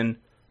question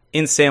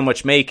in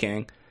sandwich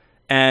making.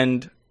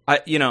 And I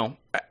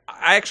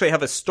actually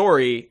have a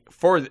story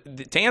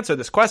to answer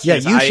this question.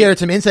 Yeah, you shared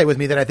some insight with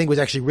me that I think was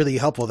actually really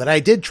helpful that I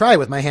did try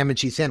with my ham and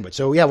cheese sandwich.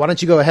 So yeah, why don't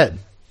you go ahead?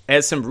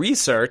 As some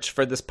research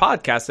for this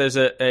podcast, there's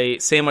a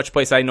sandwich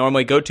place I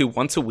normally go to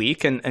once a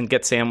week and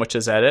get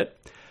sandwiches at it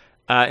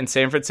in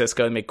San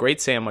Francisco. They make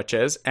great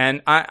sandwiches.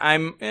 And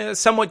I'm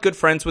somewhat good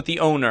friends with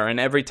the owner.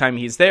 And every time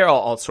he's there,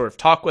 I'll sort of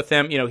talk with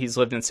him. He's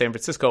lived in San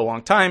Francisco a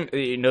long time.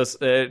 He knows,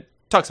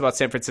 talks about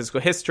San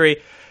Francisco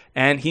history.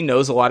 And he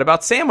knows a lot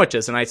about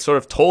sandwiches. And I sort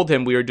of told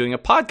him we were doing a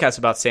podcast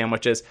about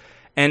sandwiches.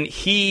 And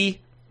he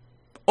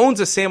owns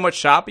a sandwich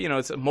shop.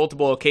 It's at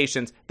multiple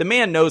locations. The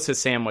man knows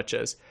his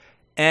sandwiches.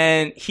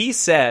 And he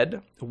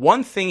said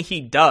one thing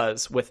he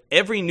does with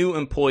every new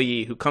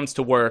employee who comes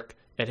to work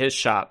at his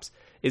shops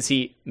is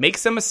he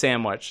makes them a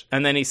sandwich.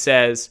 And then he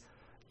says,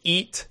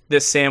 eat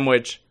this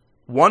sandwich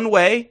one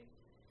way.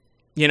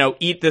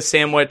 Eat the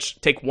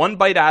sandwich, take one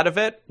bite out of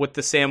it with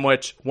the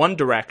sandwich one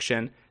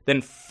direction.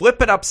 Then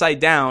flip it upside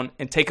down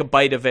and take a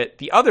bite of it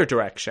the other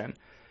direction.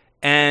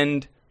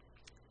 And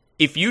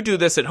if you do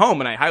this at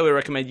home, and I highly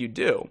recommend you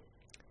do,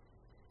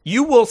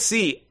 you will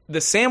see the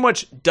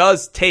sandwich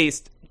does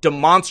taste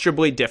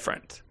demonstrably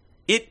different.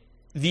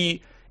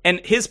 And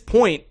his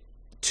point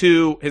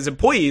to his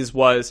employees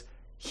was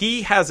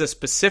he has a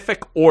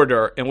specific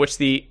order in which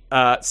the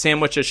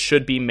sandwiches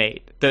should be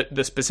made.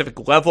 The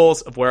specific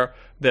levels of where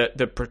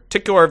the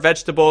particular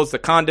vegetables, the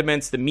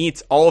condiments, the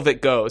meats, all of it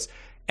goes.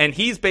 And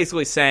he's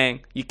basically saying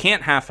you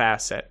can't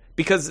half-ass it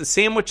because the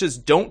sandwiches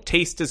don't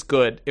taste as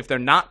good if they're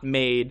not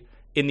made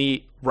in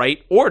the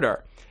right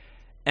order.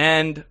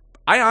 And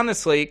I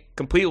honestly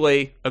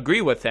completely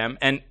agree with him.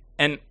 And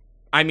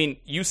I mean,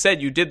 you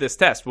said you did this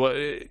test. Well,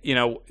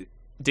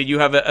 did you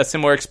have a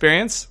similar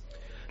experience?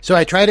 So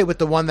I tried it with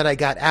the one that I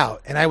got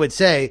out, and I would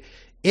say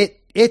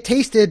it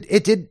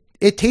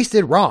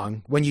tasted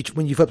wrong when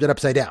you flipped it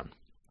upside down.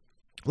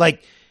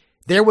 Like,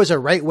 there was a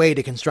right way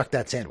to construct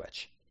that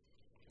sandwich,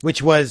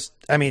 which was,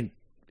 I mean,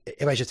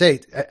 if I should say,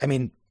 I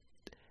mean,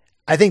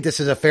 I think this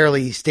is a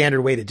fairly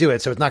standard way to do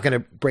it, so it's not going to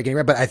break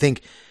any, but I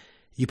think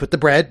you put the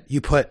bread, you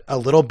put a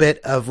little bit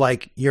of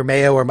like your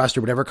mayo or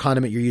mustard, whatever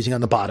condiment you're using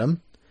on the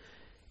bottom,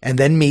 and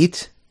then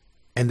meat,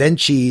 and then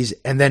cheese,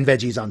 and then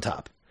veggies on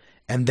top,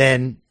 and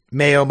then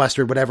mayo,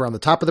 mustard, whatever on the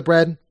top of the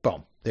bread.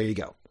 Boom. There you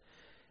go.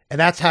 And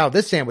that's how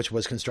this sandwich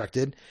was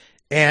constructed.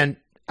 And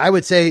I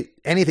would say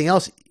anything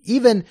else,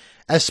 even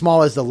as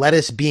small as the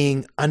lettuce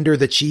being under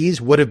the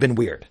cheese, would have been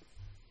weird.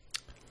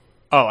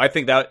 Oh, I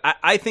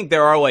think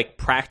there are like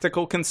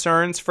practical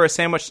concerns for a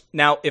sandwich.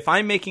 Now, if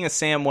I'm making a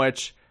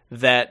sandwich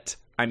that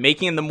I'm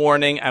making in the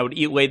morning, I would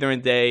eat later in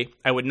the day,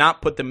 I would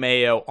not put the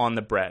mayo on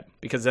the bread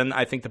because then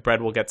I think the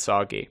bread will get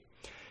soggy.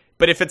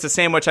 But if it's a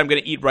sandwich I'm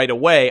going to eat right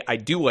away, I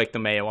do like the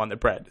mayo on the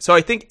bread. So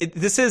I think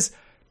this is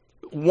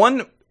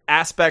one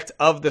aspect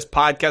of this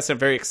podcast I'm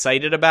very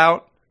excited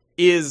about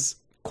is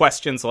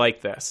questions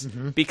like this.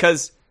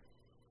 Because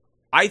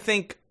I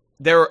think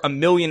there are a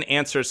million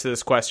answers to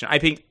this question. I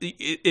think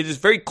it is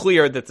very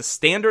clear that the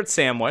standard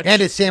sandwich...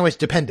 And it's sandwich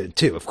dependent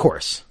too, of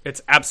course.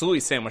 It's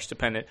absolutely sandwich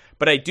dependent.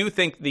 But I do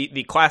think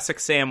the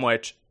classic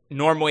sandwich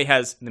normally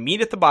has the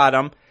meat at the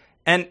bottom.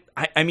 And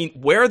I mean,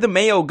 where the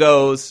mayo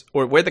goes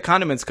or where the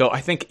condiments go,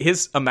 I think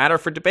is a matter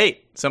for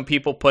debate. Some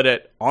people put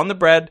it on the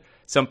bread.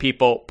 Some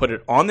people put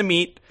it on the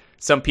meat.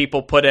 Some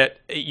people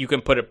you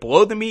can put it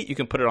below the meat. You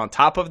can put it on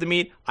top of the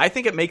meat. I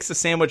think it makes the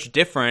sandwich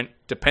different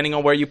depending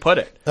on where you put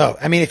it. Oh,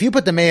 I mean, if you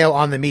put the mayo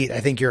on the meat,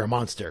 I think you're a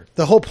monster.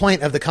 The whole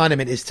point of the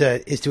condiment is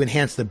to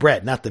enhance the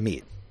bread, not the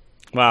meat.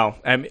 Wow.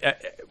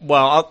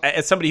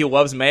 As somebody who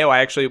loves mayo, I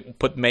actually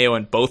put mayo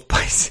in both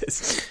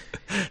places.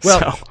 Well,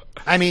 so.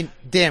 I mean,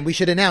 Dan, we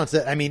should announce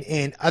that, I mean,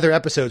 in other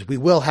episodes, we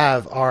will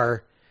have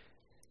our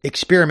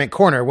experiment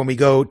corner when we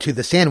go to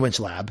the sandwich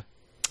lab.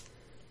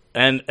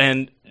 And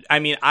I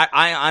mean,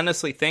 I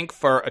honestly think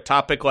for a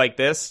topic like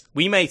this,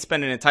 we may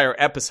spend an entire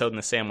episode in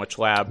the sandwich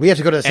lab. We have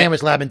to go to the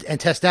sandwich lab and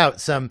test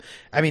out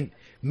I mean,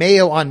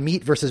 mayo on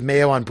meat versus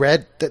mayo on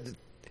bread.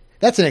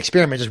 That's an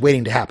experiment just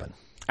waiting to happen.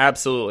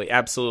 Absolutely.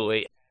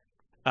 Absolutely.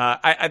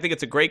 I think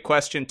it's a great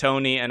question,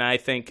 Tony, and I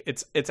think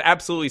it's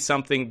absolutely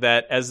something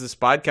that as this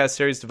podcast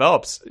series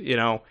develops,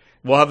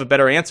 we'll have a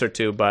better answer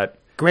to. But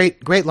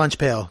great lunch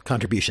pail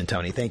contribution,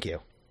 Tony. Thank you.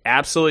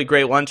 Absolutely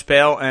great lunch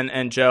pail,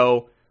 and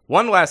Joe.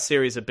 One last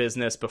series of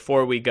business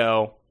before we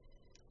go.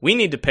 We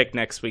need to pick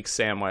next week's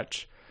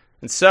sandwich,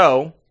 and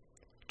so,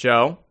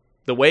 Joe,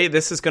 the way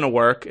this is going to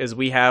work is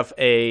we have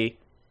a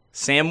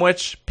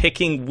sandwich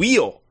picking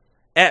wheel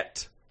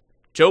at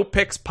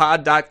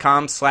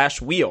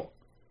joepickspod.com/wheel.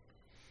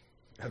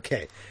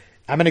 Okay.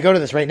 I'm going to go to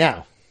this right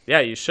now.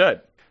 Yeah, you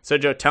should. So,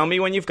 Joe, tell me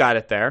when you've got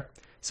it there.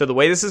 So the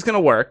way this is going to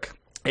work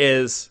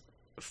is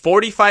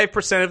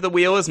 45% of the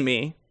wheel is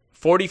me,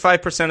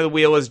 45% of the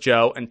wheel is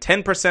Joe, and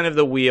 10% of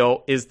the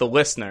wheel is the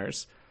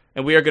listeners.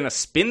 And we are going to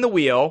spin the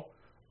wheel,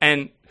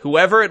 and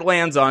whoever it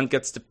lands on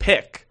gets to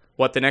pick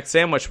what the next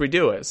sandwich we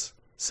do is.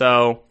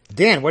 So,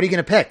 Dan, what are you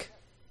going to pick?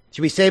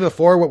 Should we say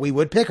before what we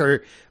would pick,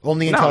 or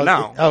only until...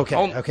 No.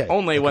 Okay.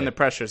 Only when the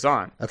pressure's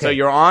on. Okay. So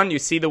you're on, you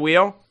see the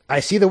wheel? I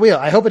see the wheel.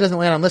 I hope it doesn't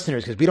land on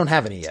listeners because we don't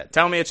have any yet.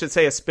 Tell me it should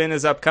say a spin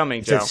is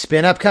upcoming, Joe. It says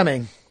spin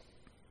upcoming.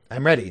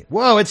 I'm ready.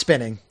 Whoa, it's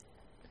spinning.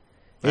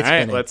 It's all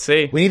right, spinning. Let's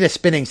see. We need a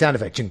spinning sound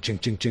effect. Ching, ching,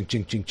 ching, ching,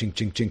 ching, ching, ching,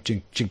 ching, ching,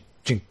 ching,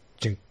 ching, ching,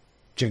 ching,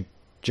 ching,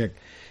 ching.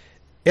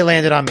 It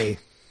landed on me.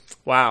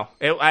 Wow.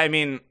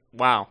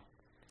 Wow.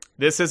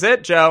 This is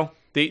it, Joe.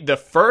 The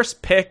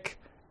first pick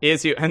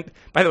is you. And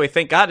by the way,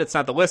 thank God it's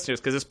not the listeners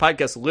because this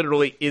podcast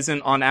literally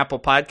isn't on Apple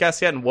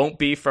Podcasts yet and won't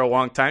be for a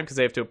long time because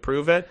they have to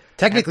approve it.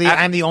 Technically,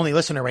 I'm the only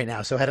listener right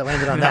now, so had it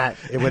landed on that,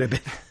 it would have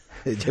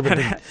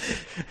been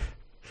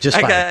just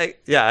fine.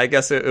 I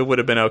guess it would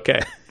have been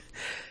okay.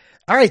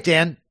 All right,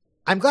 Dan.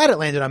 I'm glad it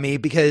landed on me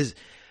because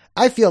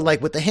I feel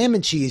like with the ham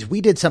and cheese, we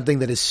did something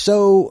that is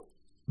so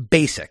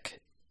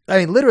basic. I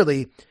mean,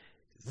 literally,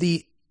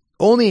 the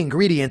only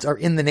ingredients are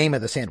in the name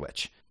of the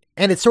sandwich.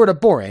 And it's sort of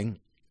boring.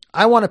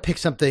 I want to pick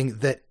something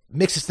that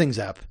mixes things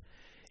up,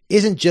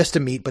 isn't just a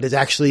meat, but is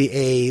actually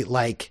a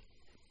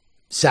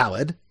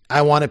salad.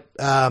 I want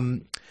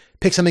to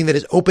pick something that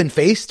is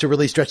open-faced to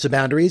really stretch the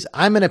boundaries.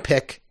 I'm going to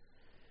pick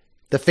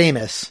the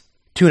famous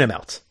tuna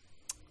melt.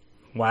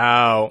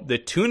 Wow, the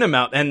tuna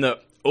melt and the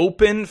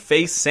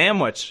open-faced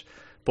sandwich.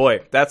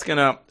 Boy, that's going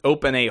to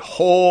open a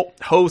whole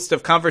host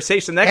of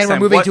conversation next time.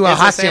 And we're moving to a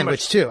hot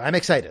sandwich, too. I'm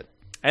excited.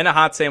 And a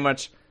hot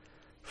sandwich.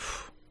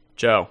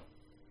 Joe,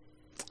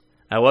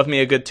 I love me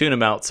a good tuna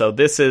melt. So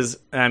this is,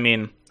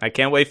 I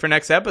can't wait for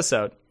next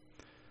episode.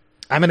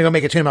 I'm going to go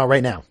make a tuna melt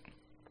right now.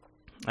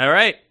 All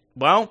right.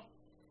 Well,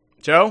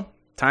 Joe,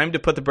 time to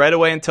put the bread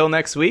away until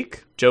next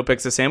week. Joe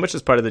Picks a Sandwich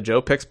is part of the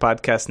Joe Picks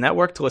Podcast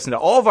Network. To listen to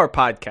all of our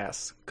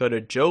podcasts, go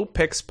to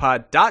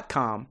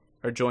joepickspod.com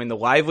or join the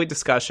lively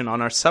discussion on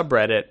our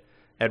subreddit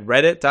at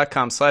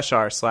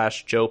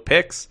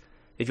reddit.com/r/JoePicks.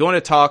 If you want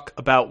to talk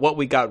about what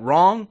we got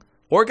wrong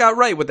or got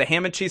right with the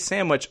ham and cheese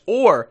sandwich,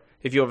 or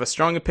if you have a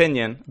strong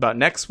opinion about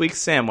next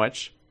week's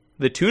sandwich,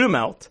 the tuna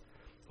melt,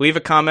 leave a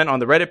comment on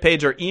the Reddit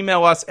page or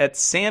email us at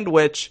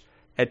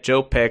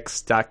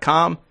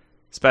sandwich@joepicks.com.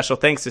 Special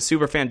thanks to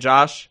superfan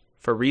Josh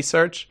for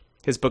research.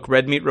 His book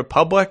Red Meat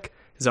Republic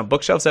is on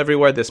bookshelves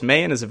everywhere this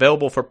May and is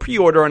available for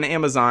pre-order on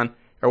Amazon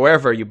or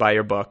wherever you buy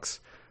your books.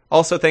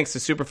 Also thanks to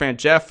superfan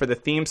Jeff for the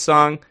theme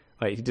song.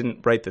 Wait, he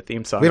didn't write the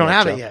theme song. We don't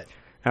have it yet.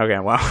 Okay,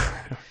 well.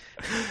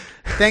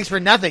 Thanks for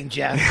nothing,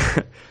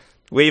 Jeff.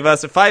 Leave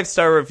us a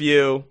 5-star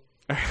review,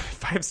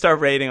 5-star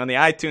rating on the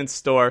iTunes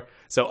store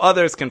so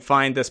others can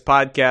find this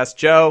podcast.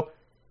 Joe,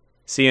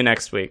 see you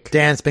next week.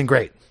 Dan, it's been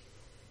great.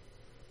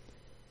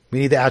 We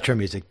need the outro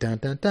music. Dun,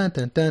 dun, dun,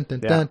 dun, dun, dun,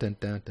 dun, dun,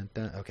 dun,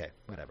 dun. Okay,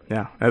 whatever.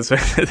 Yeah, that's